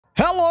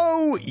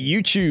Hello,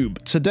 YouTube!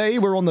 Today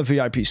we're on the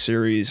VIP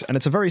series, and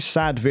it's a very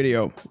sad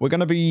video. We're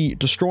going to be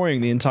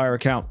destroying the entire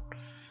account,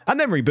 and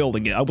then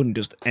rebuilding it. I wouldn't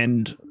just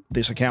end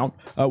this account.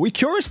 We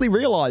curiously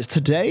realized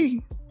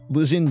today,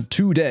 as in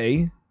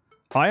today,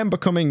 I am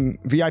becoming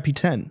VIP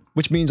 10,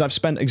 which means I've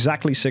spent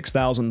exactly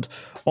 6,000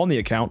 on the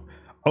account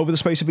over the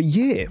space of a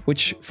year,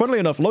 which, funnily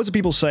enough, loads of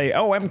people say,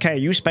 oh, MK,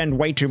 you spend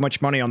way too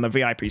much money on the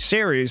VIP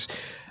series.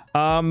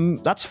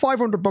 That's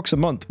 $500 a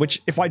month,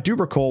 which, if I do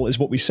recall, is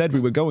what we said we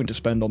were going to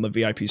spend on the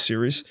VIP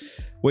series,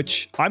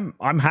 which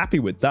I'm happy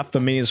with. That for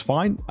me is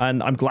fine,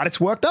 and I'm glad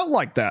it's worked out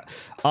like that.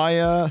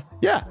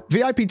 Yeah,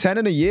 VIP 10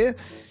 in a year.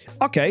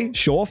 Okay,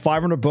 sure,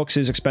 $500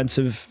 is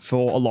expensive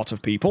for a lot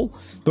of people,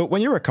 but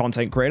when you're a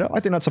content creator, I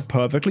think that's a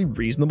perfectly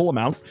reasonable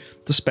amount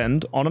to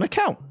spend on an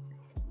account.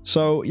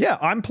 So yeah,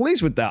 I'm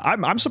pleased with that.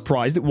 I'm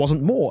surprised it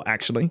wasn't more,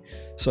 actually.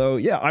 So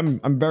yeah,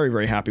 I'm very,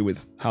 very happy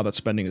with how that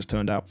spending has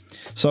turned out.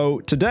 So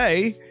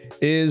today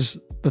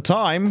is the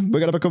time we're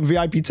going to become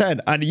VIP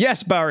 10. And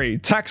yes, Barry,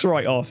 tax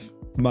write-off.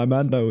 My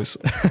man knows.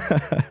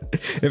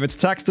 If it's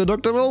tax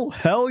deductible,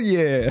 hell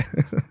yeah.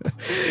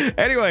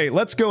 Anyway,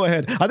 let's go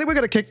ahead. I think we're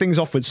going to kick things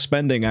off with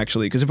spending,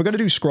 actually, because if we're going to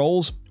do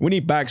scrolls, we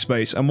need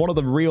backspace. And one of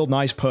the real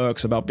nice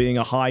perks about being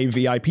a high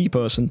VIP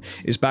person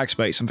is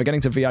backspace. And for getting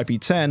to VIP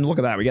 10, look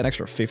at that, we get an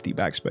extra 50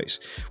 backspace,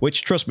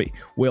 which, trust me,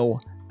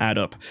 will add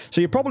up.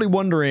 So you're probably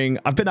wondering,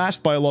 I've been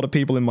asked by a lot of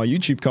people in my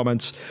YouTube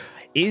comments,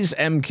 is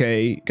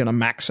MK going to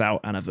max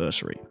out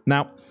Anniversary?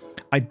 Now,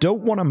 I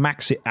don't want to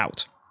max it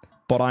out,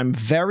 but I'm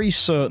very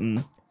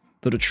certain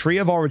that a Tree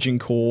of Origin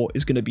core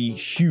is going to be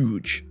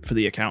huge for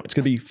the account. It's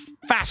going to be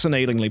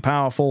fascinatingly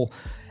powerful,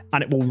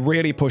 and it will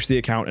really push the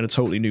account in a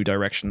totally new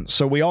direction.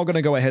 So we are going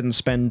to go ahead and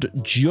spend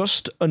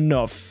just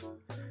enough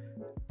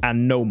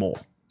and no more.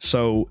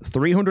 So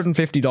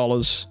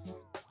 $350,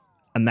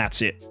 and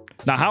that's it.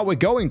 Now, how we're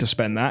going to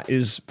spend that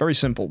is very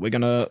simple. We're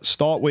going to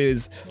start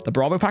with the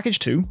Bravo Package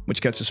 2,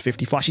 which gets us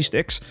 50 flashy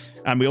sticks,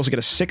 and we also get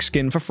a 6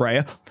 skin for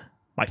Freya,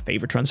 my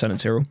favorite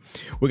Transcendence hero.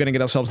 We're going to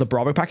get ourselves the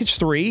Bravo Package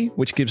 3,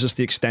 which gives us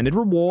the extended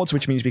rewards,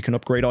 which means we can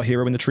upgrade our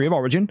hero in the Tree of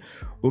Origin.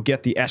 We'll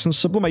get the Essence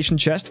Sublimation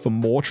Chest for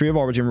more Tree of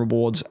Origin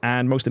rewards,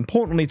 and most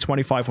importantly,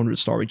 2,500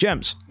 Starry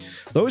Gems.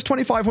 Those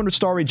 2,500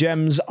 Starry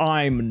Gems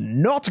I'm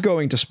not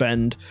going to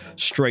spend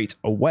straight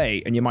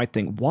away, and you might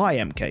think, why,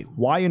 MK?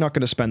 Why are you not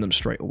going to spend them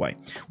straight away?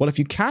 Well, if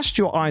you cast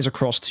your eyes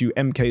across to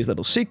MK's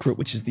Little Secret,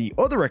 which is the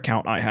other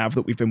account I have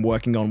that we've been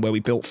working on where we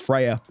built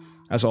Freya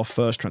as our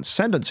first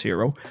Transcendence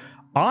hero,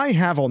 I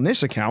have on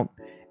this account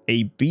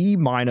a B-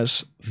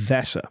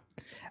 Vesa.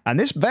 And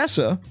this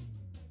Vesa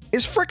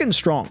is freaking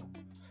strong.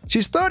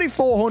 She's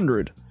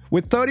 3,400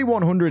 with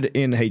 3,100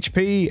 in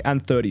HP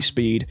and 30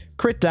 speed,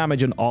 crit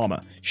damage and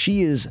armor.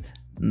 She is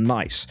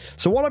nice.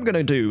 So what I'm going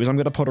to do is I'm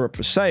going to put her up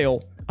for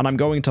sale, and I'm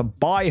going to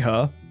buy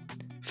her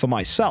for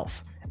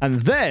myself. And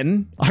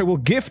then I will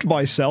gift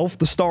myself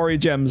the Starry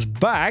Gems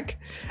back,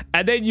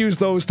 and then use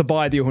those to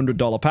buy the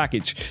 $100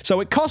 package.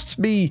 So it costs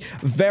me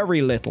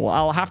very little.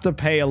 I'll have to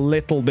pay a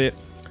little bit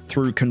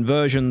through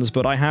conversions,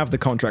 but I have the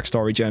contract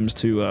Starry Gems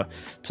to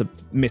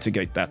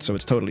mitigate that, so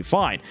it's totally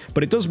fine.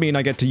 But it does mean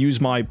I get to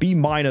use my B-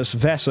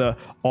 Vesa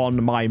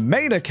on my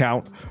main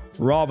account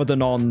rather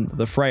than on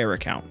the Freya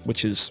account,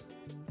 which is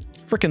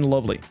freaking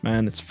lovely,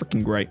 man. It's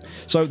freaking great.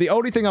 So the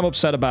only thing I'm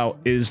upset about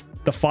is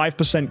the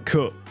 5%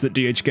 cut that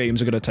DH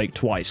Games are going to take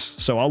twice.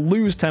 So I'll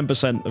lose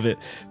 10% of it,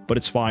 but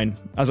it's fine.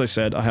 As I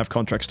said, I have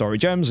contract Starry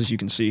Gems, as you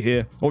can see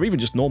here, or even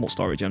just normal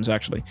Starry Gems,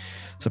 actually,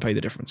 to pay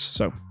the difference.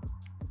 So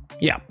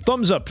yeah,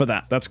 thumbs up for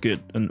that. That's good.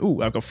 And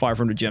ooh, I've got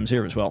 500 gems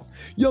here as well.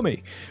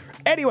 Yummy.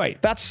 Anyway,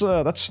 that's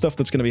stuff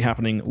that's going to be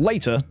happening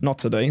later, not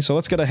today. So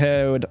let's get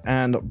ahead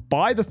and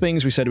buy the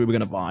things we said we were going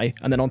to buy.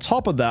 And then on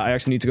top of that, I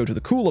actually need to go to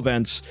the cool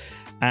events,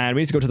 and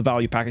we need to go to the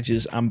value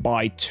packages and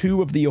buy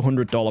 2 of the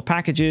 $100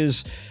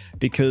 packages,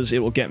 because it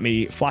will get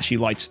me flashy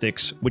light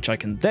sticks, which I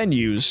can then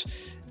use,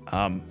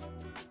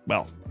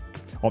 well,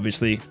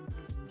 obviously,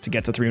 to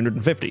get to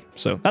 350.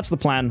 So that's the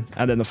plan.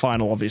 And then the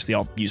final, obviously,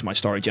 I'll use my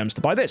Starry Gems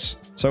to buy this.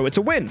 So it's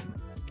a win,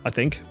 I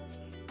think.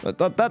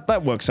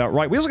 That works out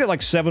right. We also get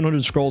like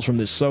 700 scrolls from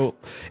this, so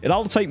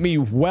it'll take me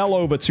well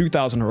over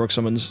 2,000 heroic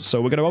summons.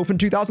 So we're going to open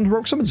 2,000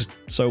 heroic summons.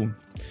 So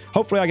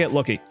hopefully I get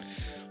lucky.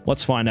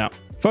 Let's find out.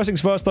 First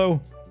things first, though,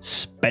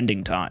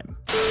 spending time.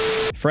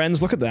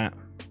 Friends, look at that.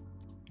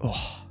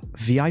 Oh,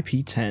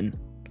 VIP 10.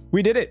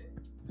 We did it.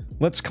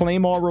 Let's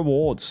claim our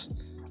rewards.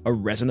 A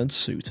resonance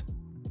suit.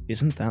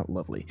 Isn't that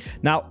lovely?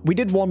 Now, we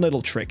did one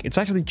little trick. It's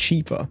actually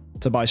cheaper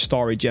to buy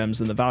Starry Gems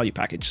than the value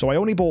package. So I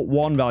only bought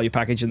one value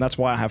package, and that's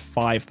why I have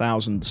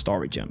 5,000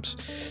 Starry Gems.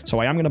 So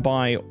I am going to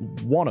buy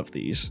one of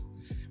these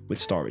with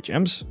Starry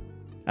Gems,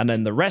 and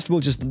then the rest will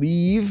just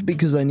leave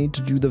because I need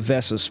to do the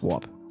Vesa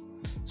swap.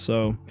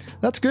 So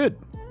that's good.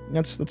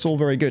 That's all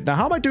very good. Now,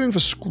 how am I doing for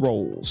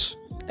scrolls?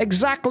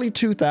 Exactly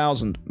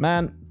 2,000.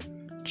 Man,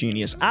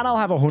 genius. And I'll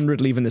have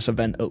 100 leaving this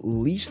event at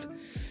least.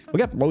 We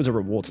get loads of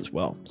rewards as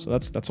well, so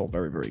that's all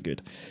very, very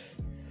good.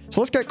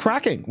 So let's get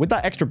cracking. With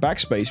that extra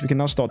backspace, we can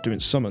now start doing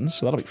summons,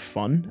 so that'll be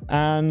fun.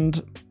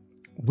 And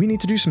we need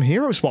to do some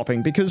hero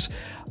swapping, because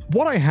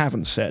what I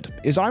haven't said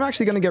is I'm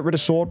actually going to get rid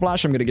of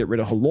SWORDFLASH, I'm going to get rid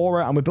of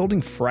Halora, and we're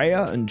building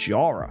Freya and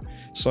Jara.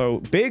 So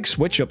big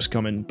switch-ups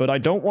coming, but I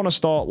don't want to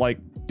start like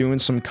doing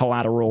some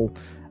collateral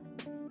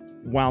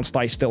whilst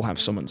I still have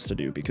summons to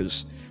do,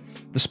 because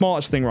the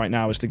smartest thing right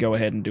now is to go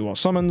ahead and do our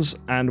summons,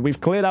 and we've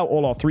cleared out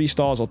all our 3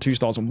 stars, or 2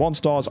 stars, and 1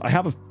 stars. I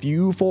have a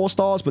few 4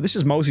 stars, but this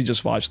is mostly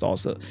just 5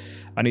 stars that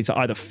I need to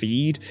either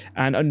feed,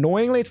 and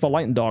annoyingly, it's the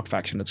light and dark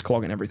faction that's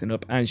clogging everything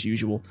up, as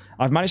usual.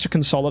 I've managed to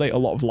consolidate a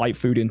lot of light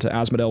food into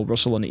Asmodel,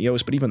 Russell, and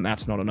Eos, but even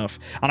that's not enough.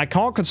 And I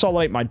can't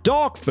consolidate my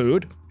dark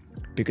food,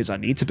 because I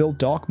need to build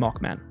Dark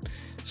Mockman.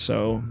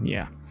 So,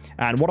 yeah.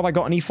 And what have I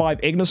got an E5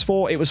 Ignis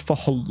for? It was for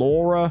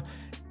Halora,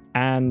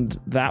 and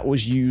that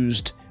was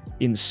used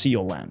in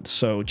Seal Land.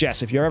 So,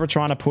 Jess, if you're ever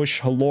trying to push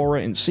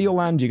Halora in Seal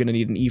Land, you're going to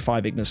need an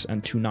E5 Ignis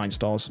and 2 9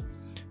 stars.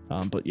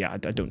 But yeah, I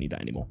don't need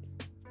that anymore.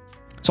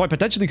 So I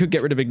potentially could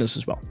get rid of Ignis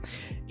as well.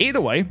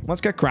 Either way,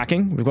 let's get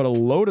cracking. We've got a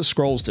load of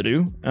scrolls to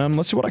do.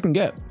 Let's see what I can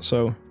get.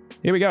 So,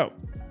 here we go.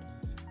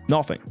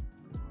 Nothing.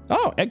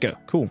 Oh, Edgar.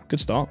 Cool.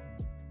 Good start.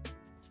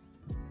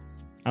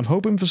 I'm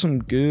hoping for some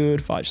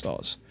good 5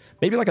 stars.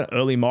 Maybe like an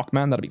early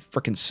Mockman. That'd be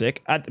freaking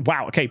sick.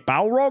 Wow, okay.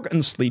 Balrog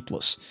and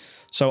Sleepless.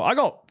 So I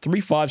got 3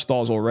 5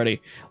 stars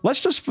already. Let's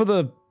just, for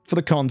the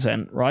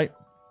content, right?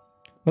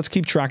 Let's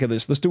keep track of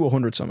this. Let's do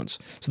 100 summons.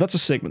 So that's a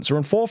Sigmund. So we're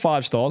on 4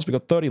 5 stars. We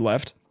got 30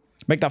 left.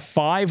 Make that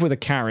 5 with a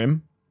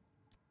Karim.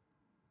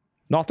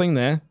 Nothing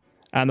there.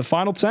 And the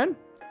final 10?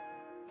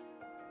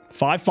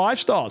 5 5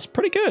 stars.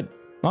 Pretty good.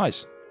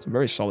 Nice. It's a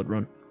very solid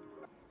run.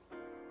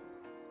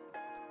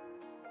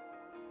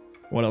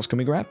 What else can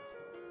we grab?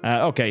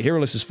 Okay, hero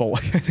list is full.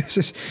 this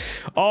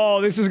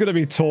is going to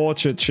be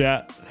torture,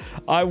 chat.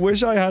 I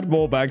wish I had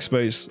more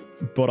backspace,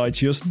 but I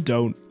just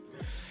don't.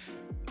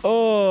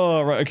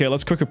 Oh, right. Okay,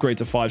 let's quick upgrade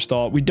to 5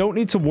 star. We don't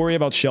need to worry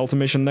about Shelter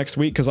Mission next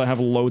week because I have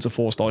loads of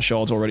 4 star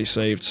shards already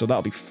saved, so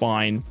that'll be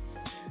fine.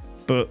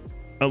 But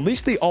at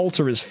least the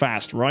altar is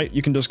fast, right?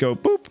 You can just go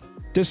boop,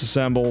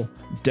 disassemble,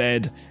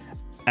 dead,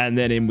 and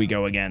then in we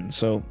go again.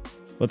 So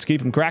let's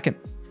keep them cracking.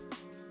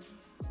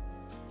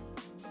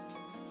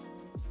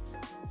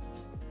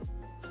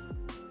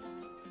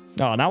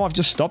 Oh, now I've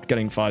just stopped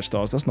getting 5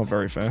 stars. That's not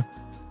very fair.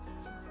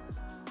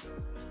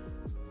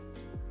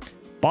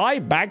 Buy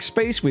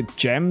backspace with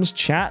gems,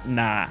 chat?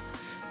 Nah.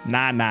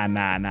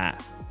 Nah.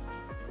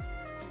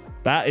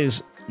 That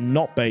is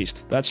not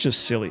based. That's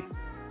just silly.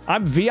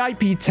 I'm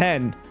VIP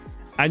 10,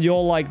 and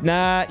you're like,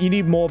 nah, you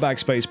need more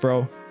backspace,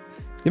 bro.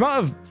 The amount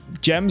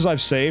of gems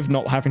I've saved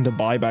not having to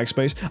buy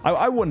backspace.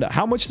 I wonder,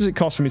 how much does it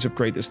cost for me to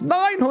upgrade this?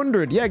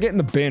 900! Yeah, get in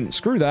the bin.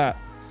 Screw that.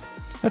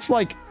 That's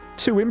like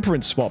 2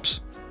 imprint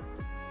swaps.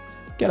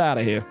 Get out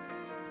of here.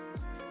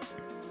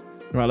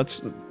 Right,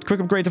 let's quick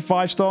upgrade to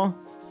 5 star.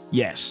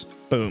 Yes.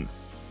 Boom.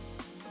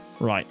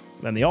 Right.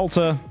 Then the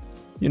altar.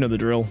 You know the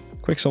drill.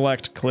 Quick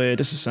select, clear,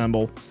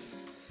 disassemble.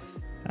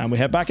 And we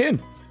head back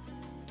in.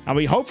 And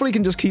we hopefully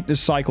can just keep this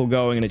cycle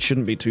going and it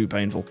shouldn't be too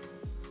painful.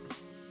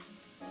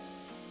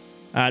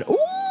 And,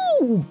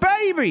 ooh,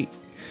 baby!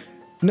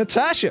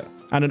 Natasha.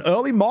 And an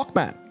early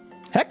Mockman.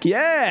 Heck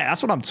yeah!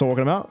 That's what I'm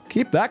talking about.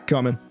 Keep that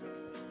coming.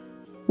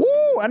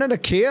 Woo! And an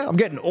Akia. I'm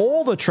getting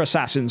all the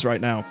Tresassin's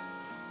right now.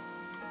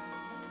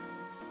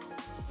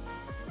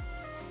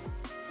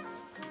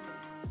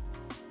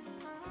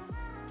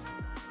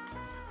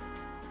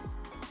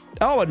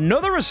 Oh,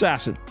 another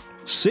assassin.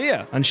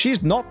 Sia. And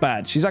she's not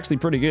bad. She's actually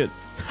pretty good.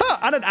 Ha!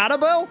 And an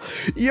Annabelle?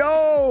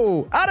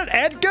 Yo! And an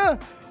Edgar?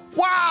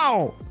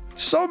 Wow!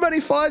 So many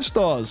 5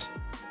 stars.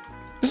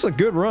 This is a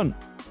good run.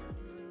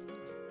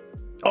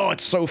 Oh,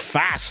 it's so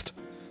fast.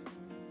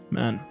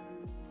 Man.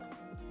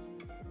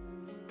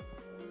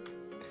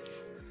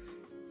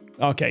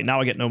 Okay, now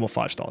I get no more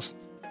 5 stars.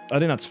 I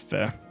think that's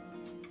fair.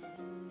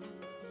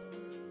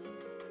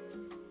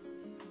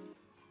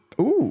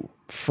 Ooh,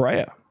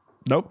 Freya.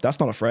 Nope, that's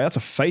not a Freya. That's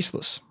a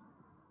Faceless.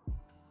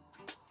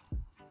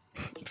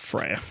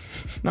 Freya.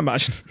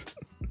 Imagine.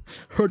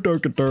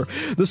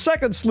 The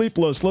second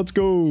Sleepless. Let's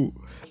go.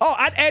 Oh,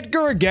 and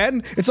Edgar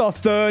again. It's our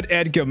 3rd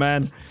Edgar,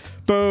 man.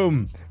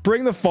 Boom.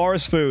 Bring the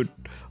forest food.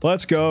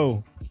 Let's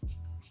go.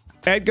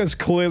 Edgar's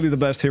clearly the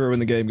best hero in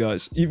the game,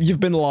 guys. You've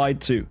been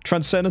lied to.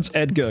 Transcendence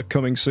Edgar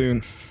coming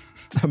soon.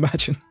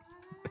 Imagine.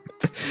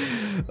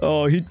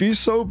 Oh, he'd be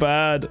so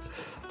bad.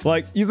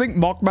 Like, you think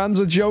Mockman's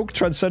a joke?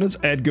 Transcendence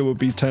Edgar would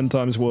be 10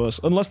 times worse.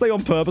 Unless they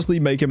on purposely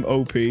make him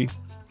OP.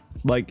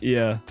 Like,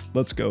 yeah,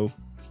 let's go.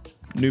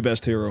 New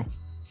best hero.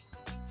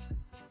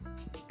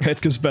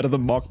 Edgar's better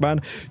than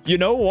Mockman. You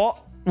know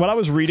what? When I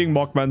was reading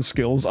Mockman's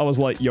skills, I was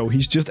like, yo,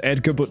 he's just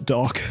Edgar but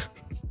dark.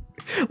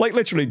 Like,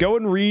 literally, go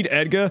and read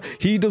Edgar.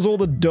 He does all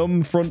the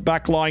dumb front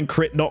back line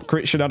crit, not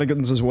crit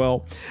shenanigans as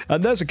well.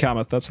 And there's a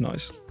Kamath. That's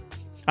nice.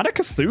 And a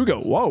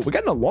Cthulhu. Whoa, we're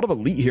getting a lot of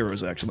elite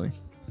heroes, actually.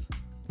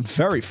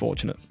 Very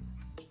fortunate.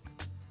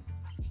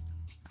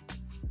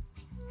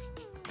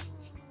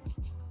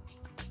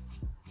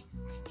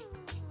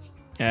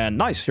 And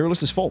nice. Hero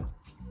list is full.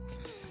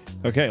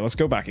 Okay, let's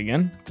go back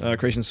again.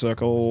 Creation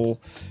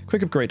Circle.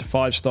 Quick upgrade to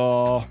 5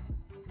 star.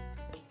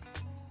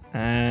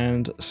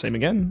 And same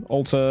again.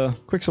 Alter,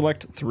 quick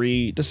select,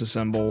 3,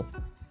 disassemble.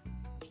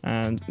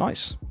 And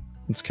nice.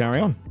 Let's carry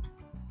on.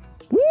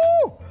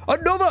 Woo!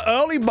 Another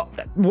early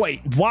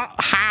wait, what?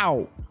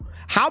 How?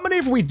 How many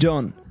have we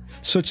done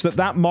such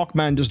that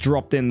Mockman just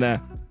dropped in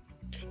there?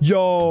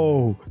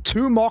 Yo!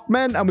 2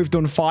 Mockmen and we've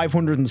done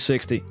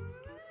 560.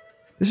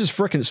 This is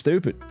freaking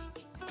stupid.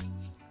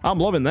 I'm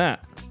loving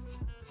that.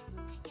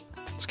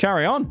 Let's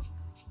carry on.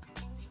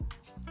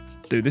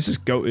 Dude, this is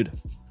goated.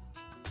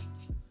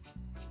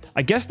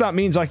 I guess that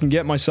means I can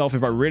get myself,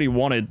 if I really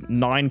wanted,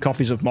 9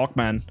 copies of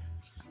Mockman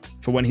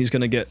for when he's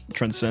going to get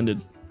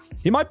transcended.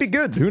 He might be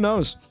good. Who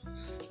knows?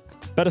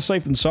 Better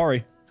safe than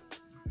sorry.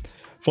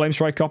 Flame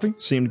Strike copy.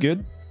 Seemed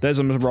good. There's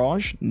a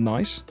Mirage.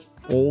 Nice.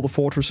 All the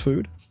Fortress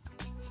food.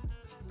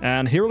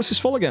 And Heroless is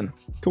full again.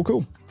 Cool,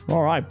 cool.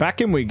 All right,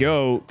 back in we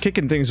go.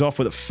 Kicking things off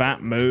with a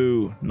fat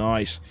moo.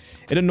 Nice.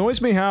 It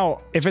annoys me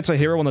how, if it's a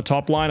hero on the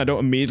top line, I don't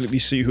immediately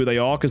see who they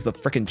are because the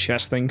freaking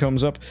chest thing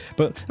comes up.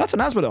 But that's an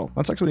Asphodel.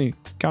 That's actually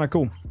kind of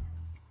cool.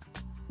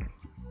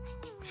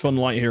 Fun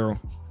light hero.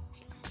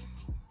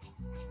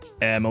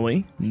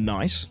 Emily.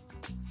 Nice.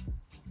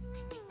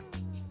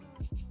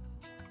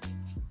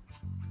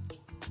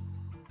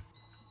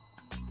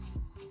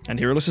 And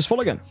Heroless is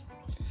full again.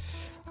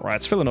 Right,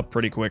 it's filling up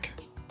pretty quick.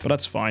 But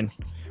that's fine.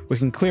 We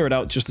can clear it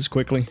out just as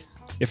quickly,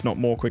 if not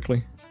more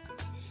quickly.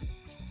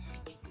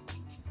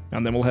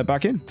 And then we'll head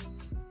back in.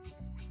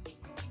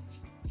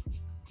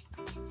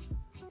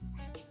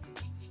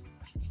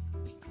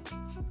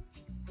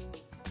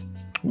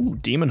 Ooh,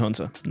 Demon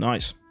Hunter.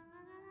 Nice.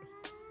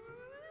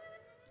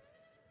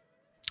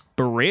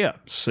 Berea.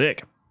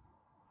 Sick.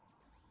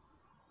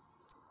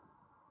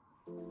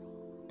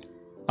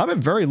 I've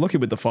been very lucky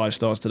with the 5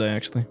 stars today,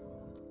 actually.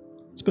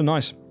 It's been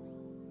nice.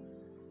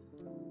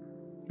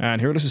 And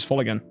here this is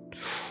full again.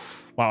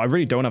 Wow, I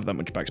really don't have that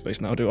much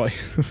backspace now, do I?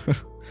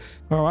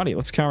 Alrighty,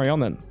 let's carry on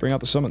then. Bring out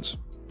the summons.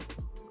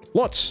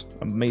 Lots!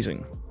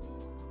 Amazing.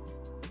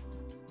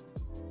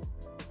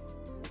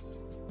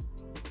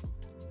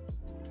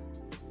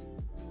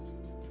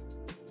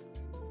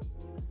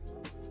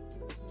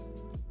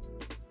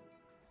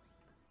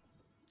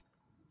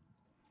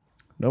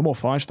 No more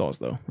 5 stars,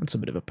 though. That's a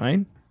bit of a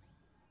pain.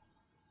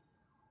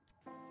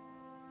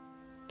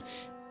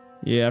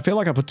 Yeah, I feel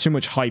like I put too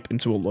much hype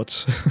into a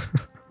Lutz.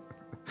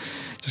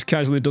 Just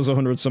casually does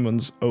 100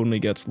 summons, only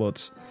gets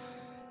Lutz.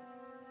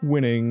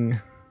 Winning.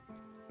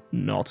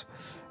 Not.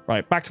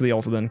 Right, back to the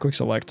altar then. Quick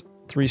select.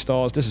 3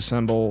 stars,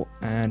 disassemble,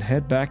 and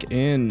head back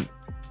in.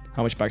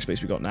 How much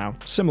backspace we got now?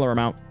 Similar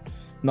amount.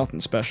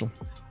 Nothing special.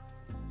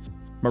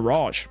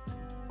 Mirage.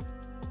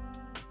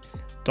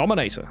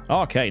 Dominator.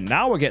 Okay,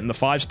 now we're getting the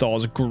 5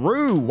 stars.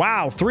 Gru.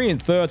 Wow, 3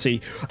 and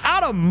 30.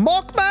 Out of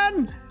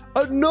Mockman?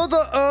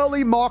 Another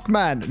early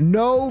Mockman.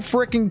 No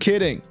freaking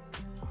kidding.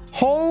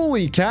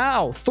 Holy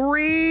cow.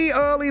 3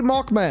 early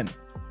Mockmen.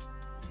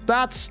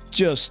 That's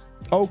just...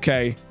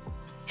 okay.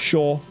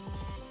 Sure.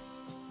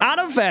 And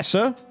a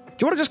Vessa. Do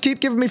you want to just keep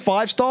giving me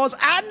 5 stars?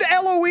 And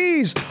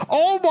Eloise.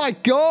 Oh my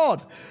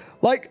god.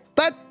 Like,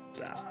 that...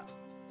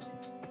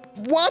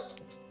 what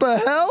the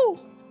hell?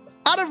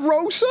 And a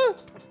Rosa?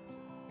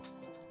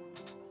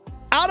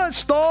 And a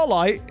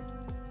Starlight?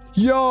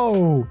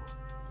 Yo.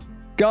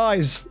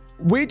 Guys...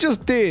 we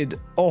just did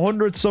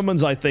 100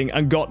 summons, I think,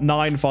 and got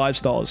 9 5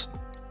 stars.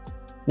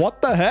 What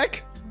the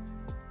heck?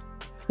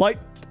 Like,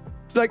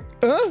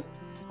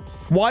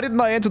 why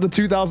didn't I enter the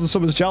 2000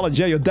 summons challenge?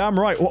 Yeah, you're damn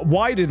right.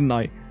 Why didn't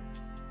I?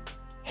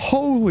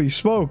 Holy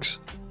smokes.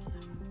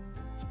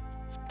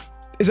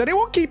 Is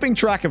anyone keeping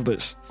track of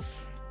this?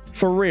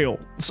 For real.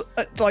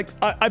 Like,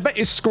 I bet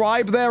his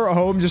scribe there at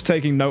home just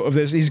taking note of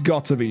this. He's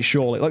got to be,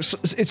 surely. Like,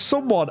 it's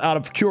someone out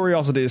of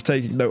curiosity is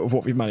taking note of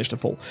what we've managed to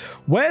pull.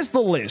 Where's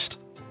the list?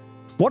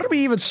 What did we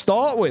even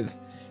start with?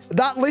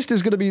 That list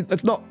is going to be...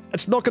 it's not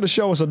going to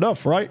show us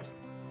enough, right?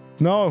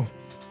 No.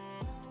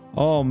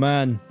 Oh,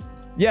 man.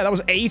 Yeah, that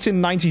was 8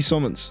 in 90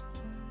 summons.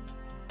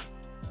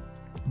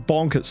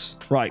 Bonkers.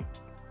 Right.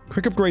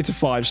 Quick upgrade to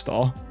 5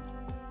 star.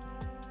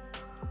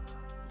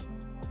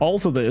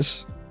 Alter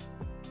this.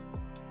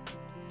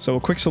 So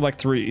we'll quick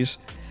select 3s.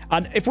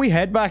 And if we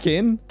head back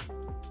in...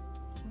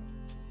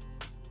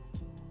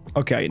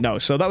 okay, no.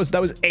 So that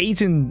was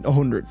 8 in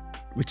 100,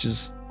 which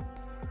is...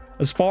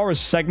 as far as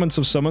segments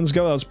of summons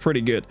go, that was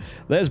pretty good.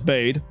 There's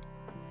Bade.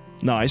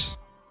 Nice.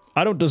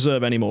 I don't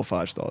deserve any more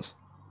 5 stars.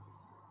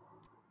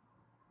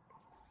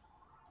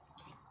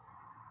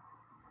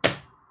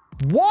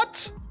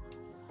 What?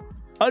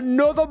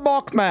 Another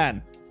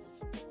Mockman.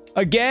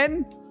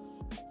 Again?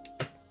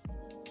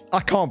 I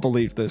can't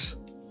believe this.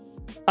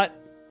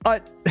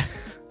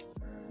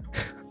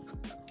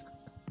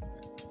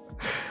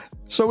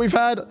 So we've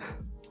had,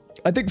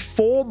 I think,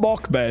 4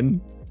 Mockmen,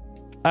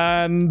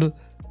 and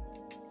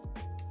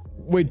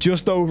we're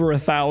just over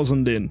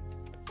 1,000 in.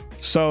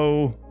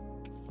 So,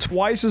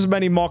 twice as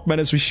many Mockmen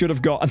as we should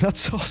have got, and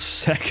that's our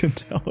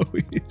second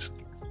Eloise.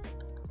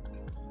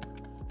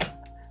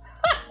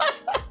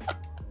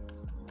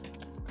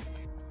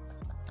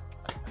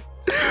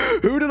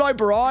 Who did I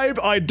bribe?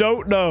 I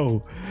don't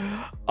know.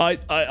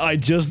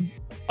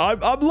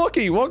 I'm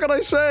lucky. What can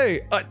I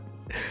say?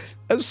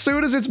 As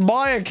soon as it's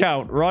my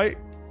account, right?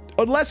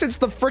 Unless it's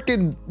the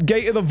freaking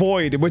Gate of the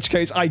Void, in which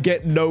case I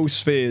get no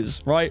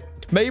spheres, right?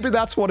 Maybe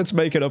that's what it's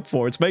making up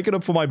for. It's making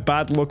up for my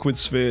bad luck with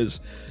spheres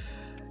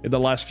in the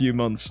last few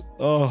months.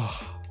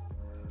 Oh,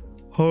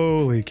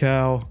 holy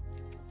cow.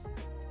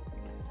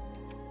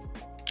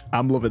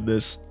 I'm loving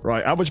this.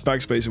 Right, how much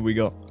backspace have we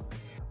got?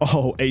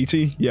 Oh,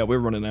 80? Yeah, we're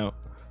running out.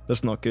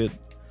 That's not good.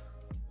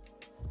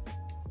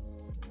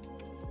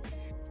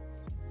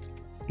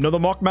 Another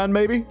Mockman,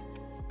 maybe?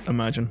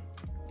 Imagine.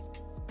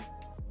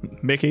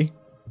 Mickey,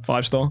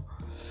 5-star.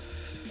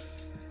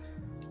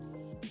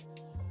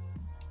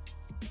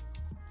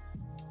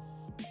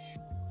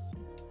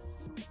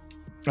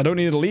 I don't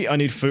need elite, I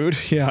need food.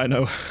 Yeah, I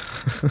know.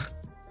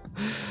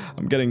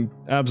 I'm getting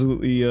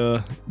absolutely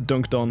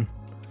dunked on.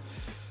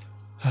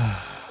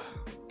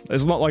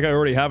 It's not like I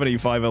already have any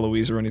 5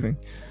 LOEs or anything.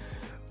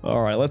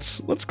 Alright,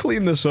 let's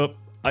clean this up.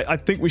 I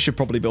think we should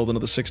probably build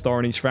another 6-star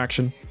in each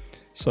faction.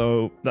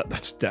 So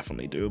that's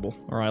definitely doable.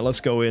 Alright,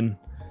 let's go in.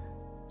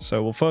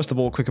 So we'll first of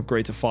all quick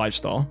upgrade to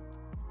 5-star.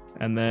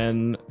 And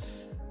then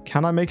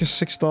can I make a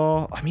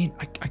 6-star? I mean,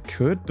 I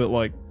could, but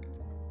like,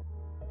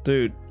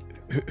 dude,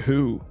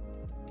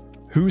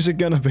 who's it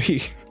gonna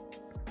be?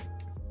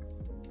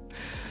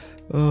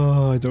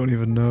 Oh, I don't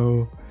even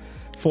know.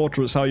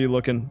 Fortress, how you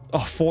looking?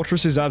 Oh,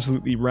 Fortress is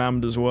absolutely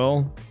rammed as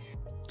well.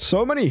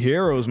 So many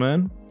heroes,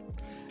 man.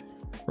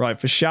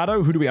 Right, for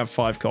Shadow, who do we have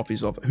 5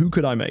 copies of? Who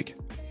could I make?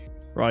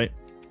 Right.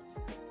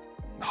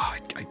 Oh,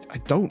 I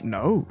don't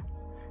know.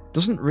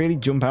 Doesn't really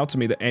jump out to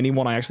me that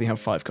anyone I actually have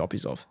 5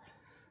 copies of.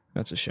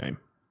 That's a shame.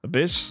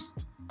 Abyss.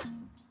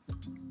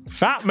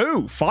 Fat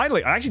Moo!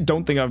 Finally! I actually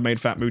don't think I've made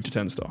Fat Moo to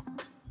 10-star.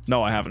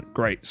 No, I haven't.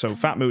 Great. So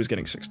Fat Moo is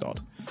getting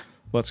 6-starred.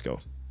 Let's go.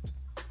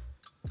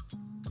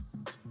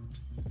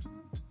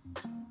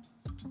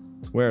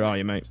 Where are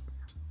you, mate?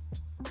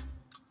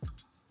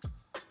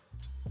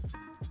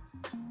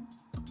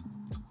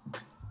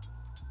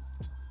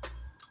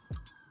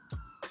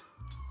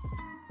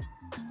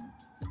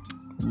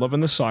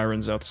 Loving the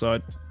sirens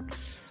outside.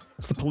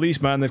 It's the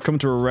police, man. They've come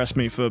to arrest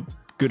me for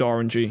good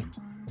RNG.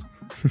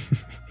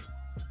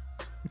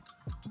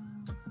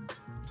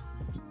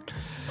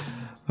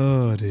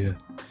 Oh, dear.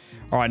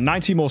 Alright,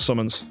 90 more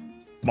summons.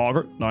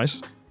 Margaret,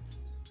 nice.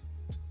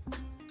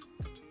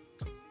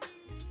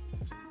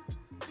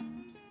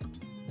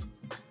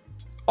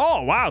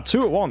 Oh, wow,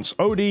 2 at once.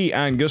 OD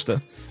and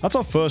Gusta. That's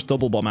our first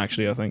double bomb,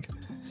 actually, I think.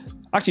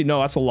 Actually, no,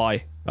 that's a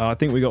lie. I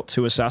think we got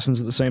 2 assassins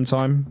at the same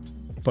time.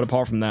 But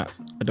apart from that,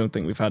 I don't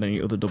think we've had any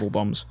other double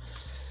bombs.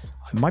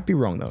 I might be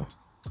wrong, though.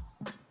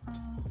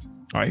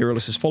 Alright, hero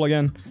list is full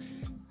again.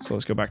 So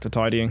let's go back to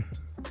tidying.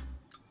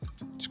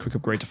 Just quick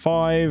upgrade to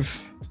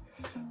 5.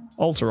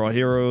 Alter our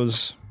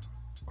heroes.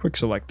 Quick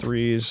select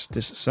 3s.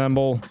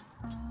 Disassemble.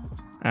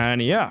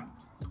 And yeah.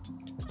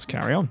 Let's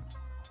carry on.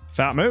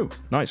 Fat Moo.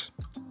 Nice.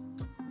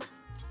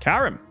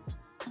 Karim.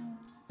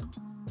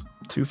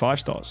 2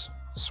 5-stars.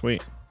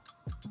 Sweet.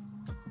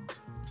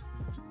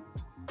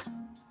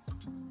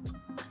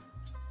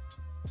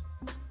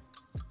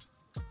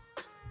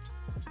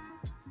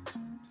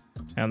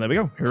 And there we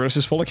go. Heroes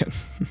is full again.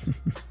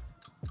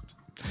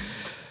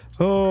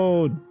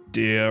 Oh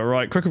dear.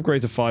 Right, quick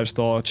upgrade to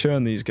 5-star.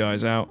 Churn these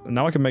guys out. And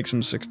now I can make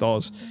some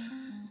 6-stars.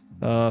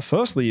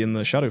 Firstly, in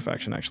the Shadow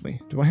faction,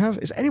 actually. Do I have...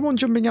 Is anyone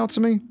jumping out to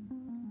me?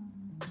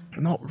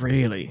 Not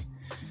really.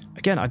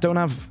 Again, I don't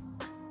have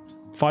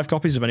 5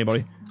 copies of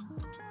anybody.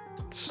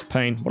 It's a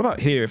pain. What about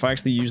here, if I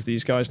actually use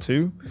these guys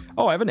too?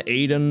 Oh, I have an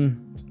Aiden.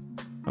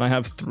 And I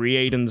have 3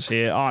 Aidens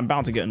here. Oh, I'm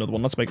bound to get another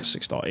one. Let's make a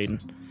 6-star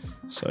Aiden.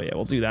 So yeah,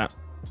 we'll do that.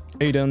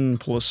 Aiden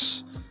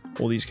plus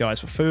all these guys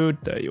for food.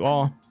 There you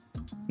are.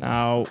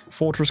 Now,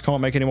 Fortress can't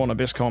make anyone.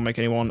 Abyss can't make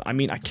anyone. I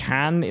mean, I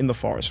can in the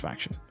Forest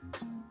faction.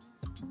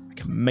 I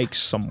can make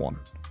someone.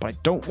 But I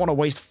don't want to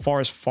waste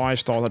Forest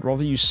 5-stars. I'd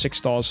rather use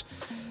 6-stars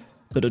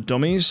that are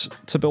dummies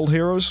to build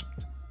heroes.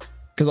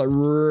 Because I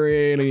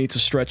really need to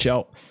stretch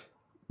out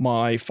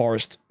my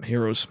Forest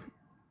heroes.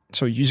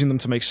 So using them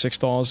to make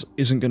 6-stars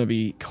isn't going to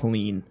be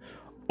clean.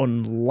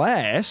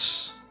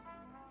 Unless...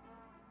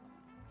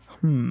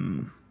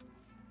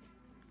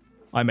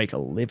 I make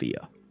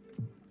Olivia.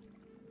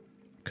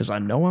 Because I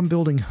know I'm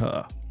building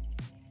her.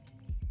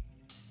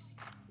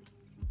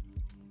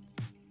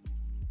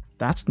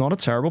 That's not a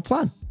terrible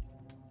plan.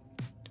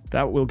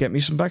 That will get me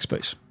some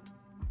backspace.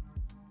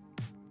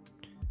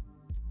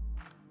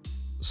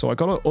 So I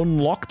gotta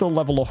unlock the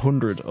level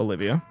 100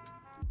 Olivia.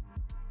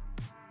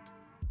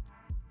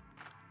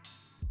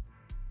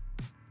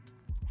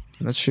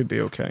 That should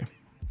be okay.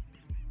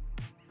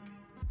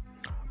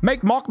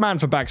 Make Mockman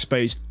for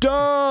backspace.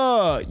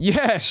 Duh!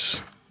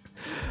 Yes!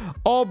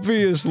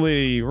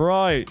 Obviously,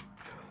 right.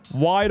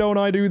 Why don't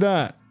I do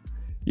that?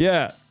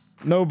 Yeah,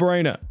 no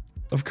brainer.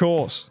 Of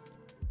course.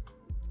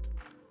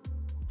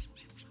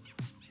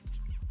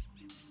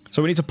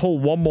 So we need to pull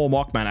one more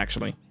Mockman,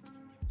 actually.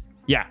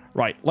 Yeah,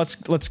 right. Let's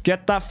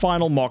get that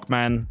final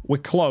Mockman. We're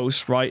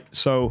close, right?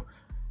 So,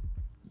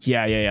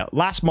 Yeah.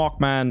 Last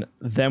Mockman,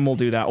 then we'll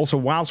do that. Also,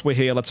 whilst we're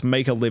here, let's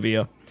make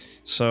Olivia.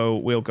 So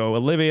we'll go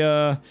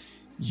Olivia,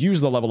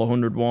 use the level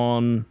 100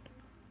 one.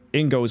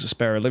 In goes a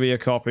spare Olivia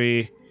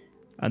copy.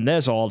 And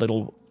there's our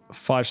little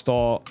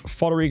 5-star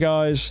foddery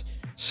guys.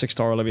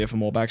 6-star Olivia for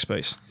more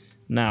backspace.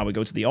 Now we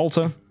go to the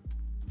altar.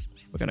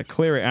 We're going to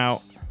clear it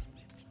out.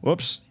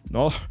 Whoops.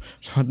 No,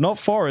 not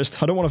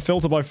forest. I don't want to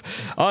filter my...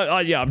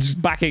 yeah, I'm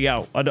just backing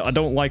out. I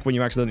don't like when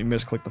you accidentally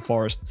misclick the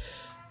forest.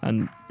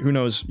 And who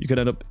knows, you could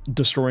end up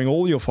destroying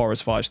all your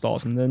forest 5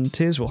 stars, and then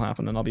tears will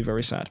happen, and I'll be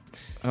very sad.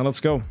 Let's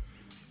go.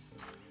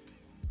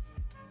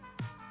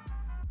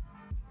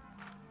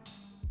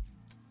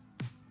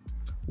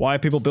 Why are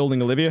people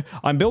building Olivia?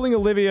 I'm building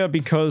Olivia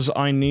because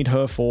I need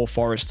her for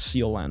Forest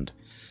Seal Land.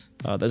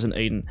 There's an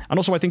Aiden. And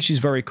also, I think she's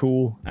very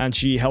cool, and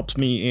she helps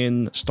me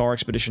in Star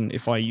Expedition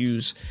if I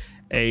use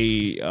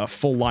a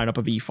full lineup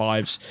of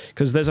E5s.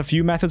 Because there's a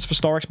few methods for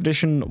Star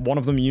Expedition. One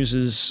of them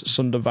uses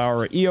Sun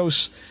Devourer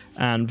Eos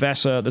and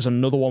Vesa. There's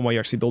another one where you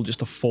actually build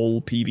just a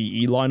full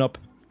PvE lineup.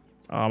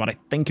 And I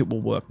think it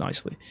will work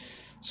nicely.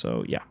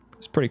 So, yeah,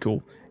 it's pretty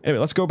cool. Anyway,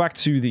 let's go back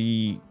to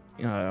the...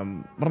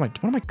 what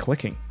am I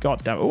clicking?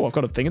 God damn. Oh, I've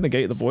got a thing in the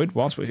Gate of the Void.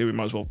 Whilst we're here, we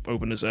might as well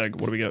open this egg.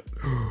 What do we get?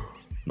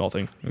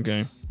 Nothing.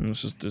 Okay.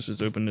 Let's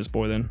just open this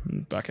boy then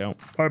and back out.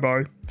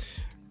 Bye-bye.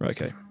 Right,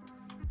 okay.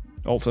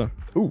 Altar.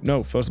 Ooh,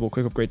 no. First of all,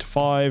 quick upgrade to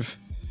 5.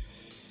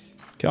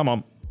 Come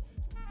on.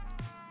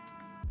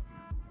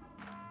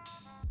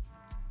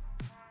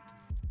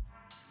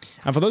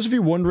 And for those of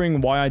you wondering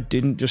why I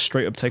didn't just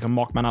straight up take a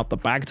Mockman out the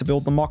bag to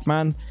build the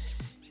Mockman,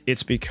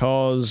 it's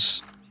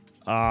because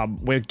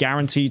we're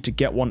guaranteed to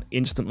get one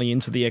instantly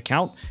into the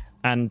account,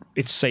 and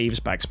it saves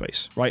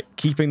backspace, right?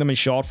 Keeping them in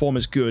shard form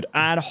is good.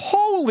 And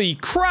holy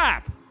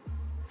crap!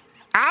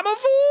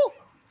 Amavor?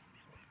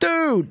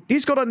 Dude,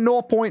 he's got a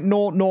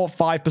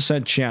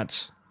 0.005%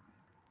 chance.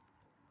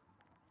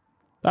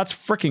 That's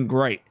freaking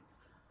great.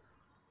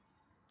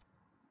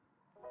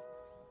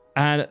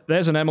 And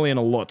there's an Emily and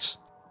a Lutz.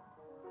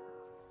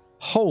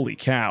 Holy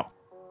cow.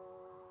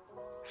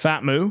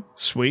 Fat Moo,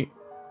 sweet.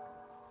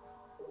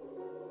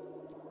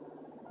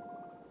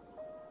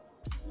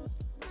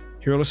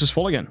 Hero list is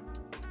full again.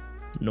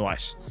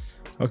 Nice.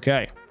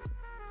 Okay.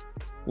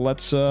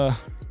 Let's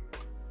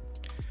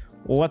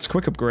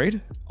quick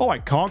upgrade. Oh, I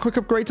can't quick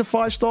upgrade to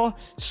 5-star?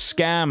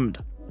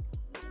 Scammed.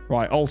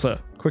 Right, altar.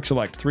 Quick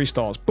select. 3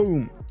 stars.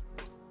 Boom.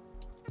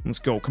 Let's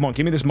go. Come on,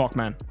 give me this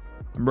Mockman.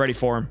 I'm ready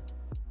for him.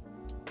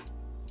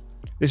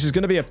 This is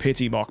going to be a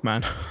pity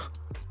Mockman.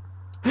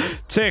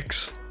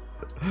 Ticks.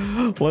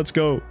 Let's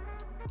go.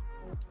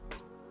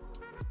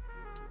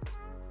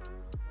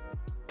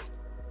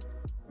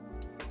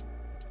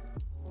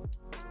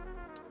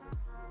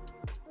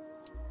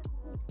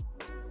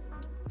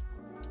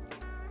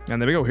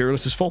 And there we go. Hero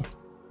list is full.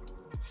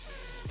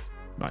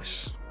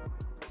 Nice.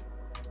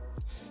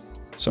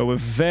 So we're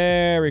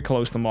very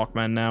close to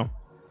Mockman now.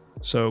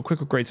 So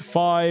quick upgrade to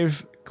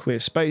 5. Clear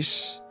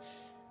space.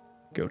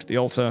 Go to the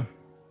altar.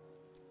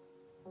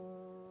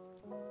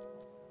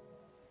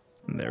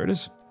 And there it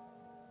is.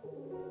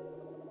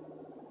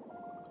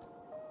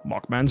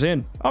 Mockman's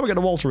in. Oh, we got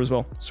a Walter as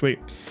well. Sweet.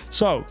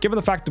 So, given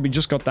the fact that we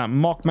just got that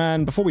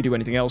Mockman, before we do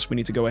anything else, we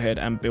need to go ahead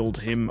and build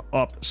him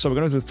up. So we're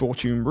going to do the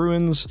Fortune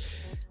Ruins.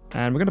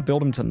 And we're going to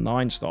build him to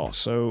 9-star.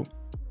 So,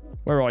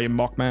 where are you,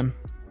 Mockman?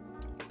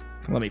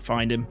 Let me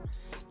find him.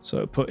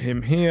 So, put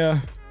him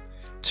here.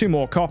 2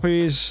 more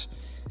copies.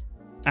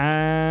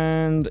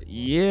 And,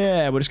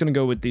 yeah, we're just going to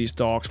go with these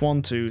darks.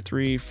 1, 2,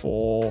 3,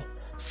 4,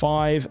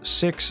 5,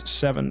 6,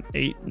 7,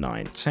 8,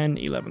 9, 10,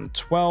 11,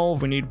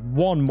 12. We need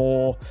 1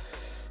 more.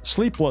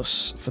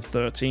 Sleepless for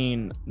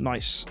 13.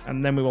 Nice.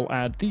 And then we will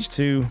add these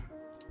 2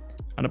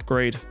 and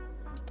upgrade.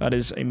 That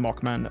is a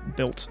Mockman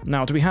built.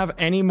 Now, do we have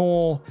any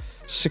more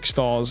 6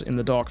 stars in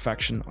the Dark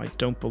faction? I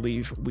don't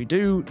believe we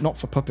do. Not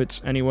for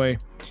puppets, anyway.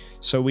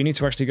 So we need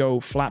to actually go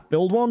flat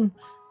build one.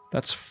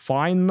 That's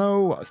fine,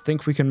 though. I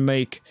think we can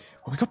make...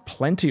 Well, we got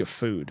plenty of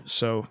food,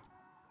 so...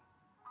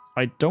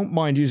 I don't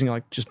mind using,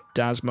 like, just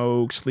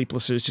Dasmog,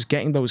 Sleeplesses, just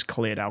getting those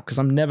cleared out, because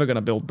I'm never going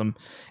to build them.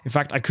 In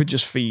fact, I could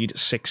just feed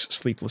 6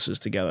 Sleeplesses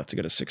together to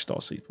get a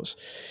 6-star Sleepless.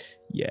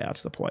 Yeah,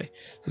 that's the play.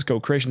 Let's go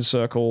Creation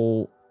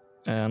Circle...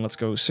 And let's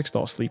go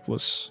 6-star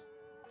Sleepless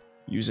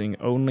using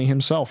only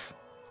himself.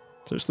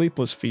 So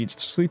Sleepless feeds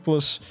to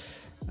Sleepless,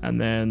 and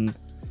then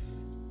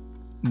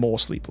more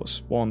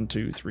Sleepless. 1,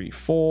 2, 3,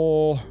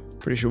 4.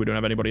 Pretty sure we don't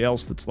have anybody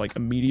else that's like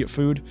immediate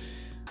food.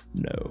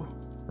 No.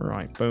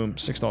 Right, boom.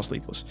 6-star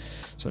Sleepless.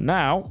 So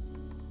now,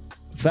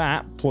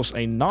 that plus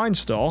a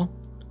 9-star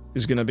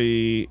is going to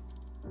be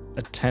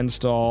a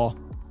 10-star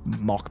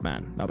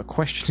Mockman. Now the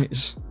question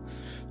is,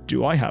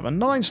 do I have a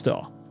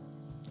 9-star?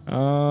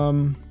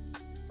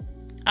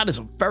 That is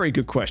a very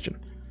good question.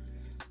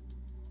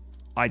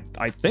 I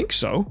think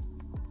so,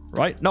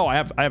 right? No, I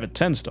have a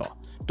 10-star.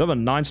 Do I have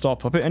a 9-star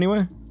puppet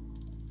anywhere?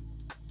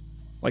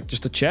 Like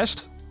just a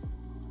chest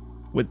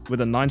with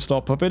a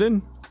 9-star puppet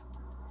in?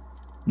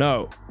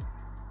 No.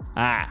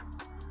 Ah,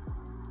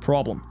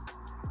 problem.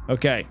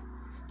 Okay,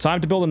 Time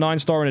to build a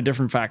 9-star in a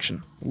different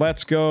faction.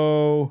 Let's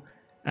go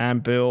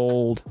and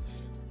build...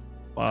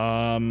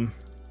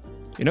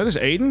 You know this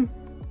Aiden?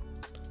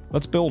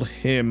 Let's build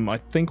him. I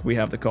think we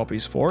have the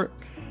copies for it.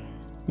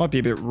 Might be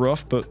a bit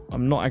rough, but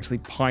I'm not actually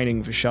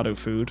pining for shadow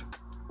food.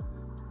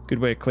 Good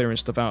way of clearing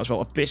stuff out as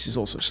well. Abyss is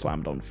also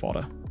slammed on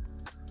fodder.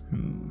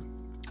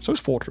 So is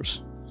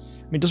Fortress.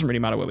 I mean, it doesn't really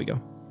matter where we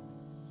go.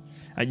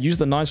 Use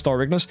the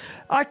 9-star Ignis.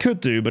 I could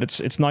do, but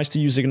it's nice to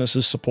use Ignis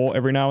as support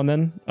every now and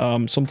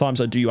then. Sometimes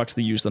I do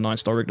actually use the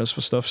 9-star Ignis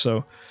for stuff,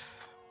 so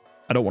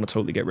I don't want to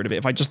totally get rid of it.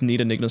 If I just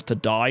need an Ignis to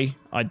die,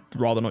 I'd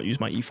rather not use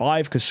my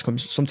E5, because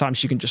sometimes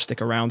she can just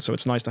stick around, so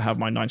it's nice to have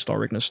my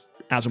 9-star Ignis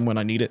as and when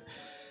I need it.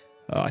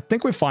 I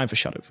think we're fine for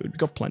shadow food. We've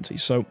got plenty,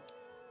 so...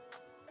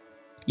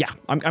 Yeah,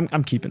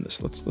 I'm keeping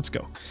this. Let's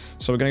go.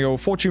 So we're going to go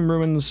Fortune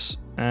Ruins,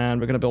 and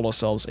we're going to build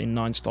ourselves a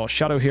 9-star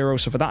Shadow Hero.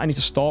 So for that, I need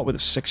to start with a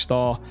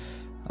 6-star.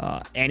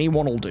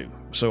 Anyone will do.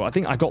 So I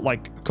think I got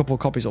like a couple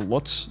of copies of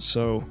Lutz.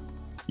 So,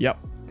 yep.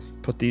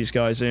 Put these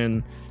guys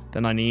in.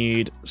 Then I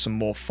need some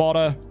more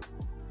fodder.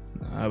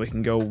 We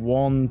can go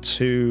 1,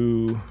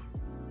 2,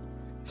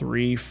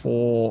 3,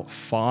 4,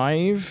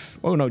 5.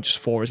 Oh no, just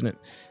 4, isn't it?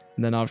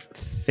 And then I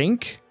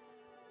think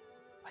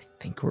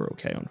we're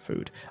okay on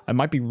food. I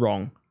might be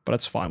wrong, but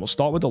that's fine. We'll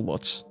start with the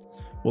Lutz.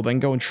 We'll then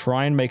go and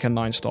try and make a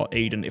 9-star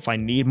Aiden. If I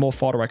need more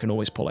fodder, I can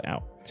always pull it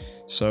out.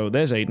 So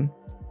there's Aiden.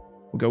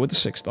 We'll go with the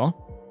 6-star.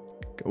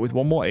 Go with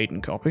one more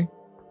Aiden copy.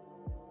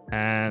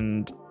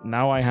 And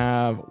now I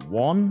have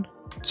 1,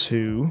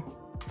 2,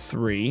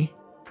 3.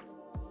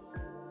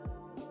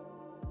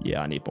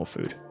 Yeah, I need more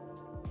food.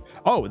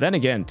 Oh, then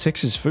again,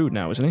 Tix is food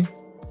now, isn't he?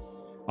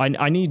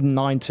 I need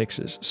 9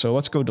 Tixes. So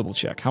let's go double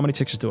check. How many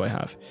Tixes do I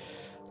have?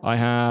 I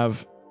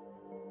have...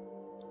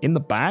 In the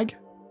bag?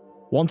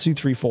 1, 2,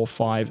 3, 4,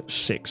 5,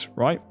 6,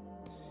 right?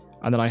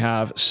 And then I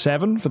have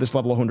 7 for this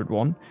level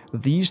 101.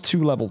 These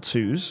 2 level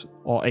 2s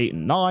are 8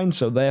 and 9,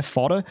 so they're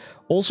fodder.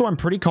 Also, I'm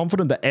pretty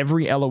confident that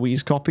every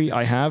Eloise copy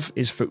I have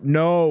is food.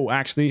 No,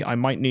 actually, I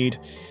might need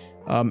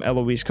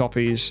Eloise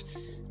copies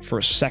for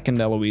a second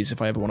Eloise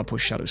if I ever want to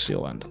push Shadow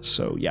Seal End.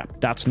 So yeah,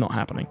 that's not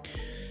happening.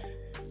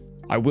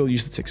 I will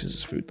use the Tixes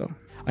as food, though.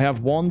 I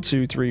have 1,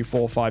 2, 3,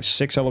 4, 5,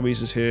 6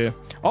 Eloises here.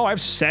 Oh, I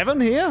have 7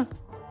 here?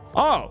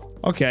 Oh,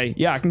 okay.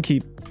 Yeah, I can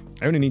keep...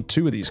 I only need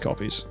 2 of these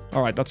copies.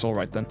 All right, that's all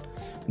right then.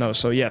 No,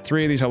 so yeah,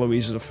 3 of these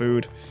Eloises are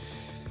food.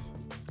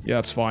 Yeah,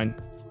 that's fine.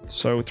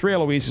 So 3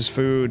 Eloises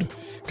food.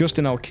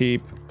 Gustin I'll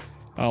keep.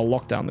 I'll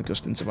lock down the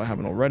Gustins if I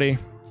haven't already.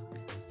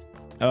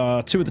 2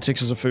 of the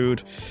Tixes are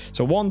food.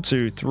 So 1,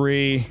 2,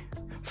 3,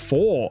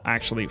 4,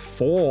 actually.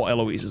 4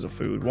 Eloises are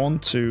food. 1,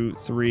 2,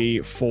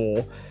 3,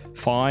 4,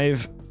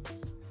 5,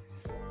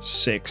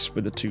 6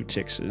 with the 2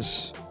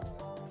 Tixes.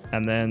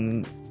 And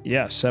then,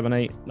 yeah, 7,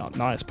 8.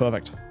 Nice,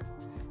 perfect.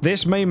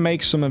 This may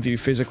make some of you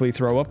physically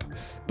throw up,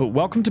 but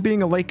welcome to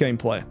being a late game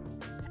player.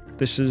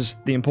 This is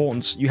the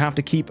importance. You have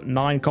to keep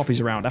 9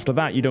 copies around. After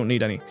that, you don't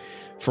need any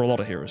for a lot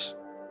of heroes.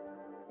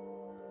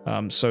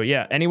 So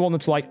yeah, anyone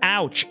that's like,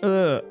 ouch,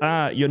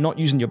 you're not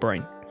using your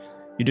brain.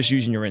 You're just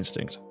using your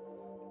instinct.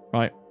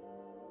 Right?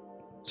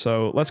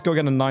 So let's go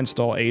get a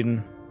 9-star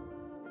Aiden.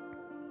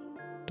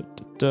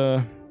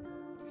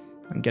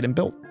 And get him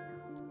built.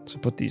 So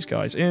put these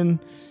guys in.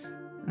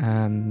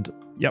 And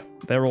yep,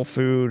 they're all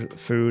food.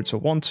 So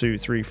 1, 2,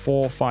 3,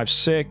 4, 5,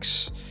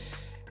 6.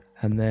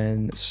 And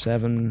then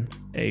 7,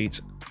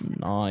 8,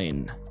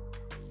 9.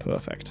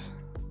 Perfect.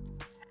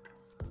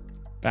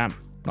 Bam.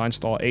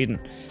 9-star Aiden.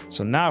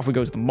 So now if we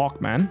go to the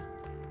Mockman,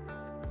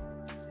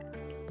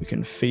 we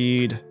can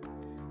feed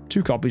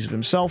 2 copies of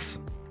himself.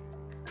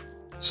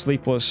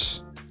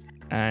 Sleepless.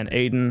 And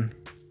Aiden.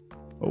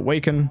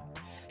 Awaken.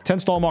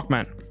 10-star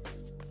Mockman.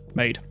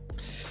 Made.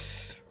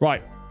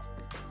 Right.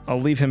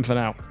 I'll leave him for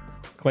now.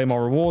 Claim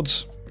our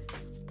rewards.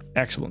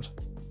 Excellent.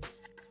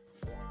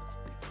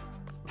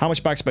 How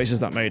much backspace has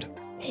that made?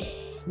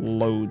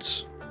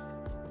 Loads.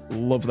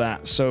 Love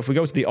that. So if we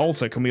go to the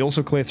altar, can we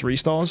also clear 3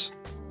 stars?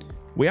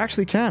 We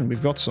actually can.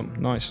 We've got some.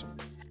 Nice.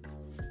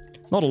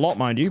 Not a lot,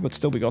 mind you, but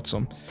still we got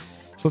some.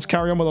 So let's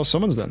carry on with our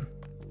summons then.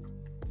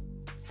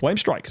 Flame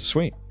Strike.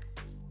 Sweet.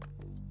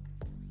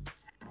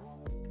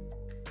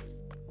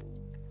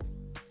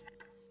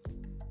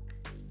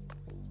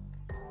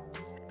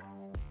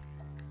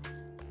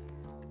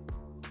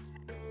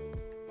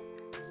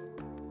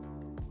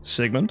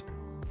 Sigmund.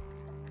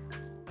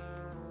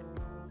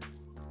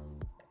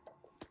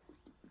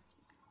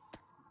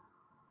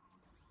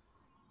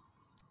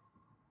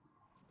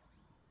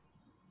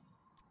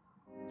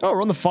 Oh,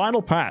 we're on the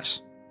final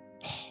pass.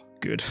 Oh,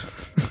 good.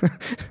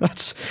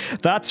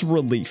 that's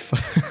relief.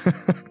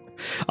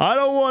 I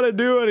don't want to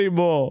do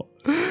anymore.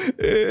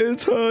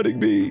 It's hurting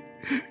me.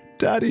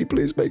 Daddy,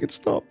 please make it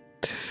stop.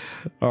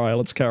 All right,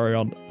 let's carry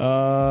on.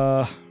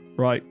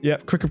 Right. Yeah,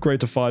 quick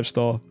upgrade to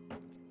 5-star.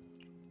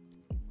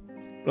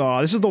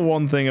 Oh, this is the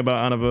one thing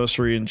about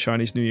anniversary and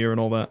Chinese New Year and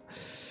all that.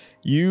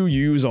 You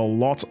use a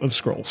lot of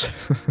scrolls.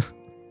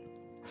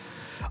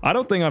 I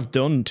don't think I've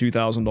done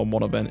 2,000 on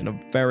one event in a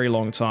very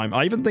long time.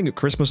 I even think at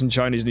Christmas and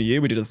Chinese New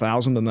Year we did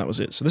 1,000 and that was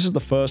it. So this is the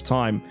first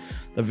time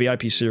the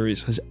VIP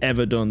series has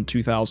ever done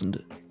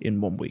 2,000 in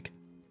 1 week.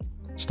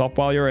 Stop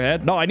while you're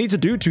ahead. No, I need to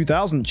do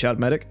 2,000, Chad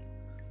Medic.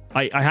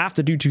 I have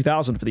to do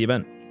 2,000 for the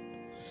event.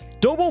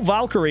 Double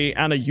Valkyrie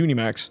and a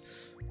Unimax.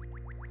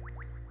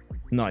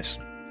 Nice.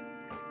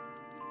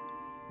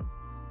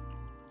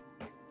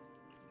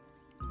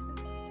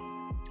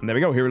 And there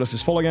we go. Hero list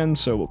is full again,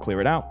 so we'll clear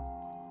it out.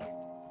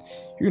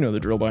 You know the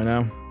drill by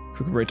now.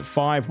 Quick rate to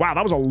 5. Wow,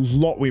 that was a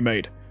lot we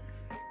made.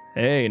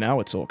 Hey, now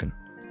we're talking.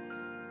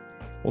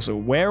 Also,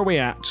 where are we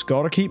at? Just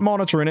gotta keep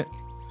monitoring it.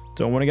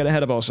 Don't want to get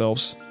ahead of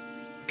ourselves.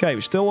 Okay,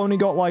 we still only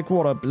got like,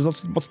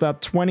 what's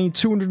that,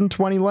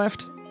 220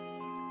 left?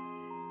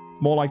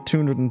 More like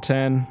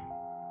 210.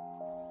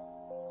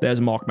 There's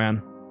a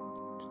Mockman.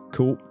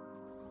 Cool.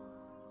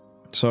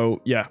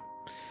 So, yeah.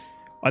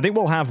 I think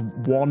we'll have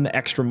 1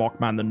 extra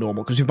Mockman than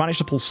normal, because we've managed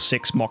to pull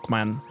 6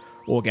 Mockman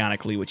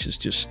organically, which is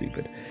just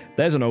stupid.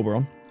 There's an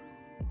Oberon.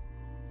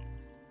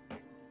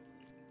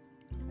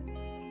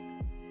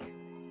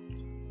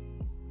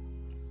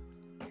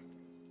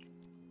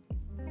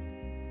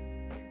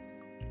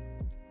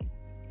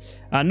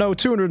 No,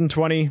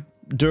 220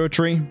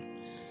 Dirtry.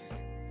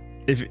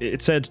 If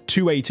it said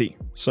 280,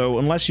 so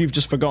unless you've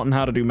just forgotten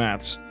how to do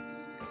maths.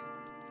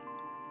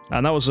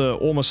 And that was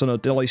almost an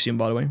Adelacium,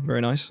 by the way.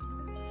 Very nice.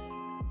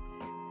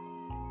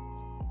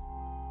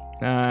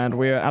 And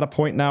we're at a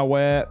point now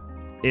where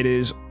it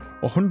is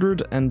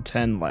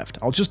 110 left.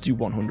 I'll just do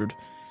 100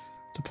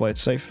 to play it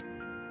safe.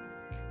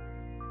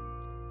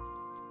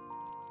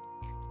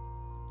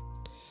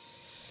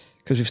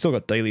 Because we've still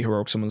got daily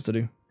heroic summons to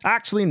do.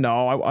 Actually,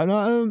 no.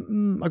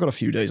 I got a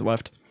few days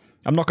left.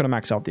 I'm not going to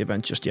max out the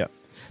event just yet.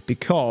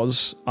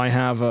 Because I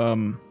have...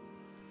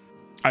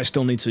 I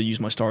still need to use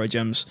my Starry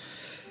Gems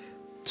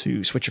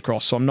to switch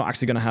across. So I'm not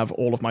actually going to have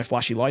all of my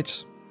flashy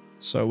lights.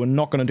 So we're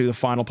not going to do the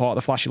final part of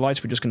the flashy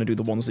lights. We're just going to do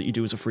the ones that you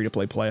do as a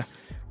free-to-play player.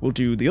 We'll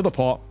do the other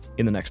part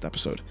in the next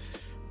episode.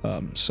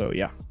 So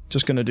yeah,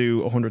 just going to do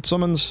 100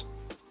 summons.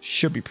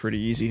 Should be pretty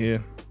easy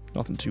here.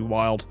 Nothing too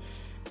wild.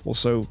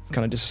 Also,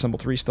 kind of disassemble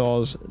 3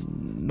 stars.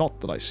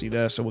 Not that I see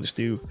there, so we'll just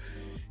do...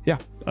 Yeah,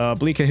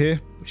 Bleaker here,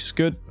 which is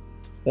good.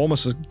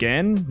 Almost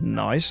again.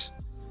 Nice.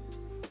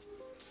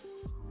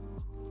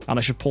 And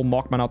I should pull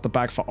Mockman out the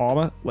bag for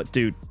armor. Like,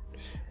 dude,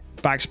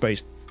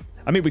 backspace.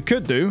 I mean, we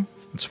could do...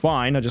 It's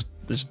fine, I just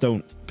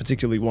don't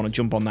particularly want to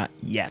jump on that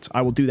yet.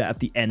 I will do that at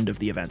the end of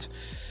the event.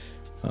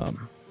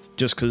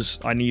 Just because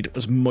I need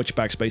as much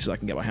backspace as I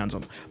can get my hands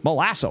on.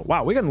 Molasso!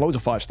 Wow, we're getting loads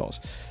of 5 stars.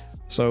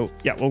 So,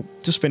 yeah, we'll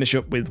just finish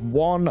up with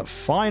 1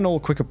 final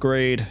quick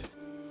upgrade.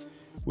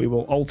 We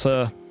will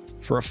alter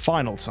for a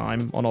final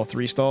time on our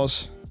 3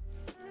 stars.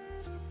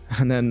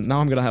 And then,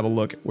 now I'm going to have a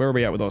look. Where are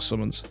we at with our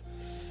summons?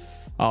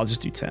 I'll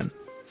just do 10.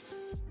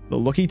 The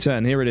lucky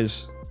 10, here it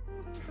is.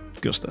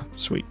 Gusta,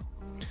 sweet.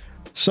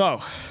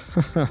 So,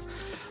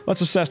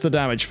 let's assess the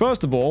damage.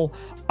 First of all,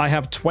 I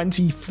have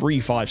 23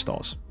 5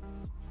 stars.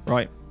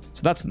 Right,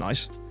 so that's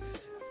nice.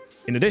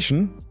 In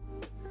addition,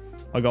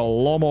 I got a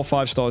lot more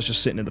 5 stars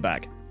just sitting in the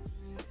bag.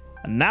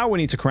 And now we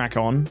need to crack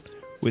on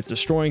with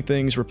destroying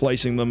things,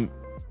 replacing them,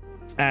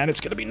 and it's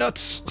going to be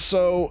nuts.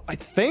 So, I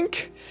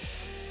think...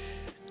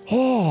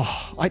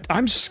 Oh,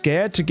 I'm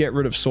scared to get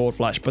rid of Sword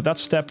Flash, but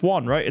that's step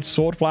 1, right? It's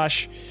Sword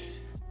Flash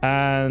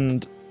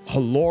and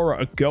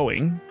Halora are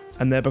going...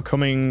 And they're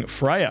becoming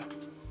Freya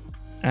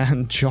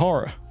and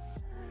Jara,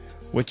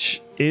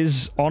 which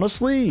is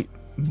honestly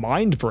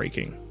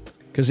mind-breaking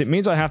because it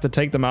means I have to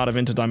take them out of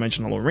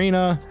Interdimensional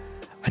Arena.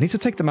 I need to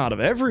take them out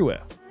of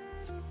everywhere.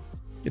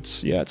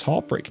 It's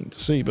heartbreaking to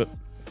see, but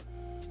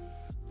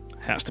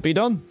it has to be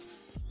done.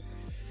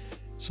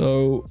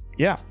 So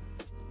yeah,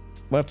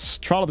 let's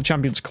Trial of the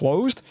Champions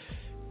closed.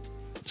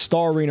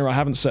 Star Arena I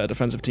haven't set a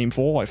defensive team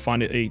for. I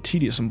find it a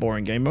tedious and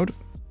boring game mode.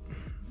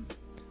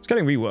 It's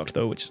getting reworked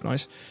though, which is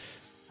nice.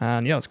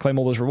 And yeah, let's claim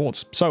all those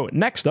rewards. So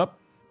next up,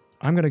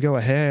 I'm going to go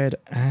ahead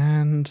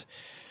and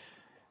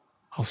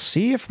I'll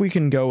see if we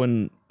can go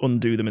and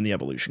undo them in the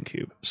evolution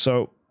cube.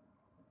 So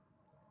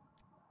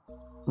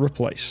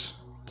replace.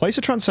 Place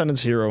a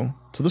Transcendence hero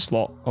to the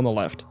slot on the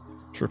left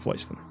to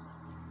replace them.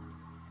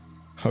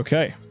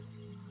 Okay.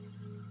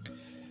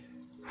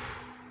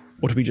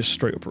 Or do we just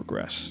straight up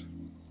regress?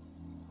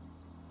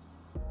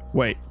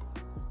 Wait.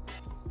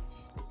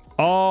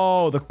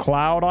 Oh, the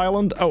Cloud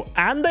Island. Oh,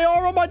 and they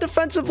are on my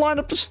defensive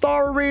lineup for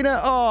Star Arena.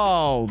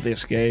 Oh,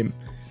 this game.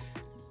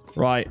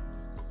 Right.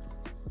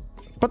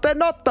 But they're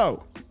not,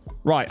 though.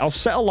 Right, I'll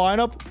set a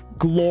lineup.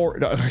 Gloria.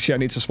 No, actually, I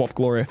need to swap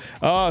Gloria.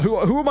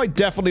 Who am I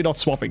definitely not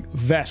swapping?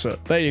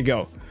 Vesa. There you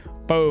go.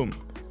 Boom.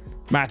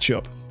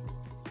 Matchup.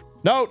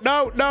 No.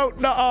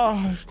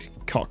 Oh,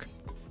 cock.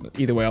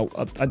 Either way,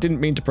 I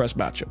didn't mean to press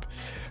matchup.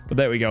 But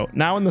there we go.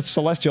 Now in the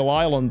Celestial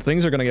Island,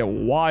 things are going to get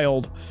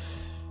wild.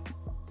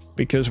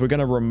 Because we're going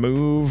to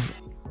remove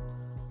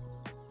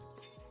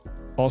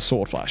our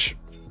Sword Flash.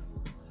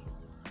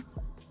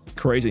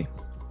 Crazy.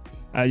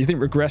 You think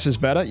Regress is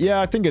better?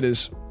 Yeah, I think it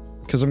is.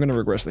 because I'm going to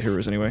regress the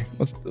heroes anyway.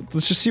 Let's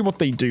just see what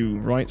they do,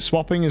 right?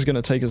 Swapping is going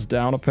to take us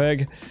down a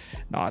peg.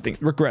 No, I think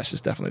regress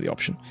is definitely the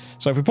option.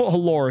 So if we put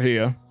Halora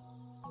here...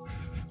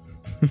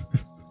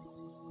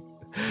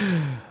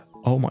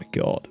 Oh my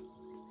god.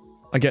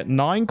 I get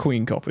 9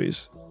 queen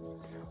copies.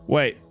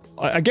 Wait,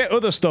 I get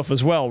other stuff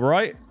as well,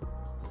 right?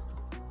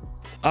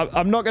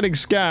 I'm not getting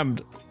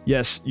scammed.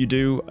 Yes, you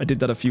do. I did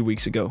that a few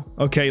weeks ago.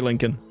 Okay,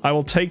 Lincoln. I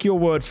will take your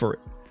word for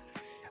it.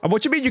 And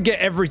what do you mean you get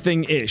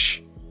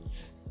everything-ish?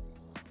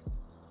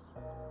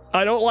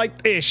 I don't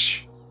like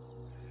ish.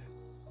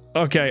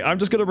 Okay, I'm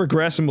just gonna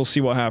regress and we'll see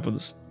what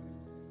happens.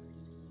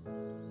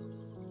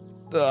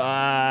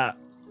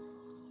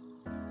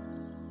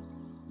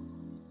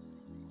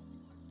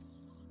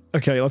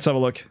 Okay, let's have a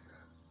look.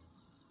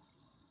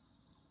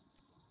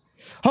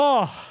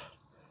 Oh!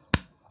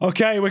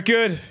 Okay, we're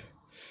good.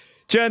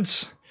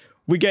 Gents,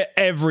 we get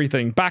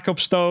everything. Backup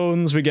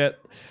stones, we get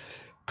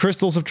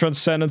crystals of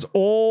transcendence,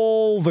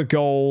 all the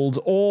gold,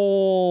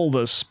 all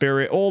the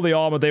spirit, all the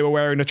armor they were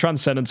wearing, the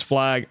transcendence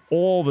flag,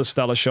 all the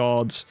stellar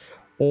shards,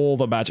 all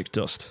the magic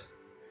dust.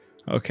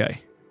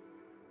 Okay.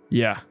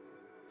 Yeah.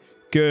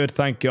 Good,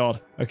 thank God.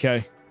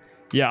 Okay.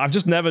 Yeah, I've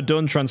just never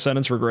done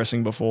transcendence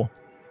regressing before.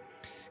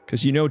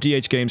 Because you know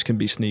DH games can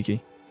be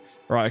sneaky.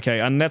 Right,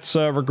 okay, and let's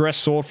regress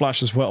Sword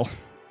Flash as well.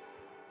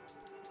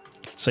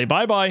 Say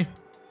bye-bye.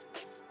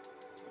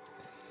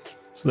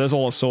 So there's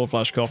all the Sword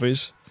Flash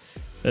copies.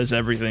 There's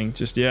everything.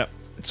 Just, yeah,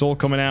 it's all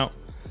coming out.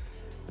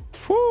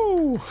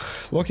 Whoo!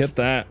 Look at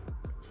that.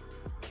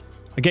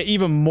 I get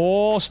even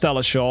more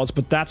Stellar Shards,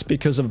 but that's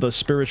because of the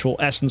spiritual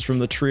essence from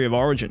the Tree of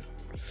Origin,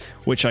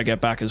 which I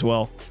get back as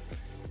well.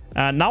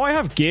 And now I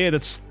have gear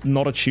that's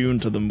not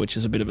attuned to them, which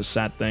is a bit of a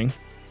sad thing.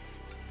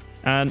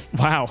 And,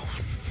 wow.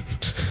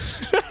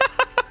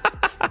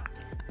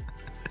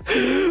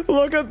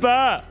 Look at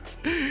that.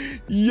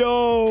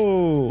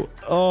 Yo.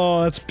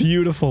 Oh, that's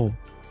beautiful.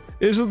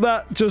 Isn't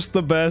that just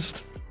the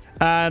best?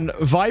 And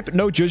Vipe,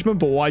 no judgment,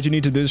 but why do you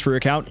need to do this for your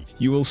account?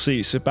 You will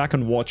see. Sit back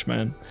and watch,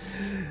 man.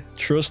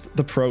 Trust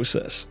the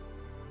process.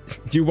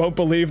 You won't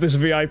believe this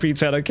VIP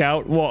 10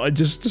 account. What, I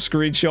just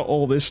screenshot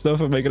all this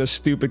stuff and make it a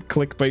stupid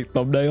clickbait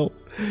thumbnail?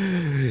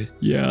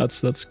 Yeah,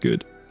 that's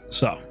good.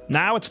 So,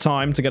 now it's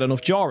time to get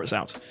enough Jaras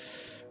out.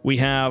 We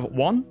have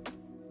 1,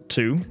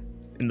 2.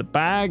 In the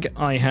bag,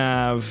 I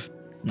have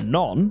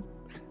none.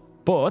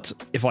 But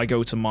if I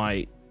go to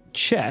my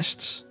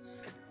chests,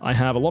 I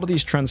have a lot of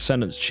these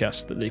Transcendence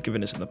chests that they've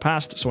given us in the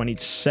past. So I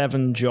need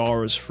 7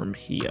 Jaras from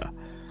here.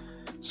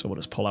 So we'll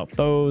just pull out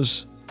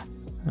those.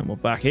 And we'll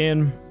back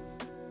in.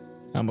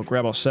 And we'll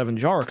grab our 7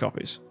 Jara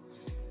copies.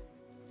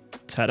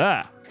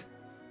 Ta-da!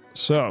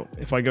 So,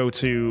 if I go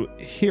to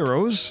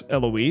Heroes,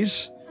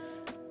 Eloise,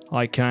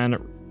 I can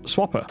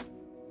swap her.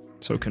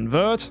 So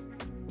convert.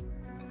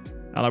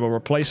 And I will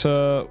replace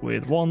her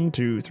with 1,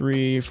 2,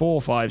 3,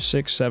 4, 5,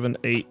 6, 7,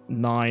 8,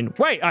 9.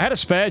 Wait, I had a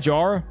spare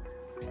Jara.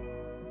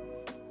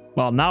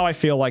 Well, now I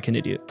feel like an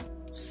idiot.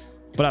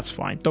 But that's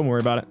fine. Don't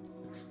worry about it.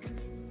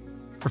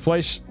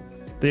 Replace.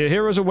 The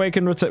Heroes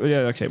Awaken.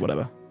 Yeah, okay,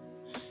 whatever.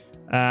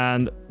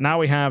 And now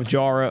we have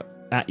Jara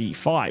at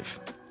E5.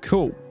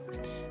 Cool.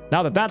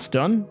 Now that that's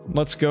done,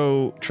 let's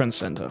go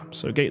Transcend her.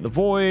 So Gate the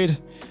Void,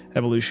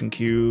 Evolution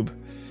Cube,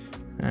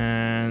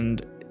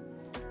 and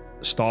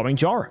Starving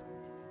Jara.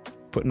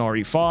 Put an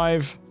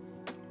RE5,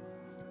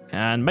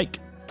 and make.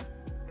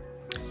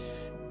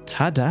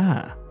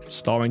 Ta-da!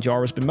 Starving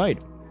Jara has been made.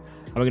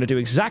 And we're going to do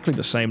exactly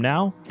the same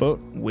now, but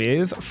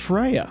with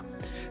Freya,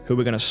 who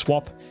we're going to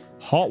swap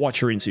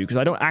Heartwatcher into, because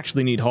I don't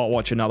actually need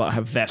Heartwatcher now that I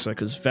have Vesa,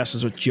 because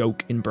Vesa's a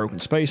joke in Broken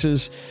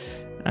Spaces.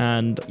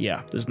 And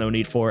yeah, there's no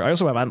need for it. I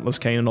also have Antler's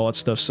Cane and all that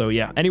stuff, so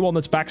yeah. Anyone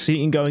that's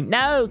backseating going,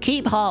 no,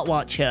 keep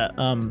Heartwatcher.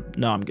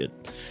 No, I'm good.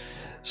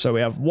 So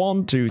we have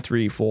 1, 2,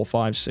 3, 4,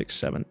 5, 6,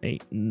 7,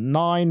 8,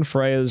 9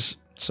 Freyas.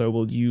 So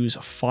we'll use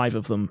 5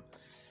 of them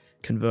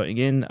converting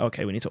in.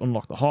 Okay, we need to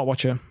unlock the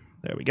Heartwatcher.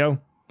 There we go.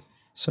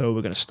 So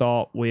we're going to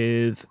start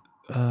with...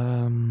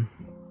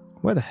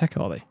 where the heck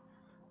are they?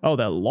 Oh,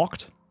 they're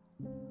locked?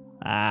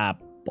 Ah,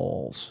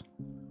 balls.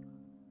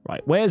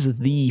 Right, where's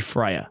the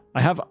Freya?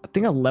 I have, I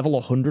think, a level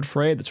 100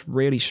 Freya that's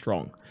really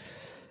strong.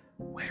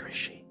 Where is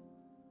she?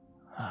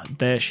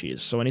 There she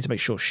is. So I need to make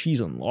sure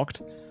she's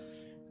unlocked.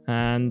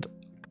 And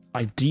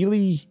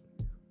ideally,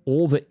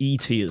 all the E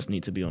tiers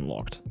need to be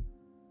unlocked.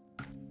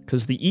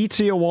 Because the E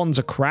tier ones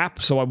are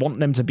crap, so I want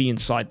them to be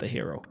inside the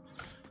hero.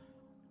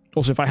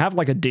 Also, if I have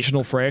like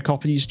additional Freya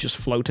copies just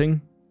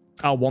floating,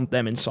 I'll want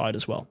them inside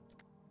as well.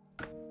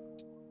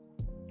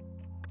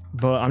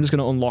 But I'm just going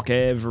to unlock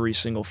every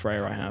single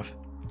Freya I have.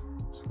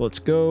 So let's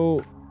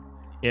go.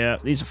 Yeah,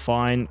 these are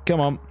fine. Come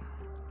on.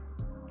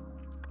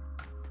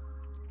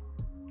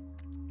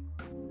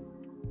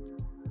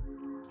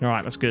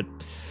 Alright, that's good.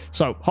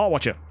 So,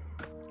 Heartwatcher.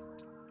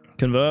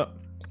 Convert.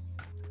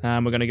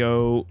 And we're going to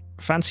go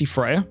Fancy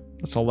Freya.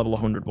 That's our level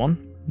 100 one.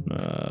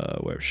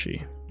 Where is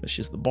she?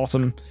 She's the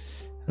bottom.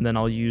 And then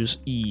I'll use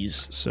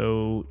E's.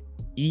 So,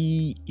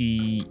 E,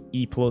 E,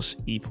 E+,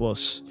 E+.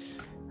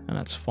 And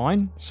that's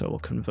fine. So we'll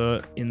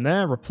convert in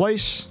there.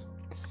 Replace.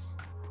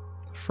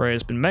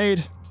 Freya's been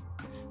made.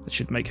 That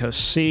should make her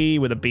C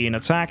with a B in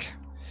attack.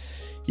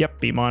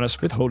 Yep, B-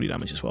 with holy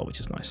damage as well, which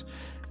is nice.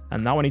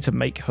 And now I need to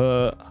make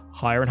her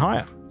higher and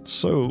higher.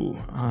 So,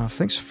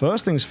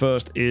 first things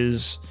first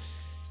is,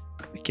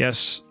 I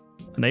guess,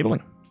 enabling.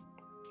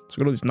 So we've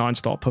got all these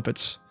 9-star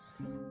puppets.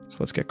 So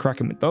let's get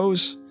cracking with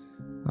those.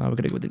 We're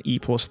going to go with an E+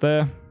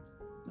 there.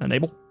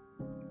 Enable.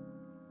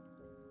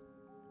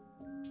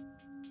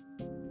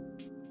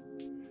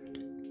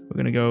 We're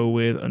going to go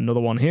with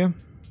another one here.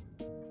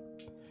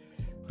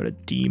 Got a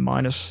D-.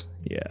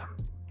 Yeah.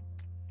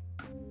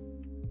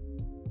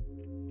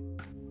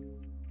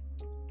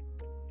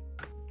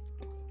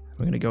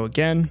 We're going to go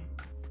again.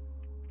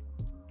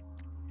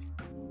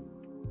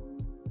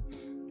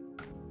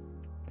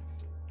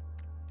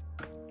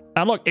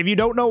 And look, if you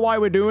don't know why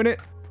we're doing it,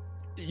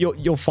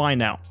 you'll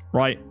find out,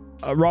 right?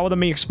 Rather than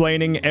me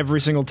explaining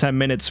every single 10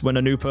 minutes when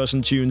a new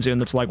person tunes in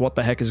that's like, what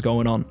the heck is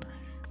going on?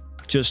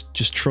 Just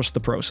trust the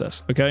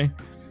process, okay?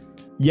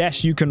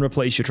 Yes, you can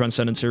replace your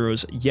Transcendence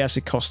Heroes. Yes,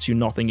 it costs you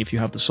nothing if you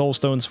have the Soul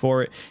Stones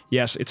for it.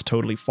 Yes, it's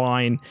totally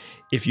fine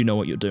if you know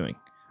what you're doing,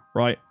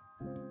 right?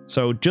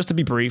 So just to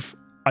be brief,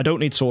 I don't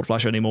need Sword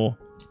Flash anymore.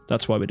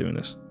 That's why we're doing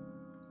this.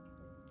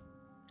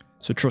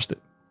 So trust it.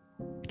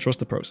 Trust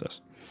the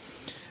process.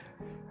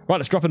 Right,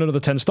 let's drop in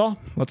another 10-star.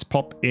 Let's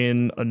pop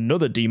in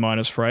another D-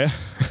 Freya.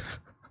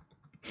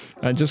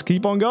 And just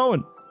keep on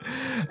going.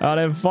 And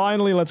then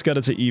finally, let's get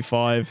it to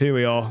E5. Here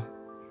we are.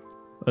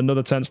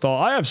 Another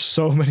 10-star. I have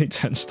so many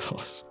 10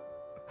 stars.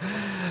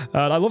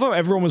 And I love how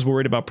everyone was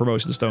worried about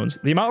promotion stones.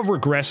 The amount of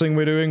regressing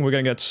we're doing, we're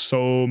going to get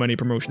so many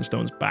promotion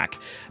stones back.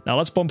 Now,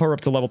 let's bump her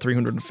up to level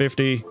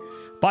 350.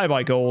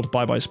 Bye-bye gold,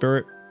 bye-bye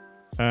spirit.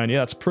 And yeah,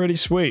 that's pretty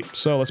sweet.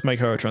 So let's make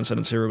her a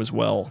Transcendence hero as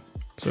well.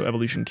 So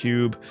evolution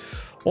cube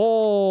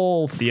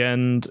all to the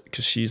end,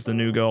 because she's the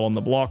new girl on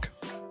the block.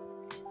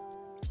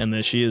 And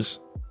there she is.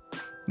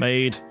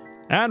 Made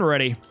and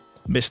ready.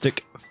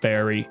 Mystic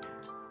Fairy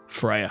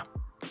Freya.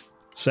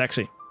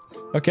 Sexy.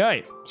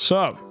 Okay,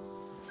 so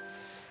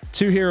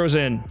 2 heroes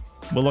in.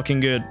 We're looking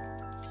good.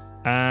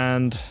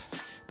 And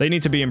they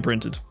need to be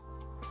imprinted.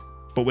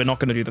 But we're not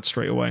going to do that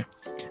straight away.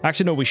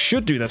 Actually, no, we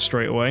should do that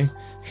straight away,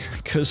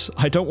 because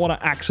I don't want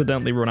to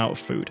accidentally run out of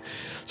food.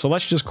 So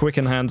let's just quick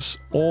enhance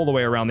all the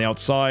way around the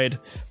outside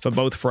for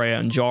both Freya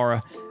and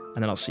Jara,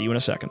 and then I'll see you in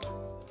a second.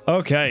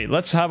 Okay,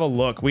 let's have a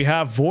look. We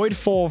have Void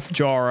for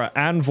Jara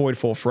and Void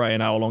for Freya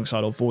now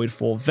alongside our Void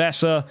for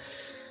Vesa.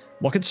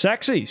 Looking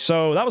sexy.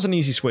 So that was an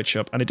easy switch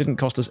up, and it didn't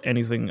cost us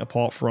anything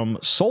apart from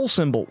soul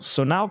symbols.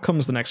 So now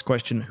comes the next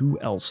question. Who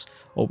else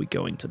are we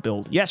going to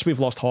build? Yes, we've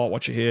lost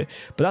Heartwatcher here,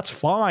 but that's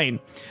fine.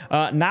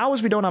 Now,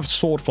 as we don't have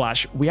Sword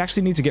Flash, we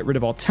actually need to get rid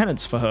of our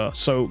tenants for her.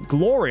 So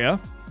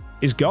Gloria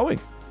is going.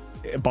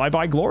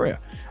 Bye-bye, Gloria.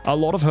 A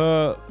lot of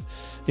her,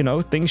 you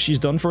know, things she's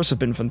done for us have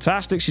been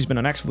fantastic. She's been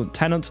an excellent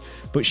tenant,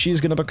 but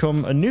she's going to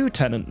become a new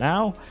tenant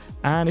now.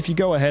 And if you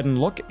go ahead and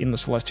look in the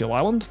Celestial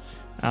Island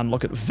and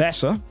look at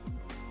Vesa,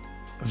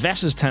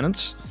 Vesa's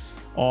tenants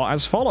are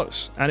as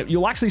follows. And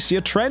you'll actually see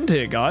a trend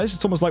here, guys.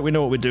 It's almost like we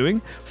know what we're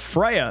doing.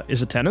 Freya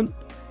is a tenant,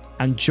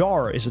 and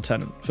Jara is a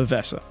tenant for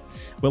Vesa.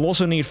 We'll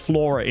also need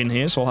Flora in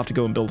here, so I'll have to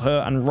go and build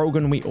her, and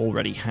Rogan we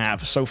already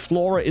have. So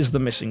Flora is the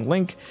missing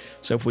link,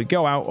 so if we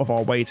go out of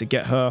our way to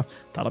get her,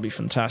 that'll be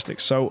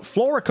fantastic. So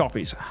Flora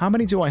copies, how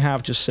many do I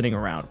have just sitting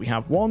around? We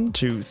have 1,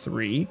 2,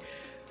 3,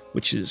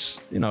 which is,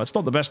 you know, it's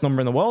not the best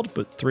number in the world,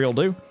 but 3 will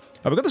do.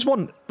 We've got this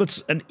one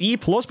that's an E+,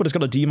 but it's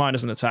got a D-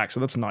 in attack, so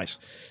that's nice.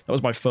 That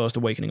was my first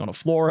awakening on a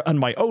Flora, and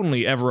my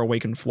only ever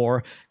awakened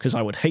Flora, because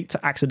I would hate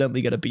to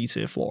accidentally get a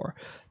B-tier Flora.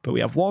 But we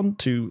have 1,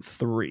 2,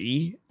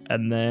 3,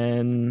 and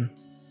then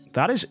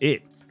that is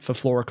it for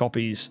Flora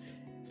copies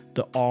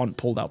that aren't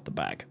pulled out the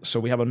bag.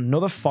 So we have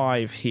another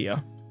 5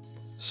 here.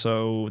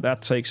 So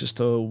that takes us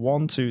to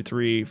 1, 2,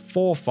 3,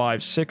 4,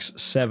 5, 6,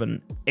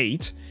 7,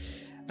 8.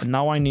 And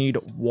now I need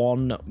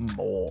 1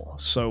 more.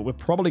 So we're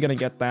probably going to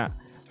get that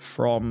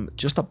from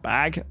just a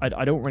bag.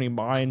 I don't really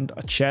mind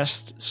a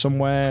chest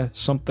somewhere,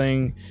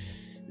 something.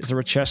 Is there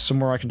a chest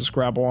somewhere I can just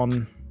grab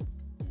one?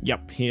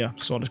 Yep, here.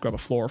 So I'll just grab a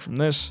Flora from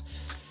this.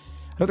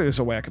 I don't think there's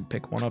a way I can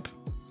pick one up.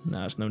 Nah,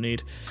 there's no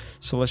need.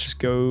 So let's just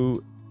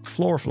go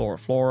Flora, Flora,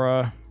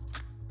 Flora.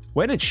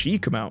 Where did she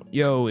come out?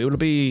 Yo, it would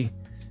be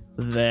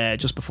there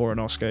just before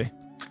Inosuke.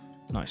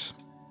 Nice.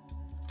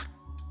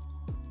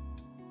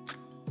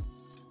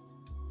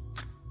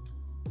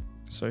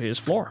 So here's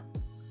Flora.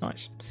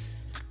 Nice.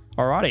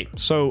 Alrighty,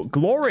 so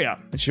Gloria,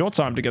 it's your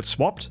time to get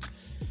swapped.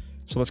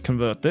 So let's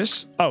convert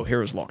this. Oh,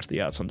 hero's locked.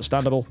 Yeah, it's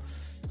understandable.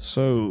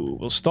 So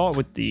we'll start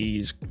with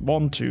these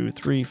 1, 2,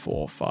 3,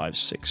 4, 5,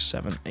 6,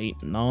 7,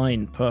 8,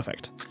 9.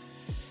 Perfect.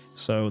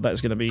 So that is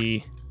going to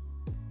be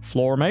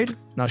Flora made.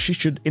 Now she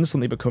should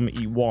instantly become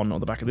E1 on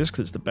the back of this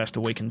because it's the best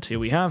awakened tier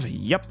we have.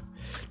 Yep.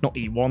 Not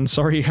E1,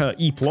 sorry,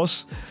 E+.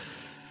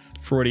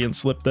 Freudian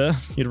slip there.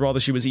 You'd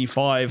rather she was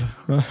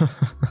E5.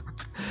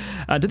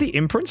 Did the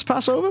imprints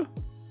pass over?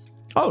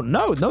 Oh,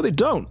 no, they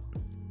don't.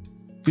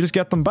 You just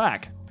get them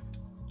back.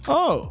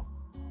 Oh.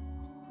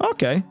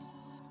 Okay.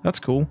 That's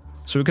cool.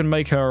 So we can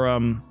make her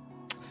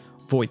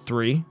Void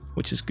 3,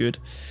 which is good.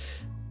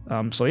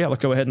 So yeah,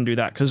 let's go ahead and do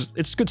that, because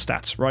it's good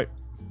stats, right?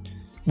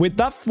 With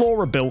that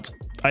flora built,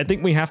 I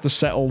think we have to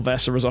settle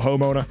Vesa as a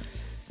homeowner.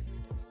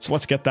 So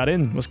let's get that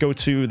in. Let's go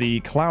to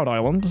the Cloud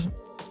Island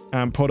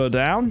and put her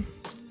down.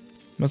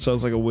 That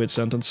sounds like a weird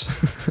sentence.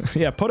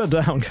 Yeah, put her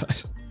down,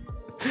 guys.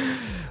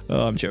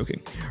 Oh, I'm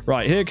joking.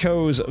 Right, here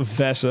goes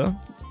Vesa,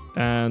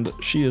 and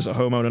she is a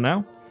homeowner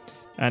now.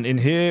 And in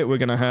here, we're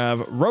going to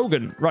have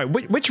Rogan. Right,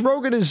 which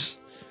Rogan is...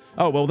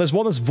 Oh, well, there's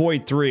one that's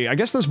Void 3. I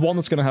guess there's one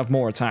that's going to have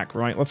more attack,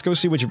 right? Let's go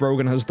see which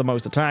Rogan has the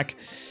most attack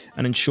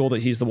and ensure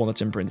that he's the one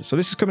that's imprinted. So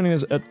this is coming in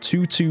as a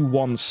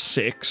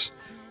 2216.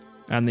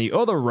 And the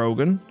other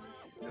Rogan,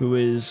 who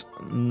is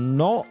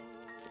not,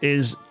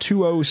 is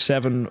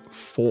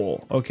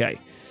 2074. Okay.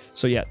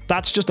 So yeah,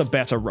 that's just a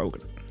better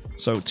Rogan.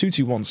 So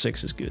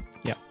 2216 is good.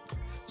 Yeah.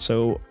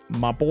 So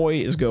my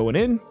boy is going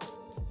in.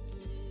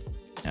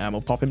 And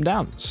we'll pop him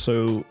down.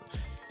 So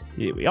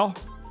here we are.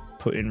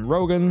 Put in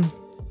Rogan.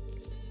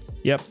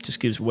 Yep, just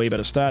gives way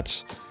better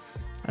stats.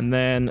 And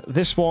then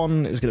this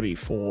one is going to be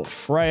for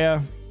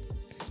Freya.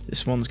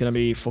 This one's going to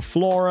be for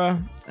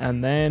Flora.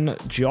 And then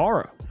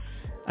Jara.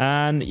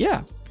 And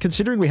yeah,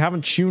 considering we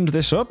haven't tuned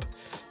this up,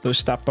 those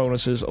stat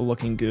bonuses are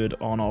looking good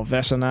on our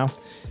Vesa now.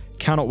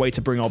 Cannot wait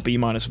to bring our B-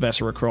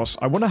 Vesa across.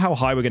 I wonder how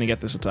high we're going to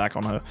get this attack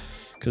on her.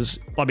 Because,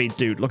 I mean,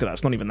 dude, look at that.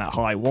 It's not even that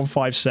high.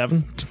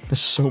 157?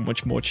 There's so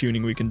much more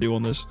tuning we can do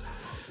on this.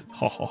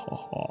 Ha ha ha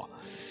ha.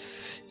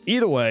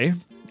 Either way...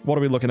 What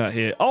are we looking at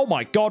here? Oh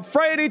my god,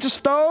 Freya needs a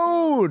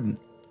stone!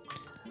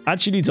 And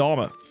she needs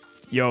armor.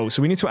 Yo,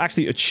 so we need to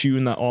actually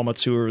attune that armor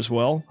to her as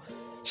well.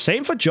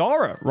 Same for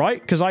Jara, right?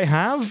 Because I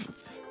have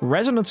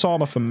resonance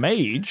armor for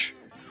Mage,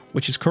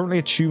 which is currently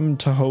attuned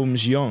to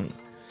Holmes Young.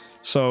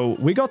 So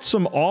we got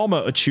some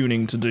armor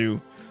attuning to do.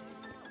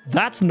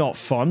 That's not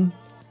fun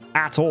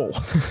at all.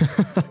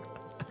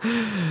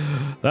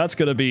 That's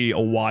going to be a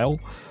while.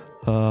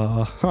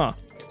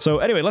 So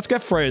anyway, let's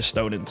get Freya's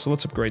stone in. So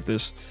let's upgrade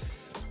this.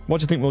 What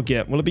do you think we'll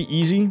get? Will it be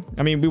easy?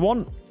 I mean, we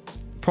want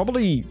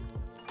probably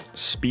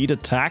speed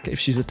attack if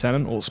she's a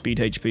tenant, or speed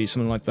HP,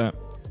 something like that.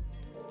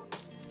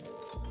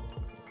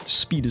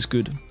 Speed is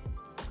good.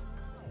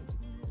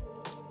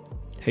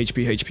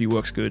 HP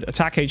works good.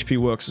 Attack HP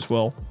works as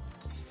well.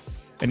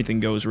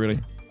 Anything goes, really.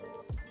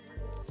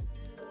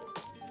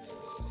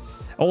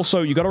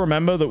 Also, you got to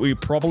remember that we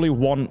probably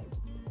want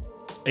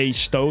a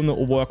stone that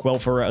will work well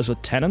for her as a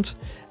tenant,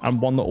 and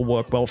one that will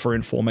work well for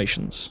in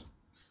formations.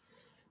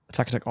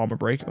 Attack, armor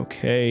break.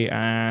 Okay,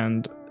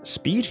 and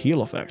speed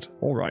heal effect.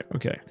 All right,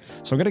 okay.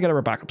 So I'm going to get her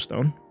a backup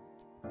stone.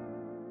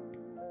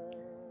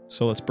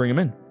 So let's bring him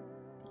in.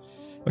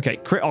 Okay,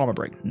 crit armor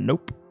break.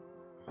 Nope.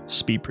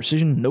 Speed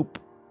precision. Nope.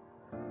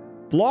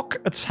 Block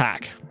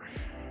attack.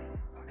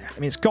 I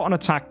mean, it's got an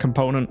attack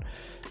component.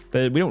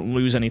 We don't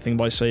lose anything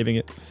by saving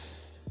it.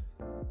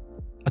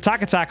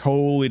 Attack,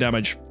 holy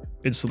damage.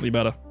 Instantly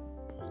better.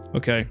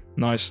 Okay,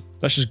 nice.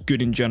 That's just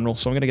good in general.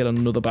 So I'm going to get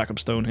another backup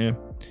stone here.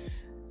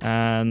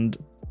 And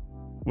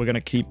we're going to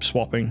keep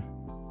swapping.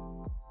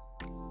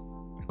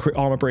 Crit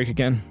armor break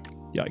again.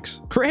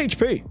 Yikes. Crit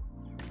HP.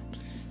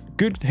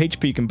 Good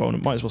HP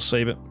component. Might as well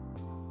save it.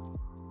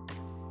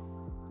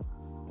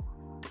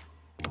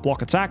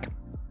 Block attack.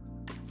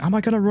 Am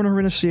I going to run her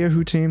in a Seer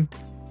Who team?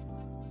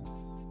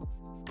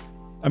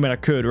 I mean, I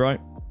could, right?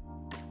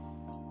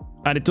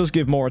 And it does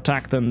give more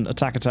attack than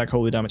attack,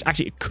 holy damage.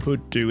 Actually, it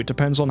could do. It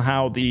depends on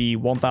how the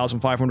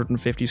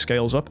 1550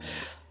 scales up.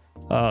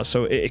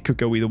 So it could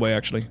go either way,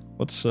 actually.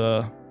 Let's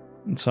have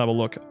a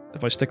look.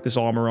 If I stick this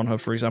armor on her,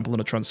 for example, in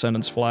a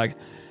Transcendence flag,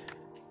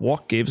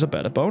 what gives a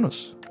better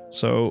bonus?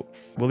 So,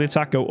 will the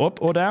attack go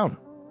up or down?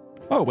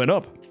 Oh, it went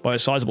up by a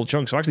sizable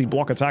chunk. So actually,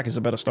 block attack is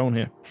a better stone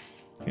here.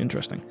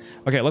 Interesting.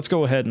 Okay, let's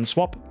go ahead and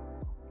swap.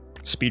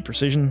 Speed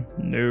precision.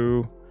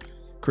 No.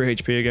 Crit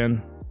HP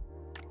again.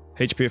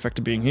 HP effect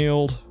of being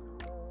healed.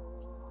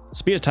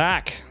 Speed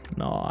attack.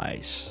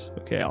 Nice.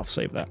 Okay, I'll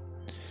save that.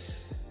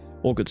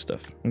 All good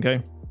stuff.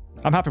 Okay.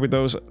 I'm happy with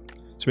those.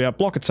 So we have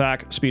block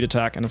attack, speed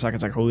attack, and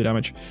attack, holy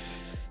damage.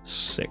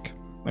 Sick.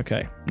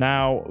 Okay.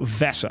 Now,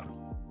 Vesa.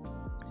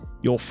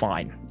 You're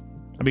fine.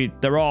 I mean,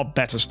 there are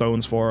better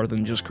stones for her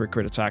than just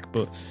crit attack,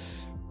 but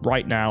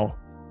right now,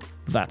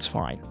 that's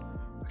fine.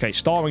 Okay,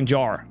 Starving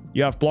Jar.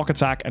 You have block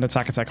attack and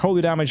attack,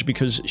 holy damage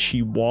because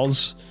she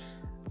was...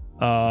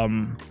 well,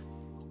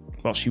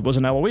 she was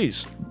an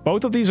Eloise.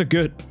 Both of these are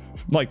good.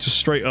 Like, just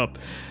straight up.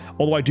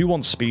 Although I do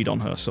want speed on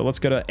her, so let's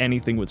get her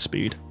anything with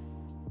speed.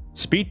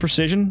 Speed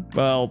precision?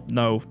 Well,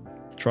 no.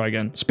 Try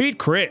again. Speed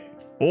crit!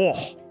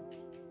 Oh!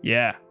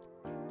 Yeah.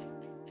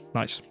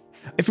 Nice.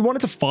 If we wanted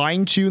to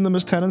fine-tune them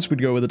as tenants,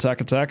 we'd go with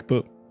attack,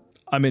 but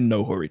I'm in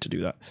no hurry to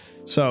do that.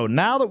 So,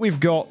 now that we've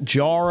got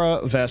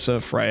Jara,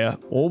 Vesa, Freya,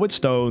 all with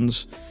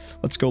stones,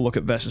 let's go look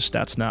at Vesa's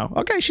stats now.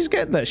 Okay, she's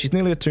getting there. She's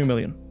nearly at 2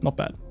 million. Not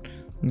bad.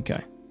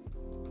 Okay.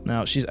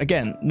 Now, she's,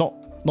 again, not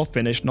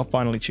finished, not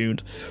finally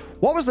tuned.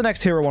 What was the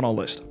next hero on our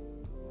list?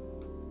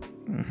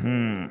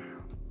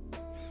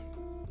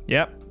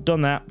 Yep,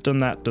 done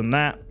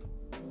that.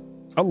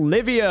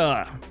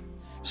 Olivia!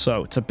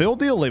 So, to build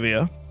the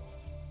Olivia,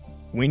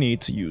 we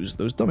need to use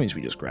those dummies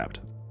we just grabbed.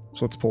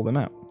 So let's pull them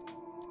out.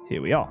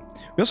 Here we are.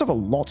 We also have a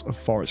lot of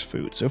forest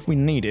food, so if we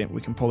need it,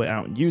 we can pull it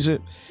out and use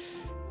it.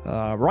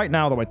 Right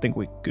now, though, I think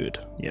we're good.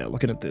 Yeah,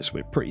 looking at this,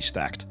 we're pretty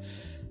stacked.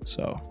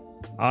 So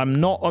I'm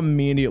not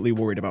immediately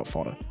worried about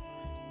fodder.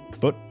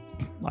 But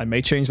I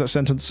may change that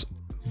sentence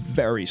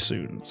very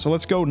soon. So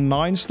let's go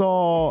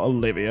 9-star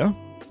Olivia.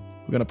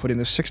 We're going to put in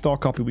this 6-star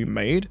copy we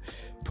made.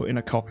 Put in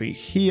a copy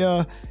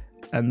here.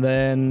 And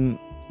then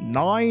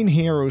 9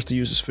 heroes to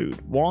use as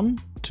food. 1,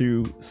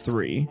 2,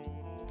 3,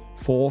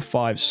 4,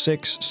 5,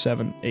 6,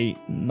 7, 8,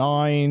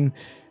 9.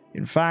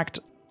 In fact,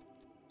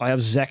 I have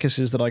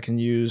Zekis's that I can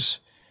use.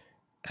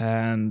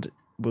 And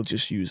we'll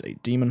just use a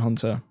Demon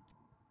Hunter.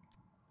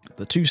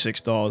 The 2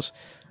 6-stars.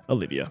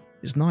 Olivia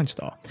is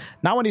 9-star.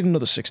 Now I need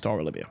another 6-star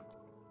Olivia.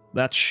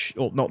 That's...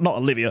 Oh, not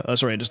Olivia.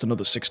 Sorry, just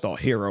another 6-star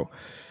hero.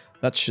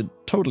 That should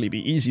totally be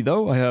easy,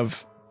 though. I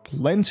have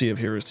plenty of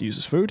heroes to use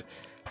as food.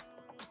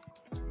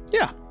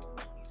 Yeah.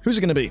 Who's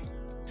it going to be?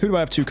 Who do I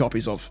have 2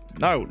 copies of?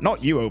 No,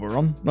 not you,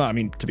 Oberon. Well, I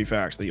mean, to be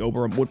fair, actually,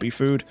 Oberon would be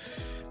food.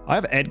 I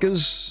have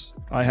Edgar's.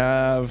 I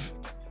have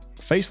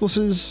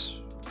Faceless's.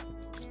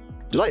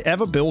 Did I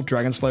ever build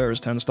Dragon Slayer as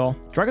 10-star?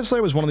 Dragon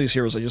Slayer was one of these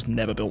heroes I just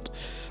never built.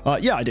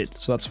 Yeah, I did,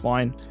 so that's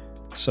fine.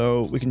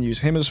 So we can use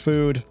him as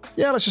food.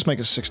 Yeah, let's just make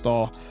a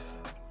 6-star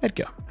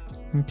Edgar.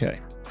 Okay,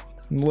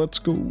 let's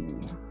go.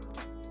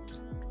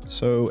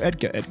 So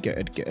Edgar.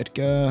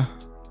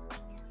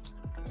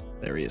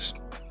 There he is.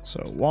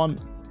 So 1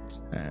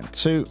 and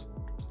 2.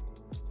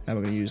 And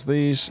we're going to use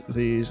these,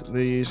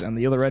 and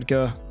the other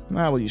Edgar.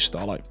 We'll use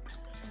Starlight.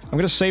 I'm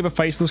going to save a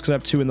Faceless because I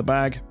have 2 in the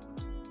bag.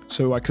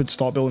 So I could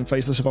start building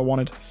Faceless if I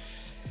wanted.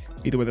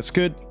 Either way, that's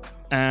good.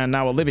 And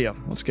now Olivia.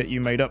 Let's get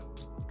you made up.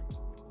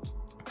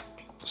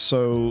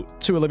 So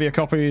 2 Olivia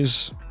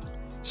copies,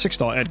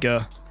 6-star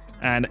Edgar,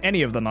 and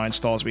any of the 9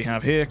 stars we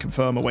have here.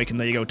 Confirm, awaken,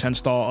 there you go.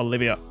 10-star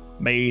Olivia.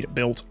 Made,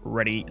 built,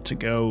 ready to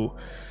go.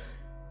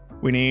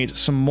 We need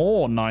some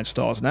more 9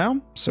 stars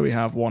now. So we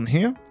have 1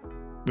 here.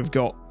 We've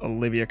got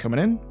Olivia coming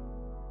in.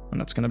 And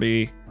that's going to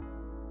be...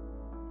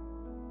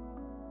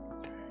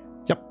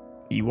 Yep,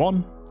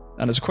 E1.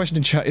 And there's a question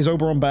in chat, is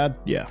Oberon bad?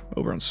 Yeah,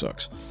 Oberon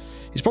sucks.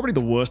 He's probably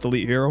the worst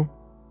elite hero.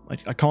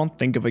 I can't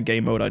think of a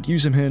game mode I'd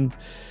use him in.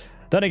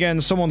 Then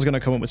again, someone's going to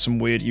come up with some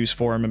weird use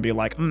for him and be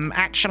like,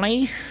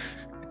 actually,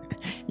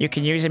 you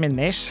can use him in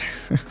this.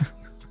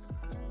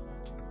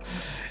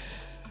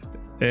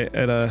 It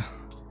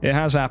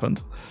has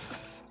happened.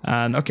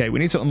 And okay, we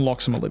need to unlock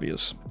some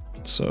Olivias.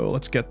 So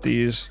let's get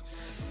these.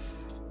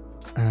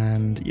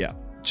 And yeah,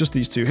 just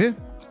these 2 here.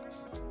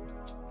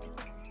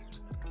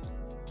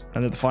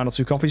 And they're the final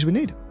 2 copies we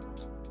need.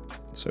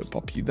 So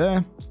pop you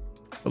there.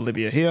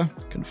 Olivia here.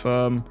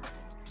 Confirm.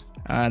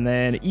 And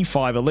then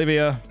E5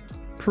 Olivia.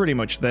 Pretty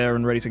much there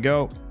and ready to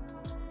go.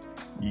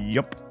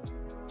 Yup.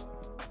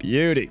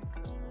 Beauty.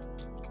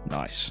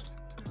 Nice.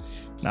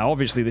 Now,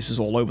 obviously, this is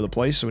all over the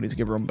place, so we need to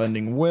give her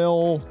Unbending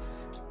Will.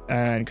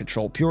 And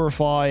Control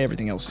Purify.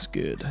 Everything else is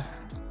good.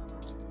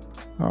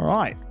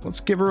 Alright. Let's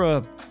give her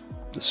a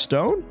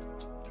stone?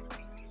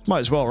 Might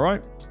as well,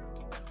 right?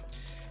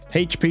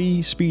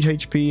 HP, speed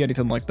HP,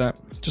 anything like that.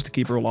 Just to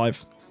keep her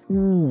alive.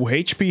 Ooh,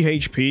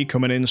 HP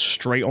coming in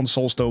straight on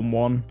Soulstone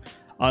 1.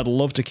 I'd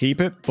love to keep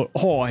it, but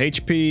oh,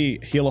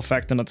 HP, heal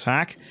effect, and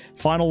attack.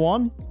 Final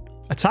one.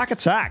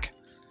 Attack.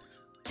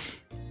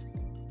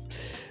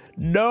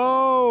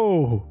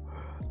 No!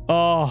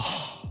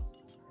 Oh,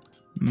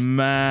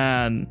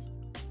 man.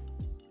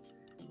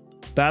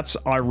 That's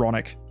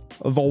ironic.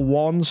 The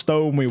 1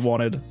 stone we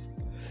wanted.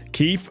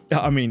 Keep,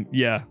 I mean,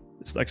 yeah,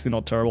 it's actually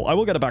not terrible. I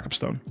will get a backup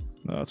stone.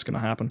 That's gonna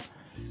happen.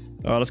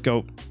 Let's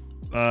go.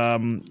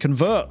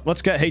 Convert.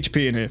 Let's get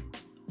HP in here.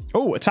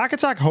 Oh,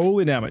 attack,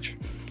 holy damage.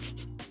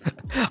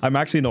 I'm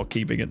actually not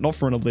keeping it. Not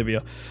for an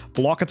Olivia.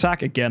 Block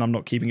attack. Again, I'm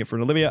not keeping it for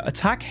an Olivia.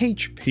 Attack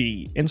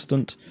HP.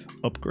 Instant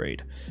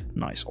upgrade.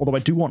 Nice. Although I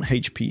do want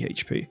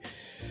HP.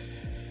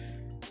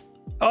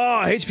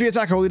 Oh, HP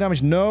attack, holy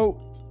damage. No.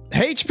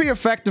 HP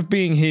effect of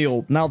being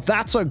healed. Now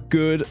that's a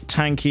good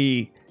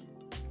tanky,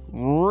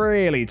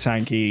 really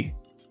tanky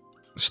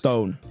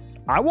stone.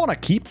 I want to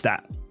keep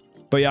that.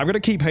 But yeah, I'm going to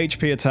keep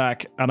HP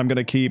attack, and I'm going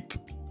to keep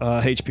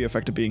HP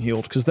effect of being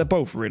healed, because they're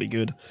both really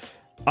good.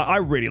 I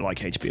really like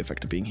HP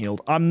effect of being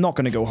healed. I'm not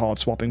going to go hard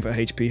swapping for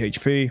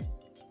HP.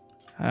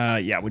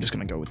 Yeah, we're just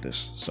going to go with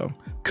this. So,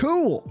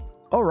 cool.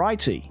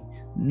 Alrighty.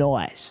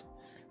 Nice.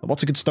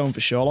 What's a good stone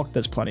for Sherlock?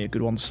 There's plenty of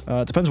good ones.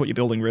 Depends what you're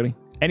building, really.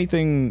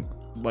 Anything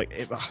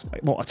like,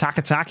 well,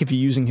 attack if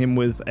you're using him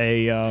with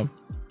a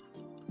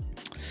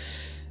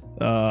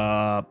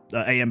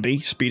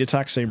AMB, speed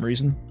attack, same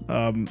reason.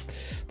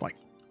 Like,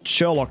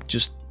 Sherlock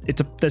just...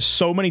 there's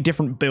so many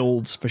different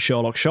builds for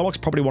Sherlock. Sherlock's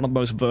probably one of the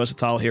most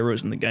versatile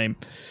heroes in the game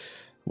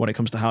when it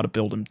comes to how to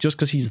build him, just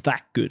because he's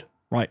that good,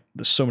 right?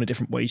 There's so many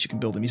different ways you can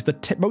build him. He's the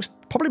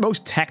probably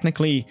most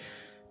technically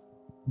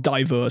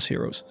diverse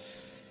heroes.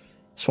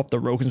 Swap the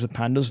Rogans with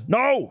Pandas.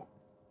 No!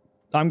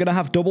 I'm going to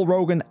have double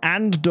Rogan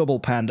and double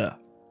Panda.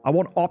 I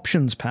want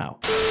options, pal.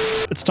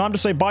 It's time to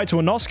say bye to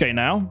Inosuke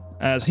now,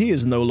 as he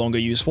is no longer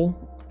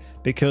useful.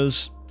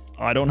 because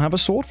I don't have a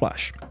sword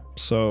flash.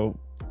 So,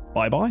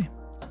 bye-bye.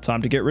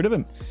 Time to get rid of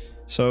him.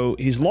 So,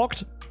 he's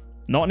locked.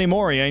 Not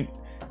anymore, he ain't.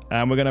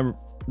 And we're going to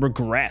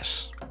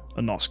regress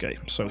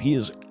Inosuke. So, he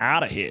is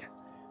out of here.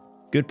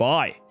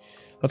 Goodbye.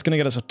 That's going to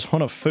get us a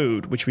ton of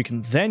food, which we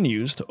can then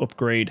use to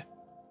upgrade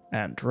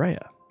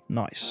Andrea.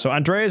 Nice. So,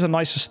 Andrea is a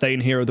nice sustain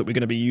hero that we're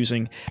going to be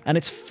using. And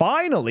it's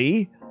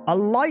finally a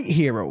light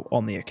hero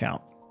on the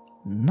account.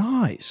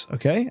 Nice.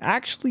 Okay.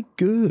 Actually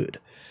good.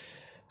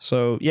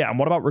 So, yeah. And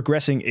what about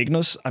regressing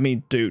Ignis? I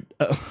mean, dude,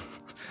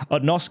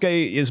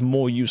 Inosuke is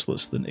more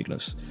useless than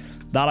Ignis.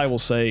 That I will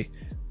say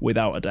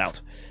without a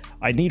doubt.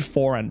 I need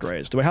 4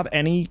 Andreas. Do I have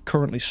any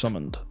currently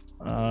summoned?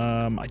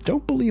 I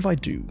don't believe I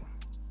do.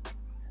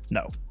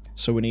 No.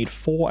 So we need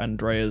 4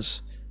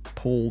 Andreas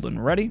pulled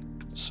and ready.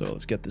 So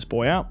let's get this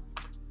boy out.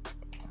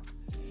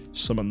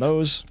 Summon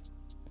those.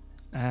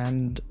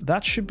 And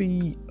that should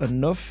be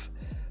enough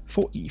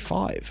for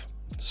E5.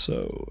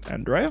 So,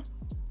 Andrea,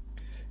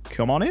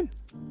 come on in.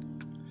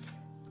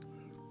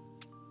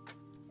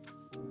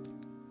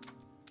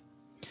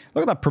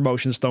 Look at that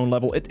promotion stone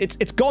level.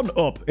 It's gone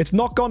up. It's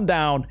not gone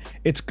down.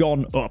 It's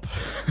gone up.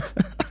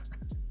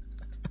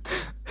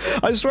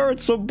 I swear at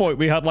some point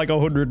we had like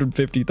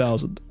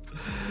 150,000.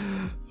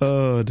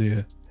 Oh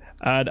dear.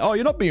 And oh,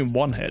 you're not being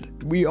one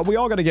head. We are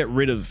going to get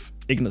rid of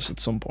Ignis at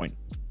some point.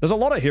 There's a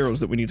lot of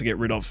heroes that we need to get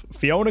rid of.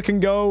 Fiona can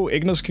go.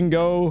 Ignis can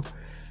go.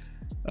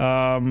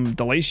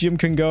 Delacium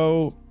can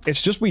go.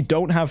 It's just we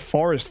don't have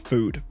forest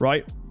food,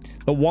 right?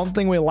 The one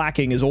thing we're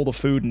lacking is all the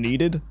food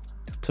needed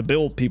to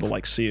build people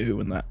like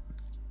Siahu and that.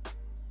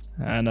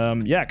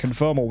 And yeah,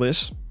 confirm all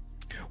this.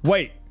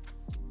 Wait.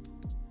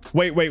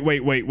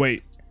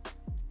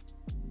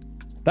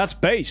 That's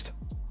based.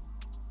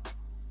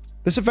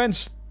 This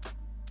event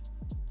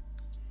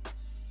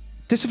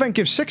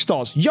gives 6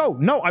 stars. Yo,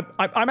 no,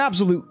 I'm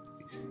absolute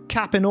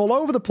capping all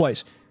over the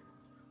place.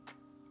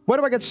 Where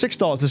do I get 6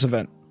 stars this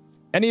event?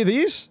 Any of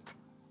these?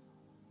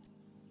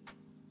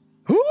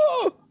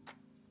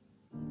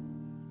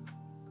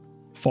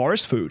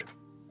 Forest food.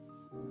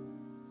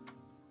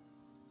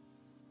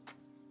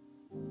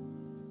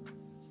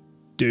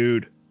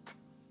 Dude.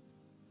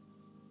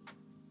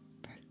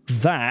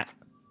 That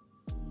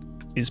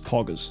is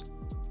poggers.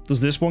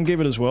 Does this one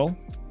give it as well?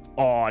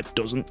 Oh, it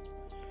doesn't.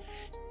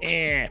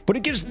 But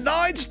it gives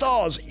 9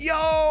 stars.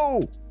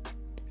 Yo!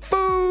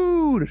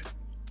 Food!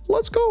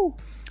 Let's go.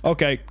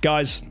 Okay,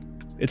 guys.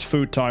 It's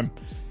food time.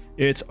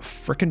 It's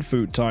frickin'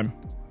 food time.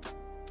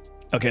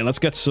 Okay, let's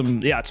get some...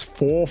 Yeah, it's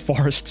 4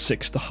 forest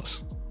 6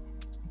 stars.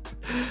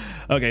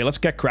 Okay, let's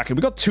get cracking.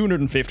 We got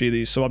 250 of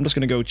these, so I'm just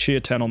going to go cheer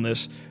 10 on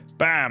this.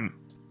 Bam!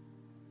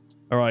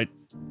 Alright.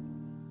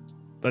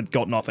 That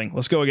got nothing.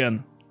 Let's go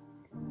again.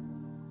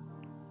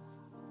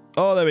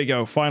 Oh, there we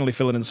go. Finally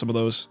filling in some of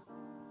those.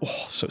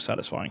 Oh, so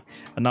satisfying.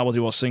 And now we'll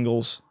do our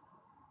singles.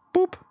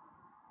 Boop.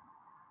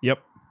 Yep.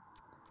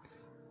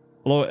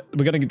 Although,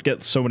 we're going to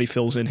get so many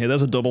fills in here.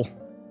 There's a double.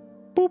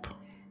 Boop.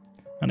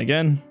 And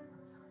again.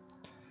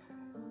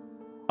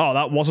 Oh,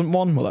 that wasn't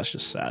one? Well, that's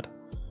just sad.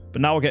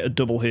 But now we'll get a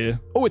double here.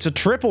 Oh, it's a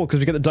triple because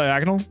we get the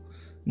diagonal.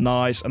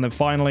 Nice. And then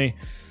finally,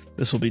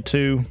 this will be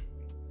 2.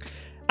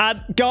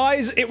 And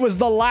guys, it was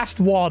the last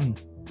one.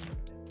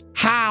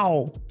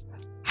 How?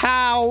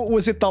 How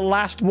was it the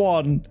last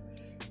one?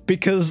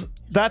 Because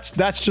that's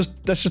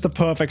just a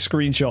perfect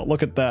screenshot.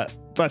 Look at that.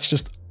 That's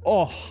just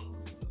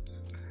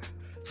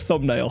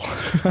thumbnail.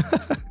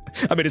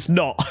 I mean, it's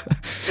not.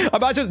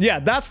 Imagine, yeah,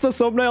 that's the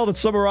thumbnail that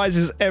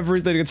summarizes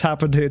everything that's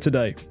happened here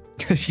today.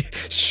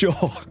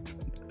 Sure.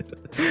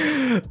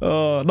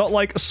 Not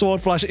like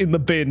Sword Flash in the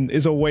bin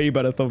is a way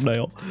better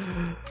thumbnail.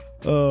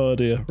 Oh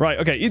dear. Right,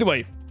 okay, either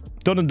way,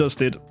 done and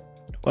dusted.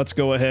 Let's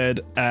go ahead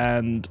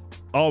and...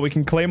 Oh, we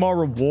can claim our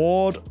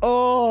reward.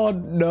 Oh,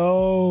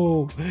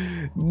 no.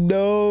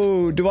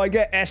 No. Do I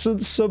get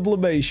Essence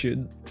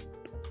Sublimation?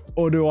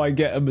 Or do I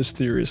get a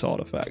mysterious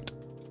artifact?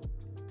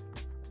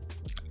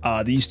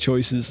 These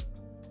choices.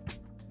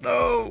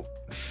 No.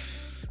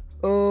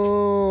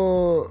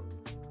 Oh.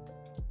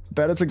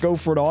 Better to go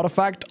for an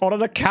artifact on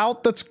an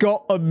account that's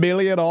got 1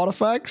 million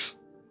artifacts.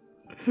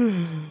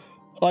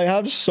 I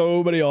have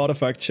so many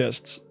artifact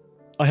chests.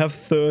 I have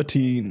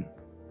 13.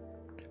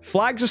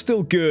 Flags are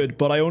still good,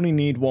 but I only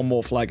need 1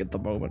 more flag at the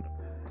moment.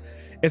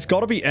 It's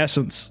got to be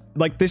Essence.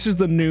 Like, this is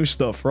the new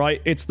stuff,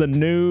 right? It's the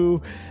new,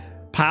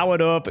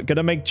 powered up,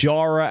 gonna make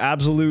Jara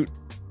absolute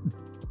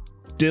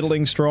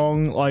diddling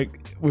strong.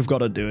 Like, we've got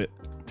to do it.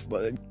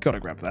 Gotta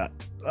grab that.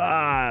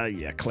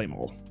 Yeah, claim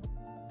all.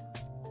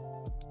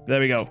 There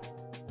we go.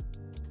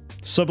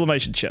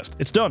 Sublimation chest.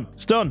 It's done.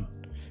 It's done.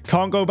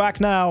 Can't go back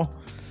now.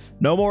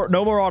 No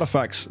more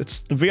artifacts.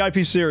 It's the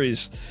VIP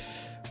series.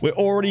 We're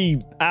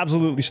already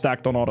absolutely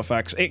stacked on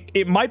artifacts.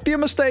 It might be a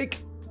mistake,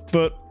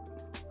 but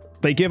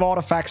they give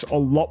artifacts a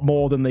lot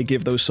more than they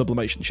give those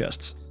sublimation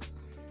chests.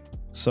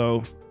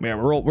 So, yeah,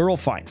 we're all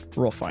fine.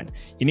 We're all fine.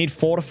 You need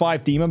 4 to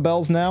 5 demon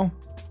bells now.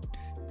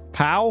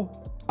 Pow,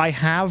 I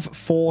have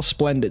 4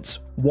 splendids.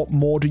 What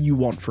more do you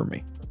want from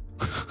me?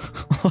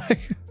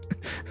 Like,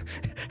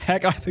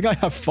 heck, I think I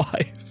have 5.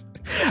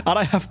 And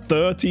I have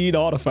 13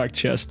 artifact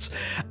chests.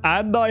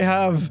 And I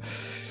have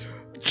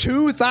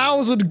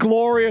 2,000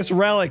 glorious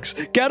relics.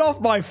 Get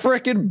off my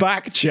freaking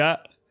back,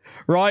 chat.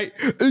 Right?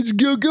 It's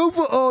go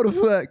for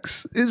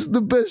artifacts. It's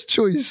the best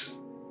choice.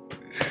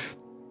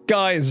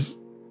 Guys,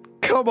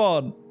 come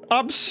on.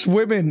 I'm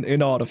swimming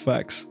in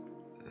artifacts.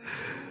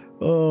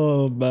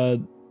 Oh,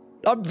 man.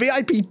 I'm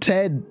VIP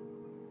 10.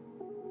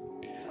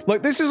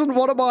 Like, this isn't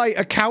one of my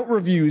account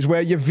reviews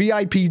where you're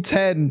VIP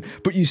 10,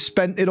 but you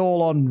spent it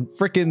all on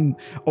freaking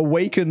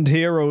awakened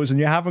heroes and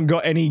you haven't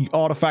got any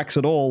artifacts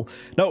at all.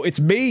 No, it's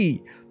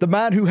me, the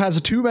man who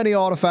has too many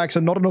artifacts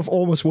and not enough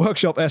Almost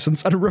Workshop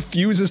essence and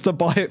refuses to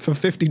buy it for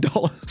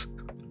 $50.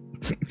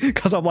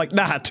 Because I'm like,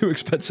 nah, too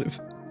expensive.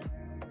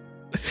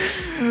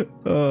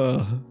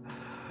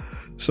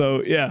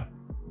 So, yeah.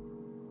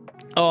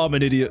 Oh, I'm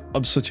an idiot.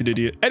 I'm such an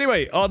idiot.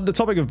 Anyway, on the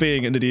topic of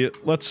being an idiot,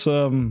 let's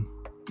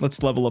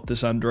level up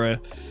this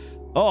Andrea.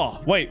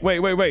 Oh, wait.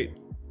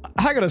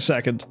 Hang on a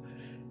second.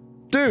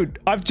 Dude,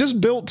 I've just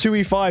built 2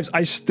 E5s.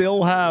 I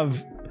still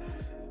have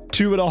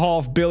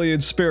 2.5 billion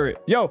spirit.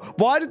 Yo,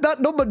 why did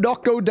that number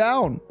not go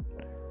down?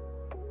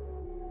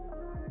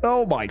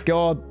 Oh my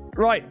god.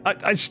 Right,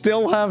 I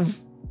still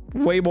have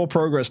way more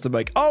progress to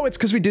make. Oh, it's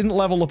because we didn't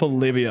level up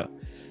Olivia.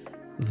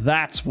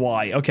 That's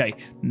why. Okay,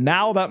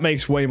 now that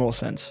makes way more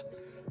sense.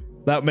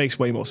 That makes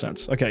way more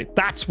sense. Okay,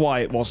 that's why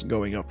it wasn't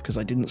going up, because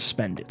I didn't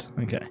spend it.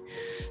 Okay,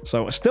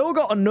 so I still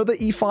got another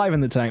E5 in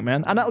the tank,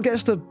 man, and that'll get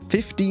us to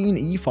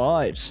 15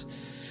 E5s.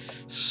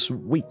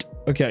 Sweet.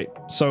 Okay,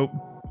 so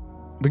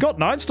we got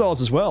 9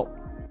 stars as well.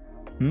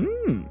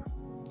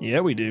 Yeah,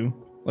 we do.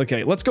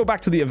 Okay, let's go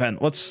back to the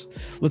event. Let's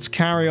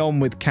carry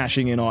on with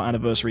cashing in our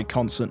anniversary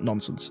concert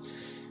nonsense.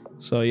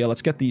 So yeah,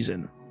 let's get these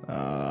in.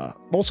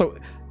 Also,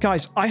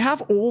 guys, I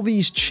have all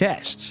these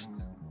chests.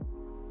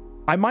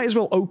 I might as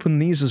well open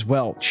these as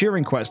well.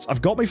 Cheering quests.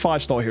 I've got my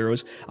 5-star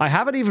heroes. I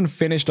haven't even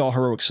finished our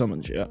heroic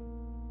summons yet.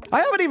 I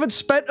haven't even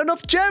spent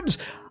enough gems.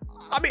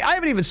 I mean, I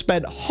haven't even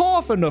spent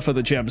half enough of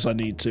the gems I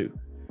need to.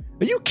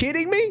 Are you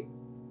kidding me?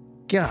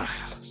 God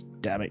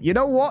damn it. You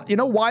know what? You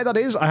know why that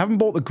is? I haven't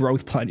bought the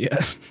growth plan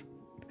yet.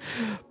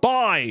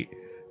 Bye.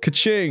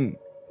 Ka-ching.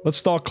 Let's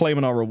start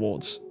claiming our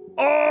rewards.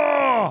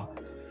 Oh!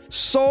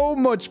 So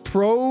much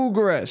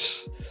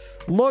progress.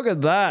 Look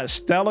at that.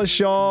 Stellar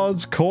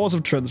Shards, Cause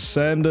of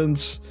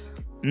Transcendence.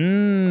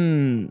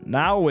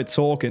 Now we're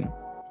talking.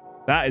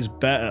 That is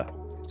better.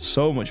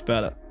 So much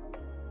better.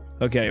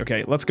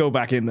 Okay. Let's go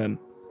back in then.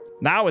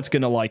 Now it's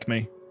gonna like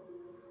me.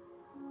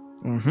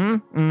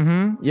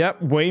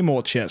 Yep, way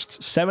more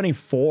chests.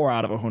 74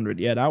 out of 100.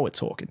 Yeah, now we're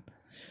talking.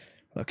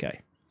 Okay.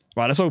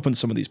 Right, let's open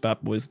some of these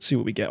bad boys. Let's see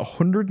what we get.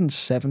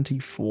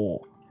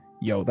 174.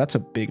 Yo, that's a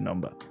big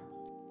number.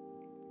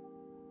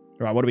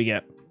 Right, what do we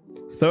get?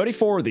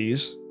 34 of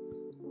these.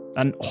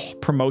 And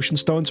promotion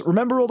stones.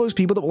 Remember all those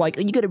people that were like,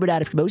 oh, you gotta run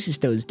out of promotion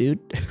stones, dude.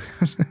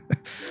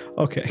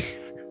 Okay.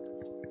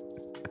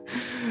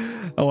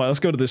 All right, let's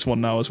go to this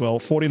one now as well.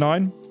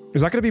 49.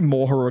 Is that gonna be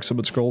more heroic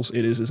summon scrolls?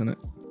 It is, isn't it?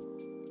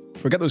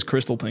 We get those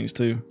crystal things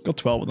too. Got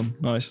 12 of them.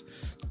 Nice.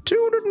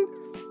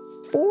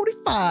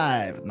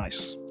 245.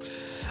 Nice.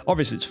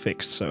 Obviously it's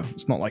fixed, so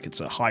it's not like it's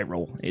a high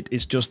roll. It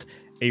is just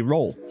a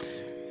roll.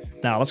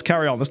 Now, let's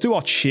carry on. Let's do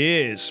our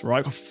cheers,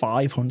 right?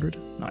 500.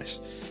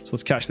 Nice. So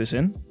let's cash this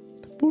in.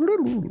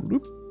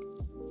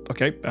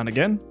 Okay, and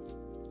again.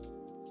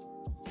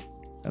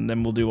 And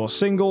then we'll do our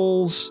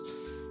singles.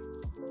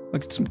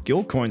 Look at some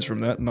guild coins from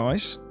that.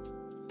 Nice.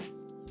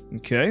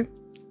 Okay.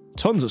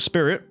 Tons of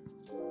spirit.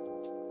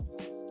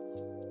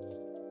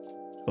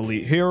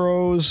 Elite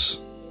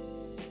heroes.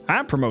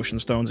 And promotion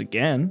stones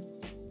again.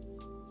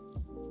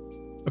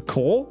 A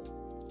call.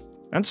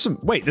 And some...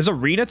 Wait, there's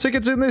arena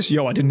tickets in this?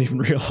 Yo, I didn't even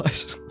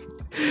realize.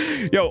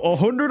 Yo,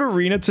 100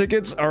 arena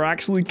tickets are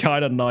actually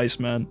kind of nice,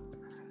 man.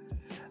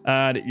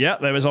 And yeah,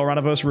 there is our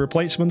anniversary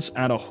replacements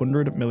and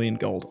 100 million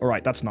gold. All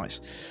right, that's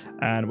nice.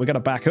 And we're going to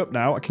back up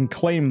now. I can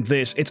claim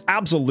this. It's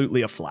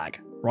absolutely a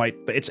flag, right?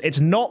 But it's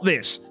not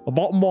this. The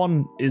bottom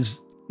one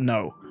is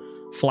no.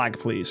 Flag,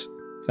 please.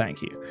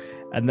 Thank you.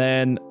 And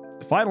then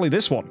finally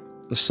this one.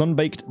 The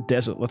Sun-Baked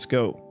Desert. Let's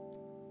go.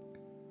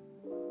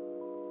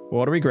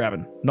 What are we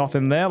grabbing?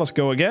 Nothing there. Let's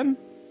go again.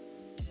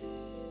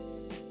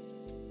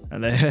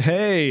 And then,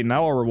 hey,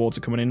 now our rewards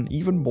are coming in.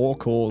 Even more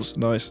cores.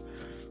 Nice.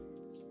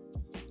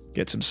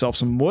 Gets himself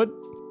some wood.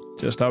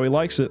 Just how he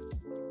likes it.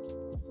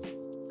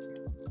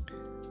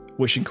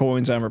 Wishing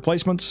coins and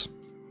replacements.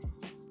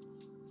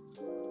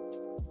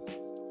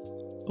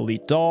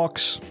 Elite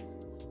Darks.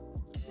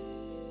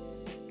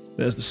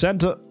 There's the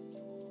center.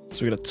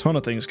 So we got a ton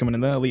of things coming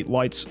in there. Elite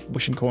Lights,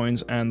 Wishing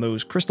Coins, and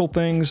those crystal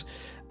things.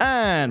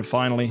 And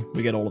finally,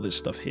 we get all of this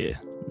stuff here.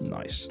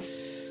 Nice.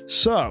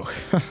 So,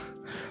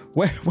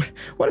 where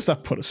does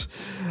that put us?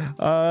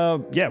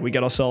 Yeah, we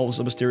get ourselves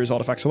a Mysterious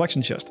Artifact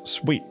Selection Chest.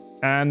 Sweet.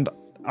 And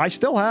I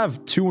still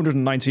have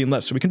 219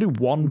 left, so we can do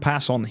one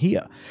pass on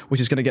here,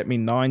 which is going to get me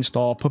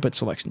 9-star Puppet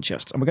Selection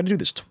Chests. And we're going to do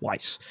this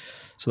twice.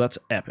 So that's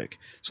epic.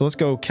 So let's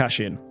go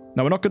cash in.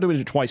 Now, we're not going to do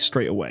it twice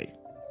straight away.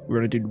 We're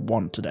going to do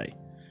one today.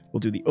 We'll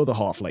do the other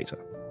half later.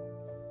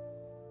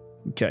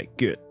 Okay,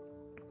 good.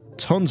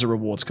 Tons of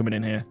rewards coming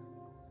in here.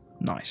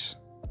 Nice.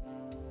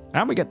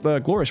 And we get the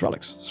glorious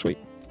relics. Sweet.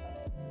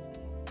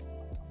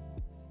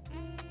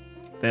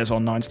 There's our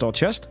 9-star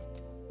chest.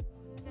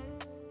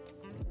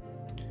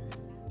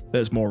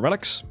 There's more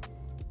relics.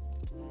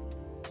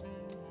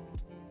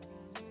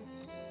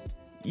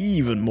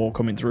 Even more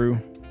coming through.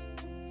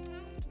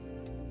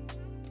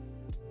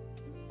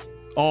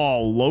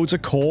 Oh, loads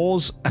of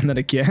cores. And then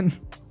again.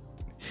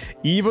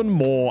 Even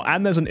more.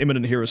 And there's an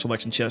imminent hero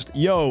selection chest.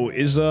 Yo,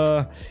 is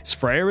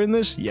Freya in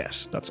this?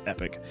 Yes, that's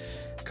epic.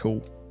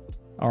 Cool.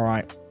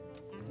 Alright.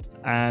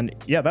 And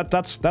yeah,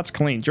 that's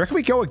clean. Do you reckon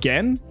we go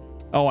again?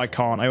 Oh, I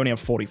can't. I only have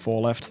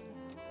 44 left.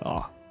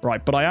 Ah,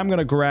 right. But I am going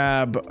to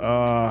grab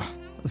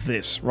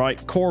this,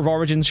 right? Core of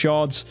Origin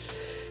shards.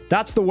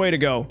 That's the way to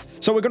go.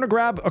 So we're going to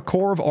grab a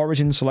Core of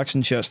Origin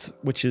selection chest,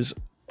 which is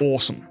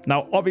awesome.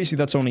 Now, obviously,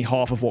 that's only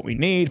half of what we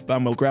need,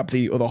 and we'll grab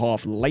the other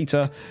half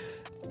later.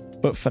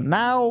 But for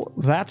now,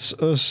 that's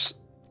us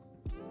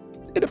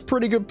in a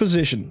pretty good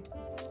position.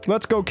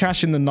 Let's go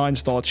cash in the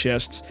 9-star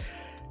chests.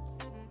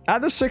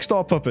 And the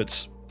 6-star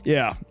puppets.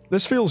 Yeah,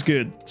 this feels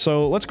good.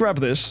 So let's grab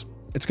this.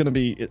 It's going to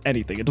be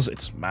anything. It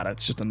doesn't matter.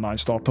 It's just a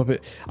 9-star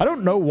puppet. I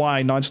don't know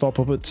why 9-star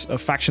puppets are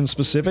faction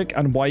specific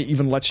and why it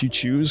even lets you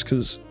choose,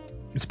 because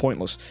it's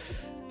pointless.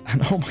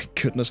 And oh my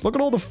goodness, look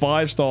at all the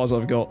 5 stars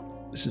I've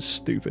got. This is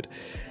stupid.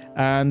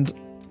 And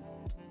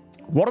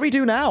what do we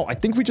do now? I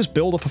think we just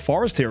build up a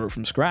forest hero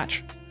from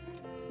scratch.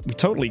 We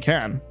totally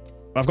can.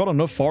 I've got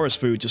enough forest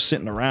food just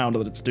sitting around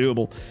that it's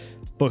doable.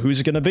 But who's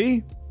it going to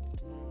be?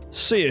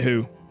 See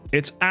who.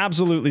 It's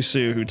absolutely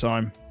see who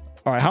time.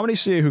 All right, how many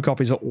see who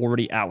copies are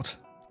already out?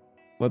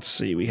 Let's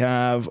see. We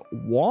have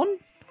 1.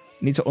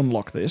 Need to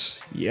unlock this.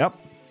 Yep.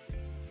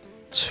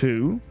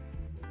 2,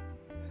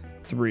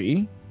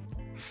 3,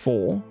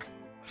 4,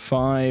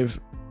 5,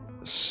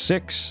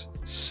 6,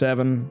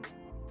 7,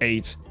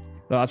 8.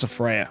 Oh, that's a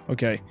Freya.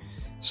 Okay.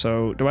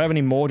 So, do I have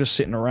any more just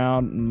sitting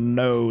around?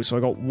 No. So, I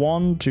got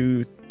 1,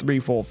 2, 3,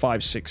 4,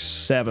 5, 6,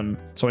 7.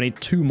 So, I need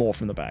 2 more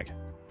from the bag.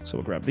 So,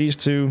 we'll grab these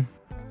 2.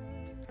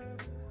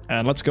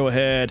 And let's go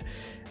ahead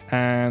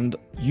and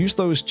use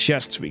those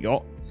chests we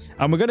got.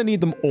 And we're going to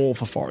need them all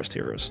for forest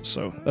heroes.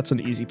 So, that's an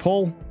easy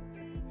pull.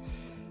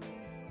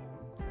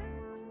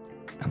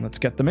 And let's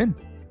get them in.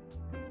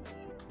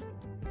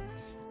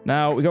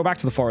 Now, we go back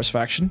to the forest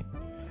faction.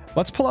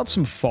 Let's pull out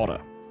some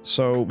fodder.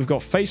 So, we've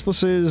got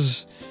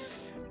Facelesses.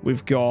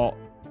 We've got,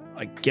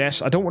 I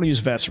guess, I don't want to use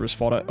Vesera's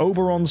fodder.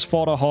 Oberon's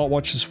fodder,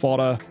 Heartwatcher's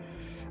fodder.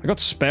 I got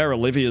spare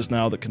Olivia's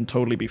now that can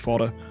totally be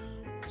fodder.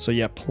 So,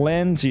 yeah,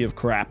 plenty of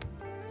crap.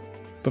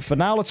 But for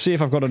now, let's see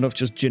if I've got enough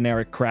just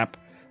generic crap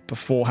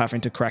before having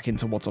to crack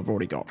into what I've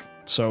already got.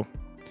 So,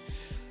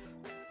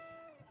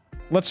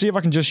 let's see if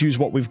I can just use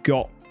what we've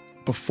got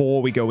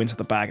before we go into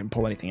the bag and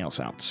pull anything else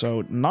out.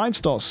 So,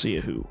 9-star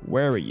Seahu,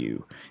 where are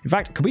you? In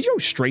fact, could we go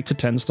straight to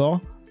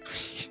 10-star?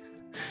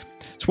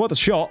 It's worth a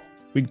shot.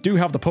 We do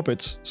have the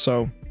puppets,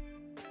 so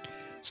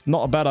it's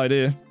not a bad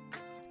idea.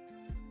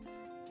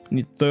 We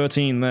need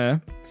 13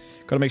 there.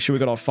 Got to make sure we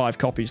got our 5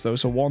 copies, though.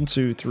 So 1,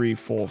 2, 3,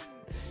 4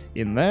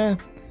 in there.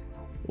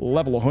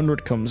 Level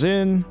 100 comes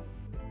in.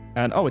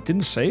 And, oh, it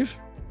didn't save?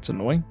 It's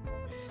annoying.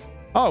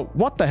 Oh,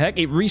 what the heck?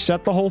 It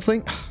reset the whole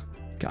thing?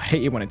 God, I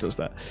hate it when it does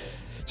that.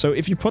 So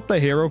if you put the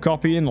hero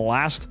copy in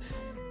last,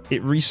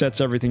 it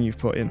resets everything you've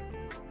put in.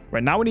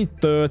 Right, now we need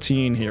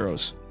 13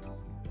 heroes.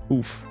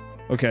 Oof.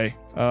 Okay.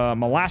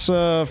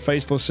 Melassa,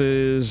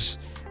 Facelesses,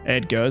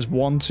 Edgar's.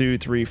 1, 2,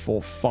 3,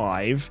 4,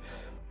 5.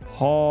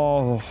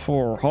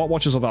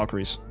 Heartwatchers or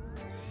Valkyries?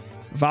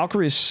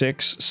 Valkyries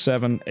 6,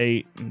 7,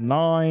 8,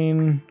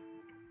 9.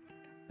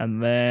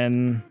 And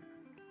then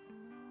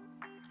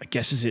I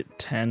guess is it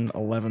 10,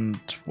 11,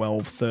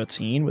 12,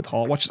 13 with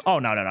Heartwatchers? Oh,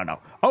 no.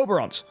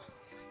 Oberons.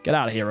 Get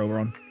out of here,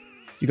 Oberon.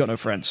 You got no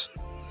friends.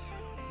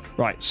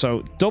 Right,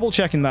 so double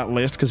checking that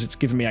list because it's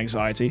giving me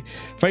anxiety.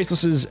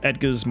 Facelesses,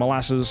 Edgar's,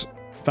 Molassas,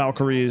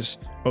 Valkyries,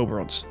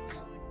 Oberons.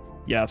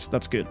 Yeah,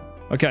 that's good.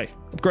 Okay,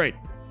 upgrade.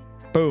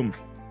 Boom.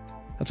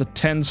 That's a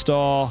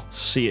 10-star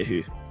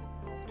Seahu.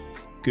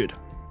 Good.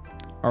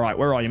 Alright,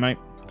 where are you, mate?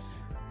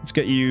 Let's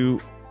get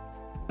you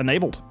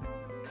enabled.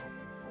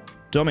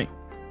 Dummy.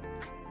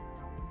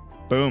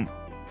 Boom.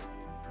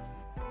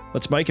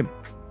 Let's make him.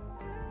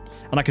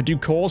 And I could do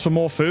calls for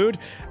more food?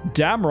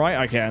 Damn right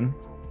I can.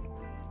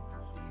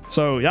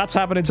 So, that's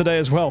happening today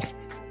as well.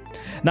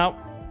 Now,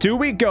 do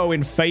we go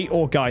in Fate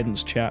or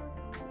Guidance, chat?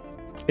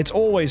 It's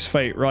always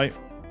Fate, right?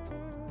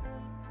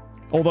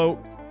 Although,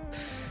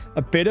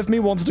 a bit of me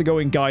wanted to go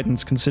in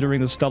Guidance,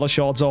 considering the Stellar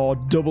Shards are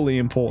doubly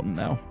important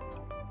now.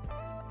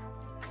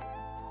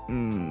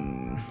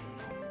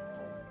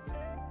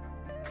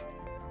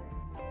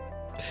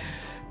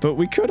 But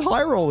we could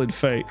high roll in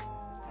Fate.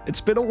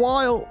 It's been a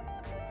while.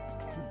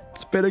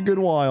 It's been a good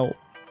while.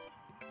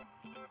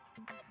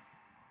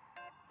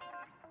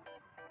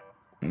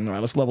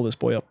 Alright, let's level this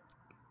boy up.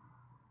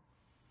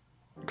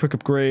 Quick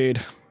upgrade.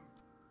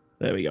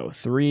 There we go.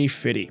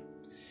 350.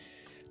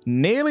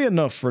 Nearly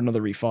enough for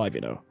another E5,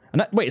 you know. And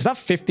that, wait, is that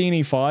 15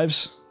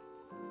 E5s?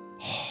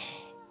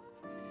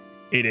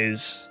 It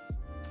is.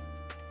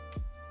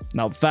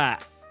 Now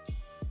that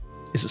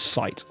is a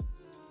sight.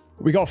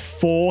 We got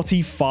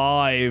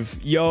 45.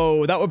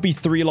 Yo, that would be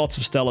 3 lots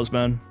of Stellas,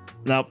 man.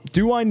 Now,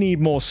 do I need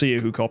more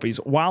Seahu copies?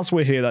 Whilst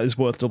we're here, that is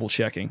worth double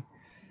checking.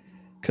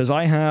 Because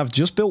I have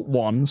just built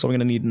 1, so I'm going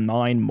to need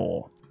 9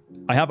 more.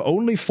 I have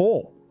only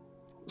 4.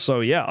 So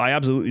yeah, I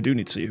absolutely do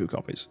need Seahu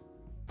copies.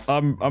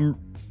 I'm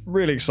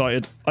really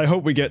excited. I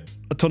hope we get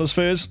a ton of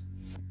spheres.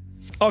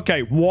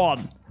 Okay,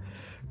 1.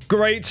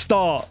 Great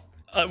start.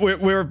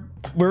 We're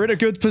in a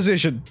good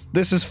position.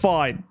 This is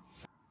fine.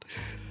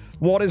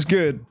 1 is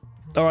good.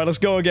 All right, let's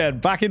go again.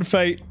 Back in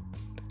Fate.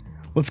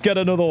 Let's get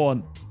another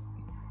one.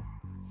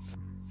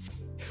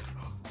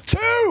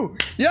 2!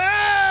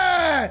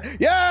 Yeah!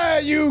 Yeah,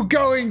 you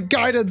going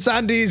guidance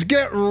Andes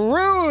get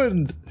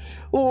ruined!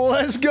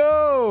 Let's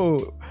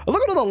go!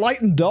 Look at all the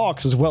light and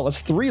darks as well.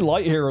 That's 3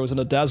 light heroes and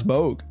a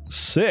Dasmogue.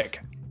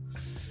 Sick.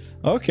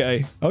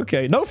 Okay,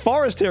 okay. No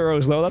forest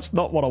heroes, though. That's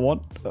not what I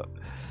want.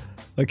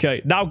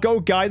 Okay, now go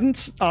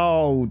guidance.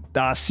 Oh,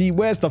 see,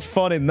 where's the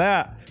fun in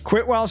that?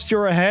 Quit whilst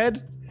you're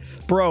ahead?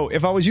 Bro,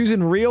 if I was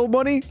using real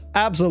money,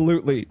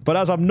 absolutely. But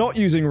as I'm not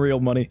using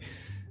real money,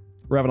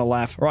 we're having a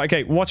laugh. All right,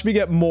 okay, watch me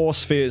get more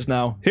spheres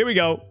now. Here we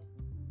go.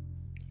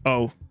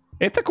 Oh,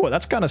 Ithaca,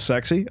 that's kind of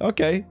sexy.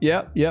 Okay,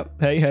 yep, yep.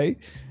 Hey, hey.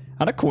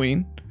 And a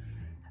queen.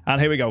 And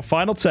here we go.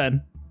 Final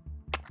 10.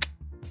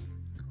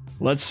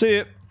 Let's see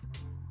it.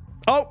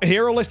 Oh,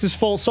 hero list is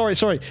full. Sorry,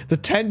 sorry. The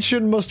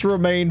tension must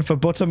remain for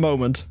but a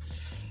moment.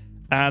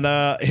 And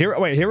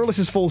hero list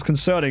is full is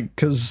concerning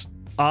because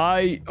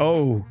I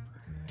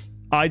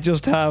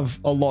just have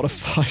a lot of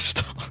 5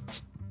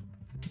 stars.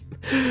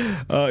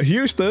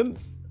 Houston,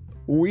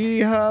 we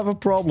have a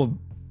problem.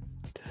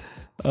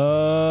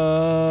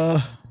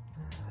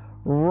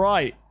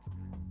 Right.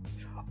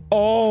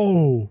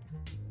 Oh.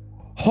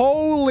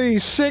 Holy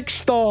 6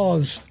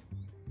 stars.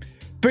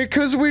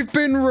 Because we've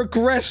been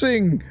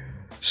regressing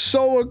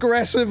so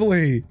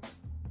aggressively.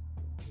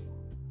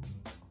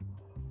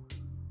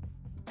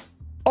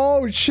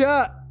 Oh,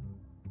 chat.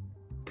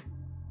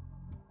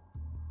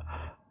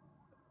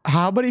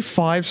 How many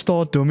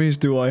 5-star dummies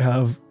do I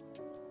have?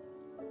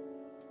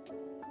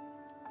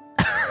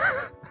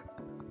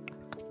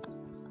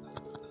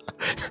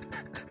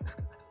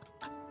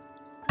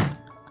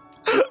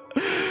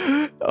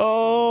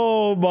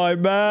 Oh, my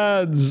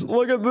mans.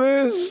 Look at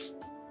this.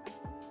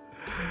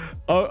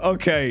 Oh,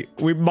 okay.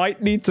 We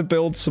might need to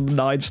build some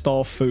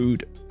 9-star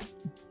food.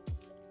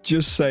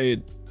 Just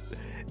saying.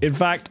 In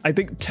fact, I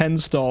think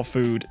 10-star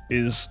food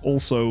is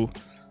also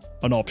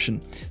an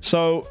option.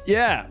 So,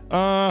 yeah.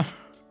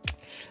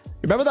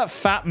 Remember that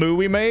fat moo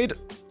we made?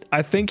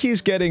 I think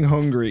he's getting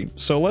hungry.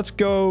 So let's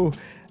go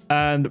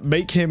and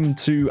make him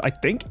to... I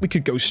think we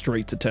could go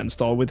straight to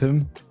 10-star with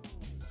him.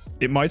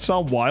 It might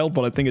sound wild,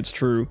 but I think it's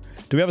true.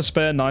 Do we have a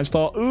spare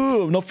 9-star?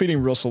 Ooh, I'm not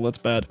feeding Russell. That's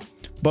bad.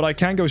 But I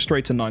can go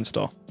straight to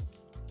 9-star.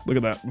 Look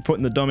at that. We're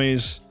putting the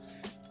dummies.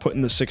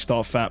 Putting the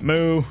 6-star fat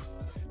moo.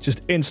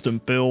 Just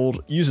instant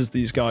build. Uses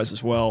these guys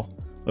as well.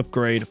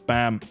 Upgrade.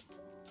 Bam.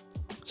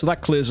 So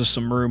that clears us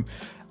some room.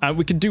 And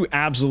we can do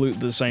absolutely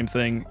the same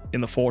thing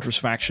in the Fortress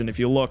faction. If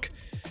you look,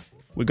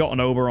 we got an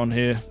Oberon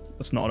here.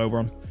 That's not an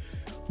Oberon.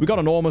 We got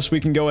an Ormus we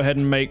can go ahead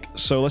and make.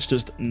 So let's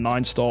just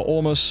 9-star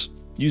Ormus.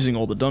 Using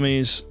all the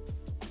dummies.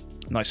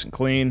 Nice and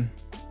clean.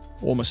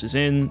 Ormus is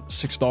in.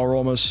 6-star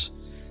Ormus.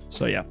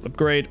 So yeah,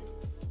 upgrade.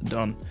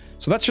 Done.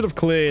 So that should have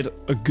cleared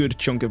a good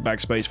chunk of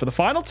backspace. For the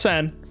final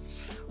 10,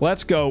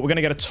 let's go. We're going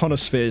to get a ton of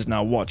spheres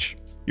now. Watch.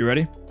 You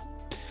ready?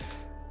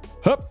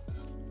 Hup.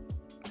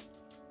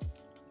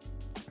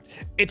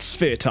 It's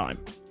sphere time.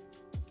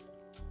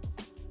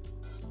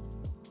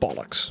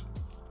 Bollocks.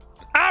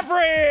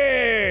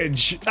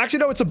 Average! Actually,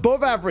 no, it's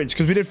above average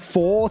because we did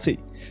 40.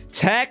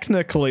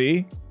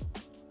 Technically,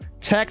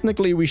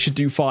 we should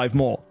do 5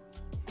 more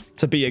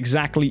to be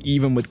exactly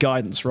even with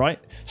guidance, right?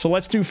 So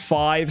let's do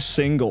 5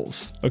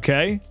 singles,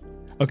 okay?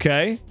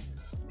 Okay,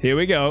 here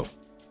we go.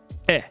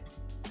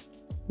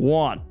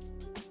 1.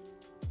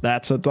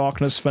 That's a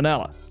Darkness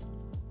Vanilla.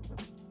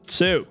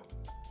 2.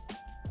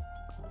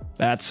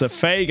 That's a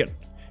Fagin.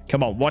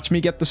 Come on, watch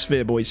me get the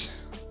sphere,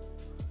 boys.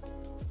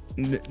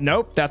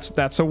 Nope, that's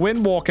a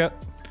Windwalker.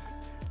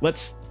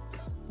 Let's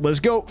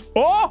go.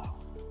 Oh!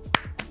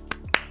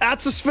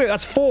 That's a sphere.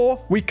 That's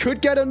 4. We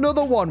could get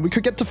another one. We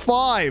could get to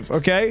 5,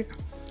 okay?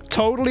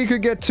 Totally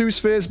could get 2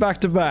 spheres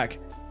back to back.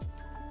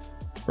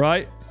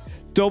 Right?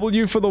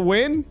 W for the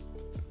win?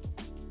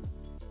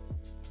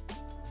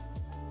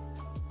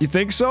 You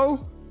think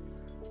so?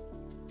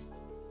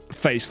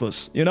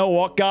 Faceless. You know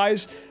what,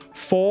 guys?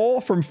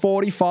 4 from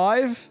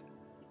 45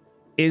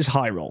 is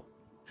high roll.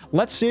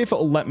 Let's see if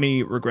it'll let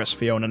me regress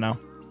Fiona now.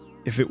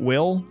 If it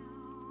will,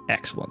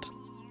 excellent.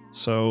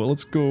 So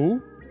let's go.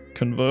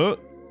 Convert.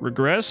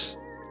 Regress.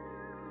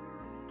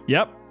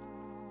 Yep.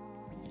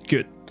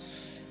 Good.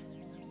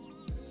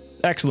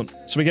 Excellent.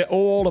 So we get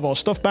all of our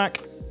stuff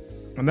back.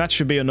 And that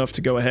should be enough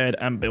to go ahead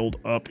and build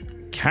up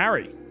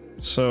carry.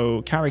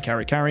 So carry.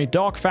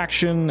 Dark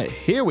faction.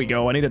 Here we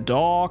go. I need a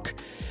dark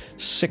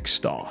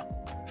 6-star.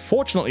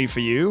 Fortunately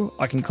for you,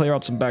 I can clear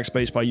out some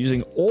backspace by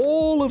using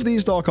all of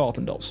these Dark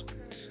Arthendals.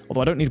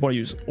 Although I don't need to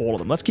use all of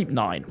them. Let's keep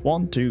 9.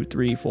 1, 2,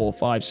 3, 4,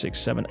 5, 6,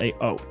 7, 8.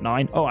 Oh,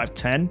 9. Oh, I have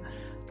 10.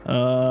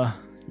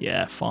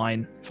 Yeah,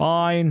 fine.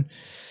 Fine.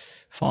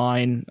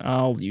 Fine.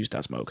 I'll use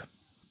Dasmog.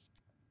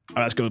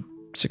 Alright, let's go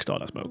 6-star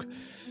Dasmog.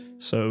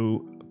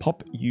 So,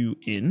 pop you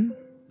in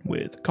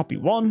with copy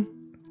 1,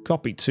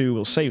 copy 2.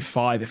 We'll save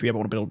 5 if we ever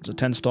want to build to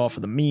 10-star for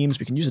the memes.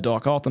 We can use the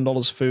Dark Arthendal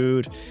as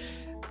food.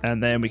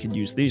 And then we can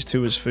use these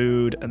 2 as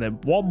food. And then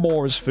 1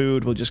 more as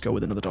food. We'll just go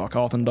with another Dark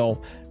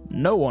Arthendal.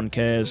 No one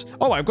cares.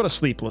 Oh, I've got a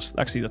Sleepless.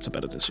 Actually, that's a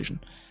better decision.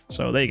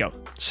 So there you go.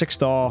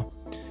 6-star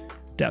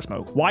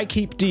Dasmo. Why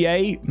keep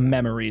DA?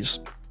 Memories.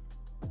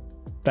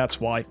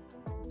 That's why.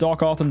 Dark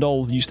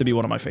Arthendal used to be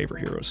one of my favorite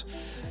heroes.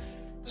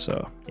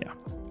 So, yeah.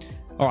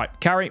 Alright,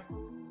 Carry.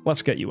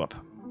 Let's get you up.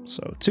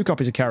 So, 2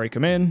 copies of Carry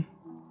come in.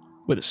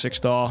 With a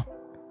 6-star.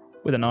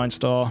 With a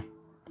 9-star.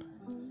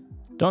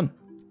 Done.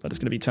 That is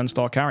going to be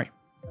 10-star Carry.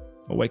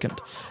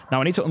 Awakened. Now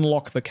I need to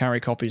unlock the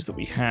Carry copies that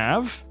we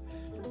have.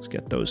 Let's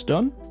get those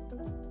done.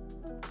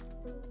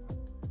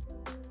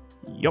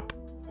 Yup.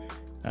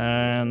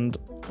 And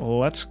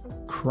let's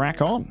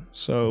crack on.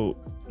 So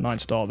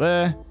 9-star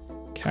there.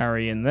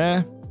 Carry in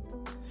there.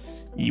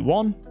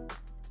 E1.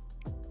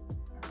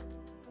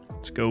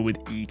 Let's go with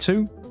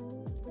E2.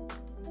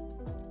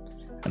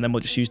 And then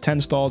we'll just use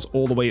 10 stars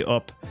all the way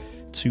up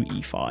to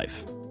E5.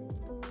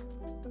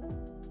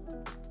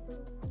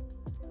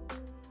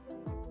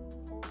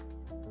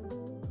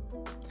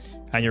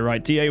 And you're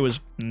right, DA was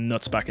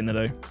nuts back in the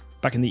day.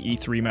 Back in the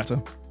E3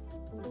 meta.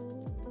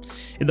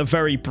 In the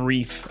very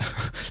brief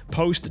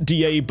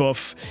post-DA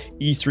buff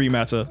E3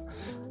 meta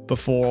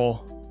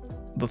before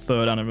the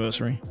 3rd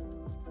anniversary.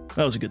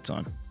 That was a good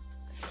time.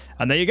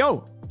 And there you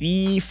go.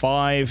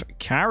 E5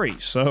 Carry.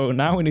 So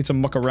now we need to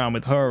muck around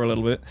with her a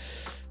little bit.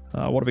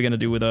 What are we going to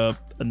do with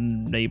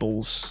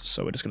enables?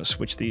 So we're just going to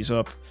switch these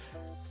up.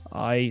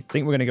 I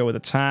think we're going to go with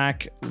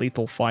attack,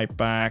 lethal fight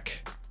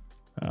back,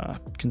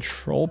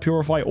 control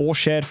purify, or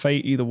shared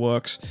fate. Either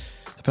works.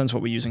 Depends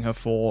what we're using her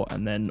for.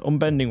 And then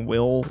unbending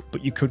will,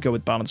 but you could go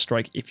with balance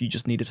strike if you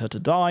just needed her to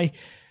die.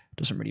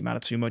 Doesn't really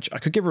matter too much. I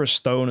could give her a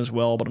stone as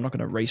well, but I'm not going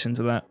to race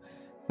into that.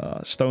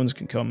 Stones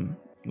can come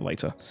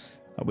later.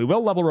 We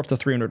will level her up to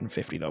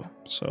 350 though.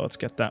 So let's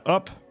get that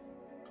up.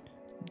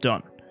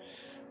 Done.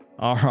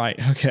 Alright,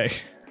 okay.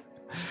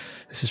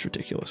 This is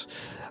ridiculous.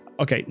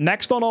 Okay,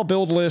 next on our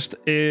build list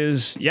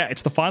is, yeah,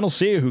 it's the final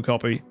Seahu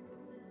copy,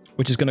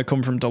 which is going to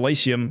come from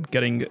Delacium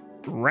getting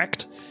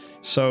wrecked.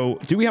 So,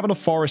 do we have enough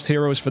forest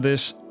heroes for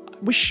this?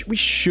 We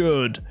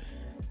should.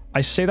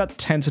 I say that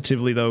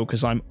tentatively, though,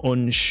 because I'm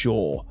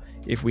unsure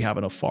if we have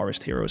enough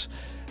forest heroes.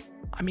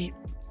 I mean,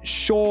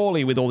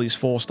 surely with all these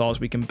 4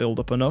 stars we can build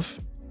up enough.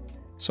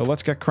 So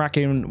let's get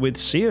cracking with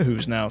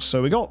Seahus now.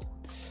 So we got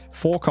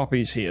 4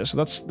 copies here. So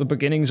that's the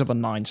beginnings of a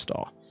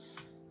 9-star.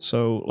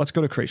 So let's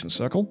go to Creation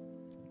Circle.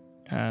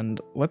 And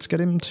let's get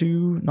him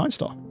to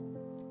 9-star.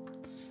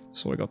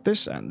 So I got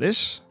this and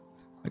this.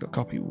 I got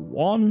copy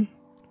 1.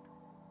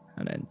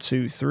 And then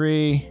 2,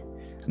 3.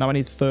 Now I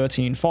need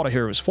 13 fodder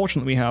heroes.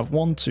 Fortunately, we have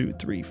 1, 2,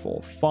 3,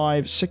 4,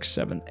 5, 6,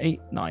 7,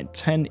 8, 9,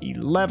 10,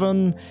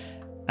 11.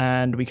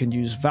 And we can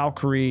use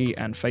Valkyrie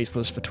and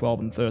Faceless for 12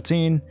 and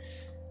 13.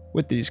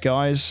 With these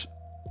guys,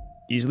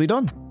 easily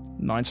done.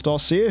 9-star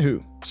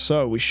Seahu.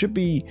 So we should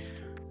be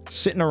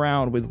sitting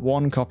around with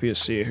 1 copy of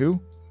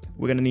Seahu.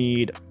 We're going to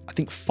need, I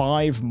think,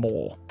 5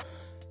 more.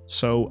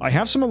 So I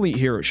have some elite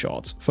hero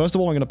shards. First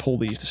of all, I'm going to pull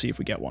these to see if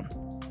we get one.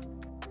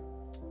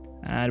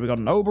 And we got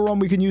an Oberon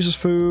we can use as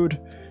food.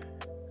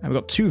 And we've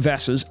got 2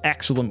 Vessers.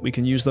 Excellent. We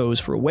can use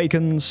those for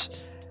Awakens.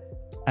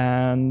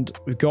 And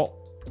we've got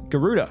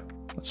Garuda.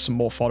 That's some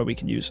more fodder we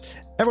can use.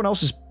 Everyone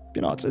else is,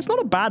 you know, it's not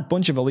a bad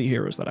bunch of elite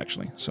heroes, that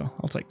actually. So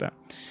I'll take that.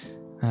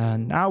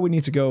 And now we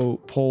need to go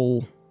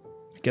pull...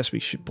 I guess we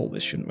should pull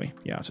this, shouldn't we?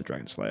 Yeah, it's a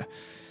Dragon Slayer.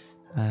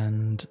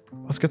 And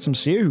let's get some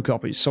Seahu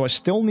copies. So I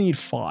still need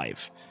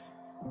 5.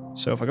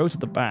 So if I go to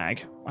the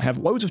bag, I have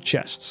loads of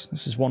chests.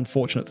 This is one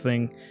fortunate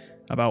thing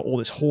about all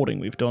this hoarding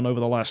we've done over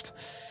the last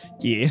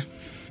year.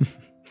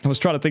 I was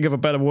trying to think of a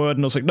better word,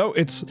 and I was like, no,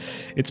 it's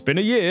been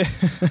a year.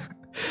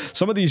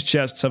 Some of these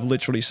chests have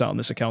literally sat on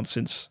this account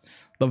since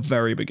the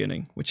very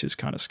beginning, which is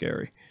kind of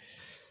scary.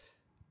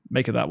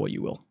 Make of that what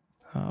you will.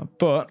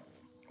 But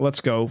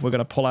let's go. We're going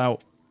to pull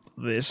out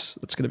this.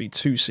 That's going to be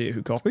 2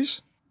 Seahu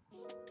copies.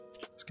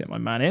 Let's get my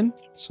man in.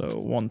 So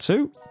 1,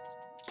 2.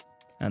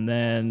 And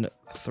then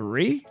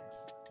 3.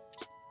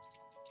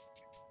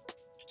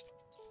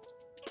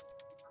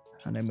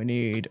 And then we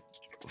need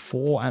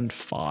 4 and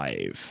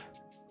 5.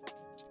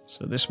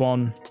 So this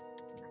one.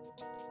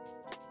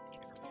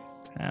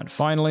 And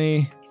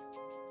finally,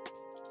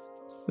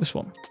 this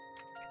one.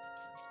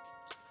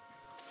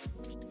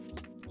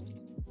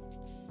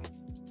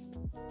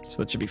 So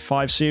that should be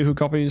 5 Seahu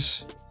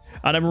copies.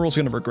 And then we're also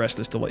going to regress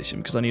this Delacium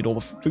because I need all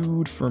the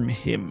food from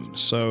him.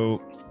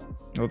 So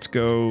let's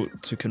go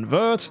to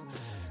convert,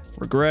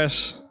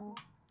 regress,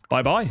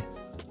 bye-bye.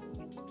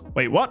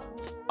 Wait, what?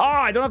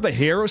 Ah, I don't have the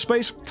hero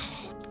space?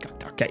 God,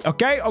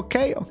 Okay.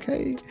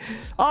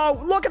 Oh,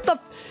 look at the...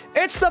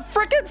 It's the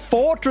freaking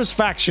Fortress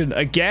faction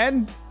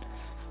again.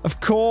 Of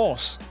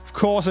course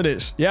it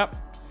is. Yep.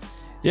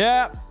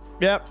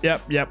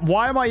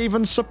 Why am I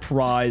even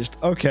surprised?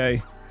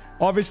 Okay.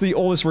 Obviously,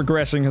 all this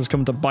regressing has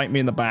come to bite me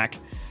in the back.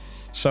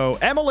 So,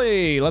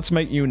 Emily, let's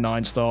make you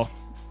 9-star.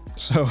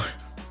 So,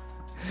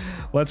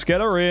 let's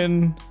get her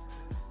in.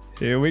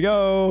 Here we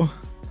go.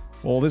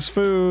 All this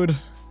food.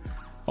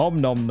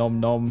 Om nom nom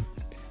nom.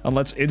 And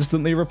let's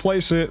instantly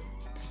replace it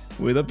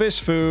with abyss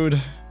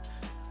food.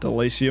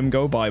 Delasium,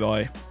 go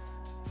bye-bye.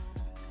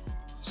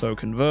 So,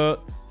 convert,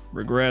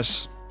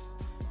 regress,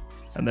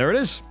 and there it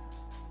is.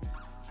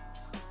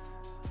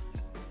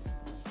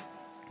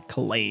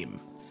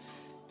 Claim.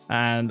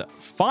 And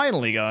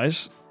finally,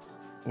 guys,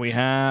 we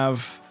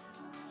have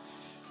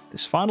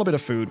this final bit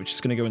of food, which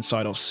is going to go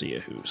inside our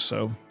Seerwho.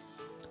 So,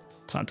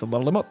 time to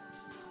level him up.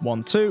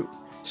 1, 2,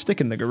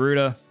 stick in the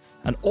Garuda,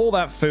 and all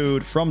that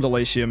food from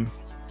Delasium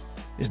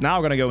is now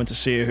going to go into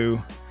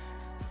Seerwho.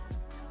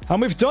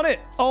 And we've done it!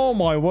 Oh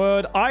my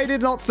word, I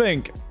did not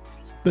think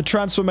the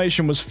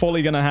transformation was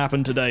fully going to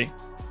happen today.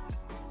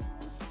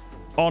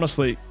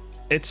 Honestly,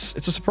 it's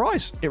a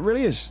surprise. It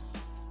really is.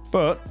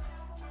 But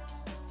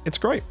it's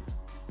great.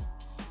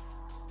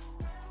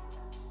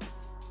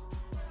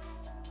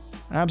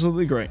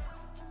 Absolutely great.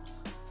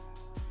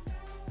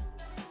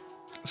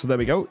 So there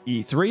we go.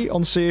 E3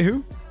 on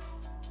Seerwho.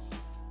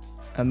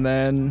 And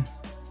then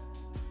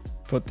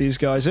put these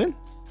guys in.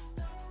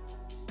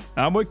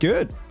 And we're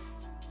good.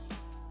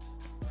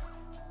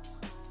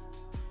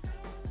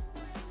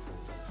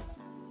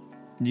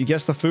 You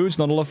guess the food's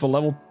not enough for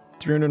level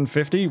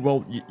 350?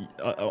 Well,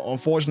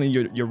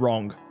 unfortunately, you're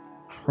wrong.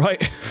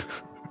 Right?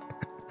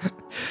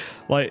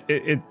 Like,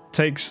 it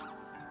takes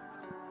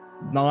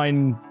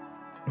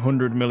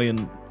 900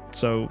 million.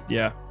 So,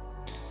 yeah.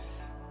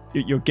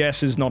 Your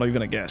guess is not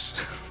even a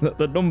guess.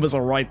 The numbers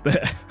are right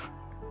there.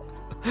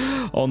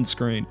 On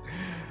screen.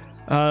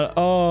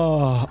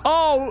 Oh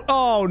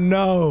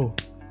no.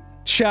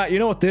 Chat, you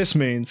know what this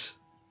means?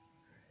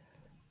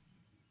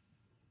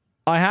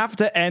 I have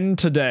to end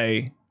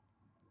today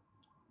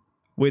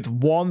with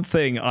one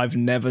thing I've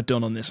never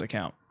done on this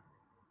account.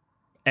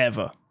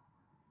 Ever.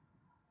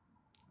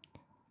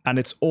 And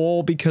it's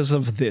all because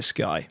of this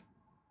guy.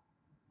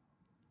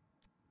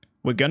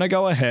 We're gonna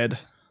go ahead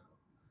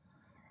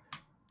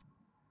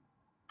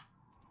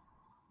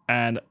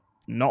and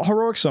not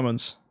heroic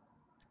summons.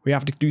 We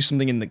have to do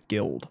something in the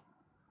guild.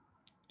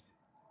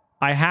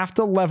 I have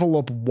to level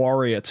up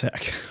warrior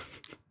tech.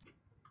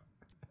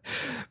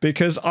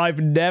 Because I've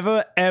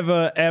never,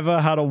 ever, ever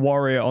had a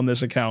warrior on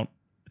this account.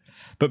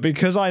 But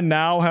because I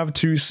now have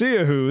 2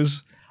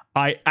 Seerwhos,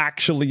 I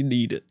actually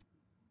need it.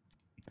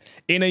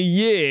 In a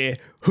year,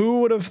 who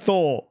would have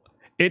thought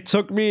it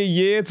took me a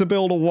year to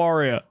build a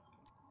warrior?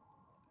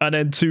 And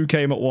then 2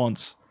 came at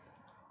once.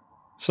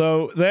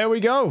 So, there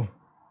we go.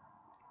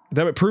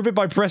 Then we prove it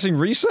by pressing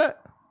reset?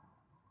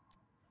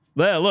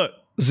 There, look.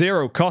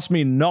 0. Cost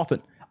me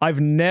nothing. I've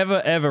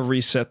never, ever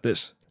reset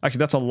this. Actually,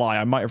 that's a lie.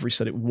 I might have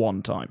reset it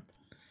 1 time.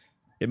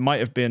 It might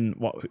have been...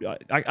 what?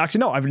 Actually,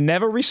 no. I've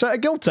never reset a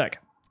guild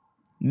tech.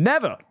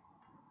 Never.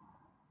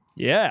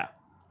 Yeah.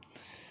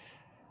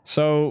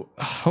 So,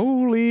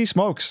 holy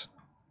smokes.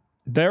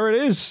 There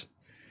it is.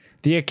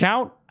 The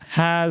account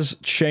has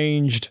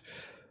changed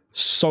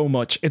so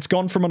much. It's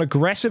gone from an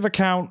aggressive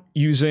account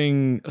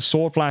using a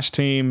SWORDFLASH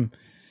team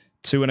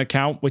to an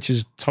account which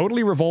is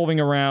totally revolving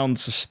around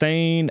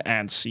sustain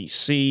and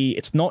CC.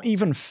 It's not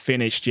even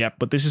finished yet,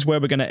 but this is where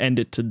we're going to end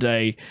it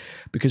today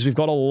because we've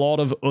got a lot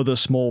of other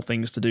small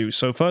things to do.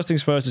 So first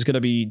things first is going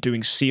to be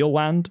doing Seal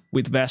Land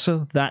with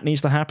Vesa. That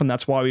needs to happen.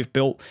 That's why we've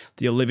built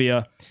the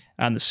Olivia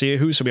and the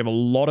Seerwho. So we have a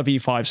lot of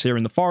E5s here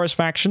in the Forest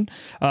faction.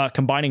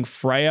 Combining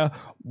Freya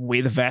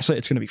with Vesa,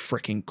 it's going to be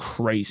freaking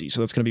crazy.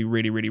 So that's going to be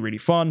really, really, really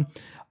fun.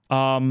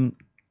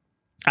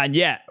 And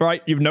yeah,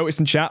 right, you've noticed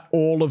in chat,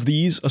 all of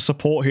these are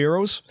support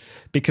heroes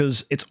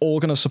because it's all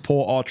going to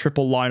support our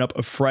triple lineup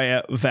of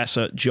Freya,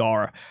 Vesa,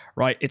 Jara,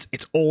 right?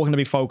 It's all going to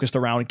be focused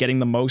around getting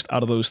the most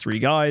out of those 3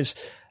 guys.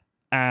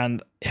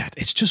 And yeah,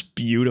 it's just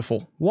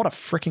beautiful. What a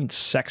freaking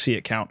sexy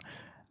account.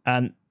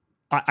 And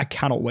I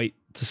cannot wait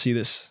to see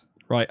this,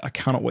 right? I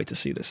cannot wait to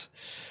see this.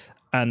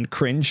 And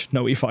cringe,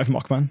 no E5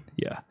 Mockman,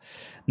 yeah.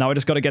 Now I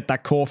just got to get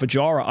that core for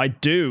Jara. I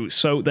do.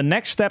 So the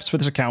next steps for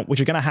this account, which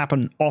are going to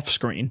happen off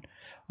screen,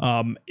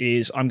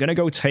 is I'm going to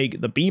go take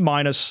the B-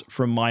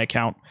 from my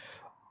account,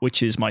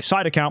 which is my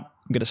side account.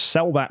 I'm going to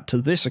sell that to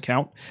this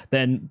account,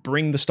 then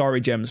bring the Starry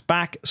Gems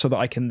back so that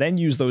I can then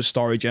use those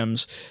Starry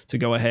Gems to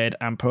go ahead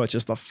and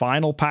purchase the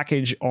final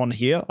package on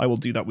here. I will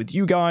do that with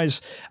you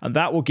guys, and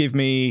that will give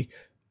me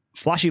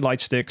flashy light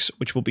sticks,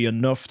 which will be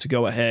enough to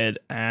go ahead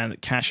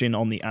and cash in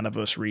on the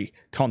anniversary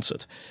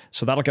concert.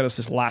 So that'll get us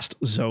this last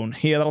zone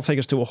here. That'll take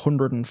us to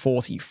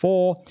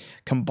 144.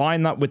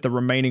 Combine that with the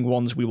remaining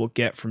ones we will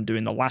get from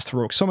doing the last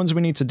heroic summons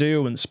we need to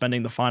do and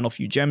spending the final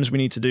few gems we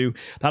need to do.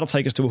 That'll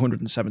take us to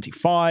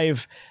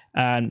 175,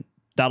 and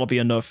that'll be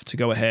enough to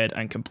go ahead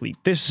and complete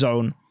this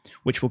zone.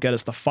 which will get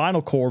us the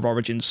final core of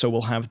Origins. So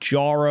we'll have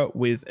Jara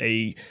with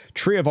a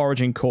Tree of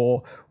Origin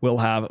core. We'll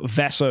have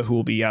Vesa, who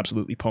will be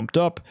absolutely pumped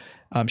up.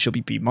 She'll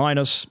be B-.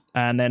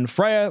 And then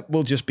Freya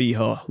will just be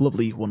her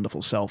lovely,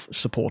 wonderful self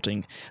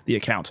supporting the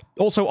account.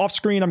 Also, off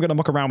screen, I'm going to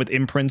muck around with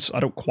imprints.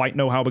 I don't quite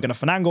know how we're going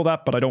to finagle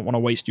that, but I don't want to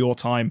waste your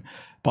time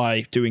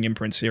by doing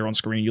imprints here on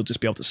screen. You'll just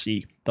be able to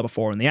see the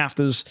before and the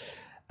afters.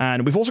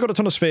 And we've also got a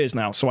ton of spheres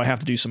now, so I have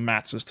to do some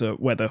maths as to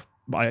whether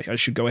I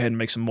should go ahead and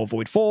make some more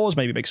Void 4s,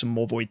 maybe make some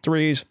more Void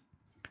 3s.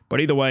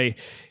 But either way,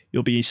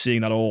 you'll be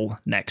seeing that all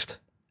next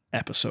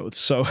episode.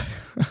 So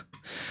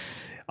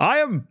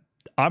I'm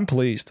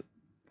pleased.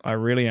 I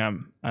really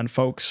am. And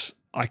folks,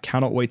 I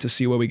cannot wait to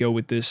see where we go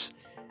with this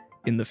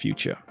in the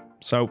future.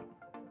 So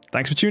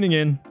thanks for tuning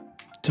in.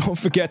 Don't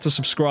forget to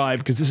subscribe,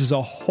 because this is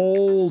a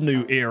whole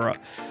new era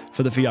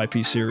for the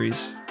VIP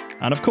series.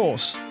 And of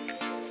course,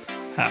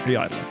 happy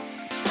idling.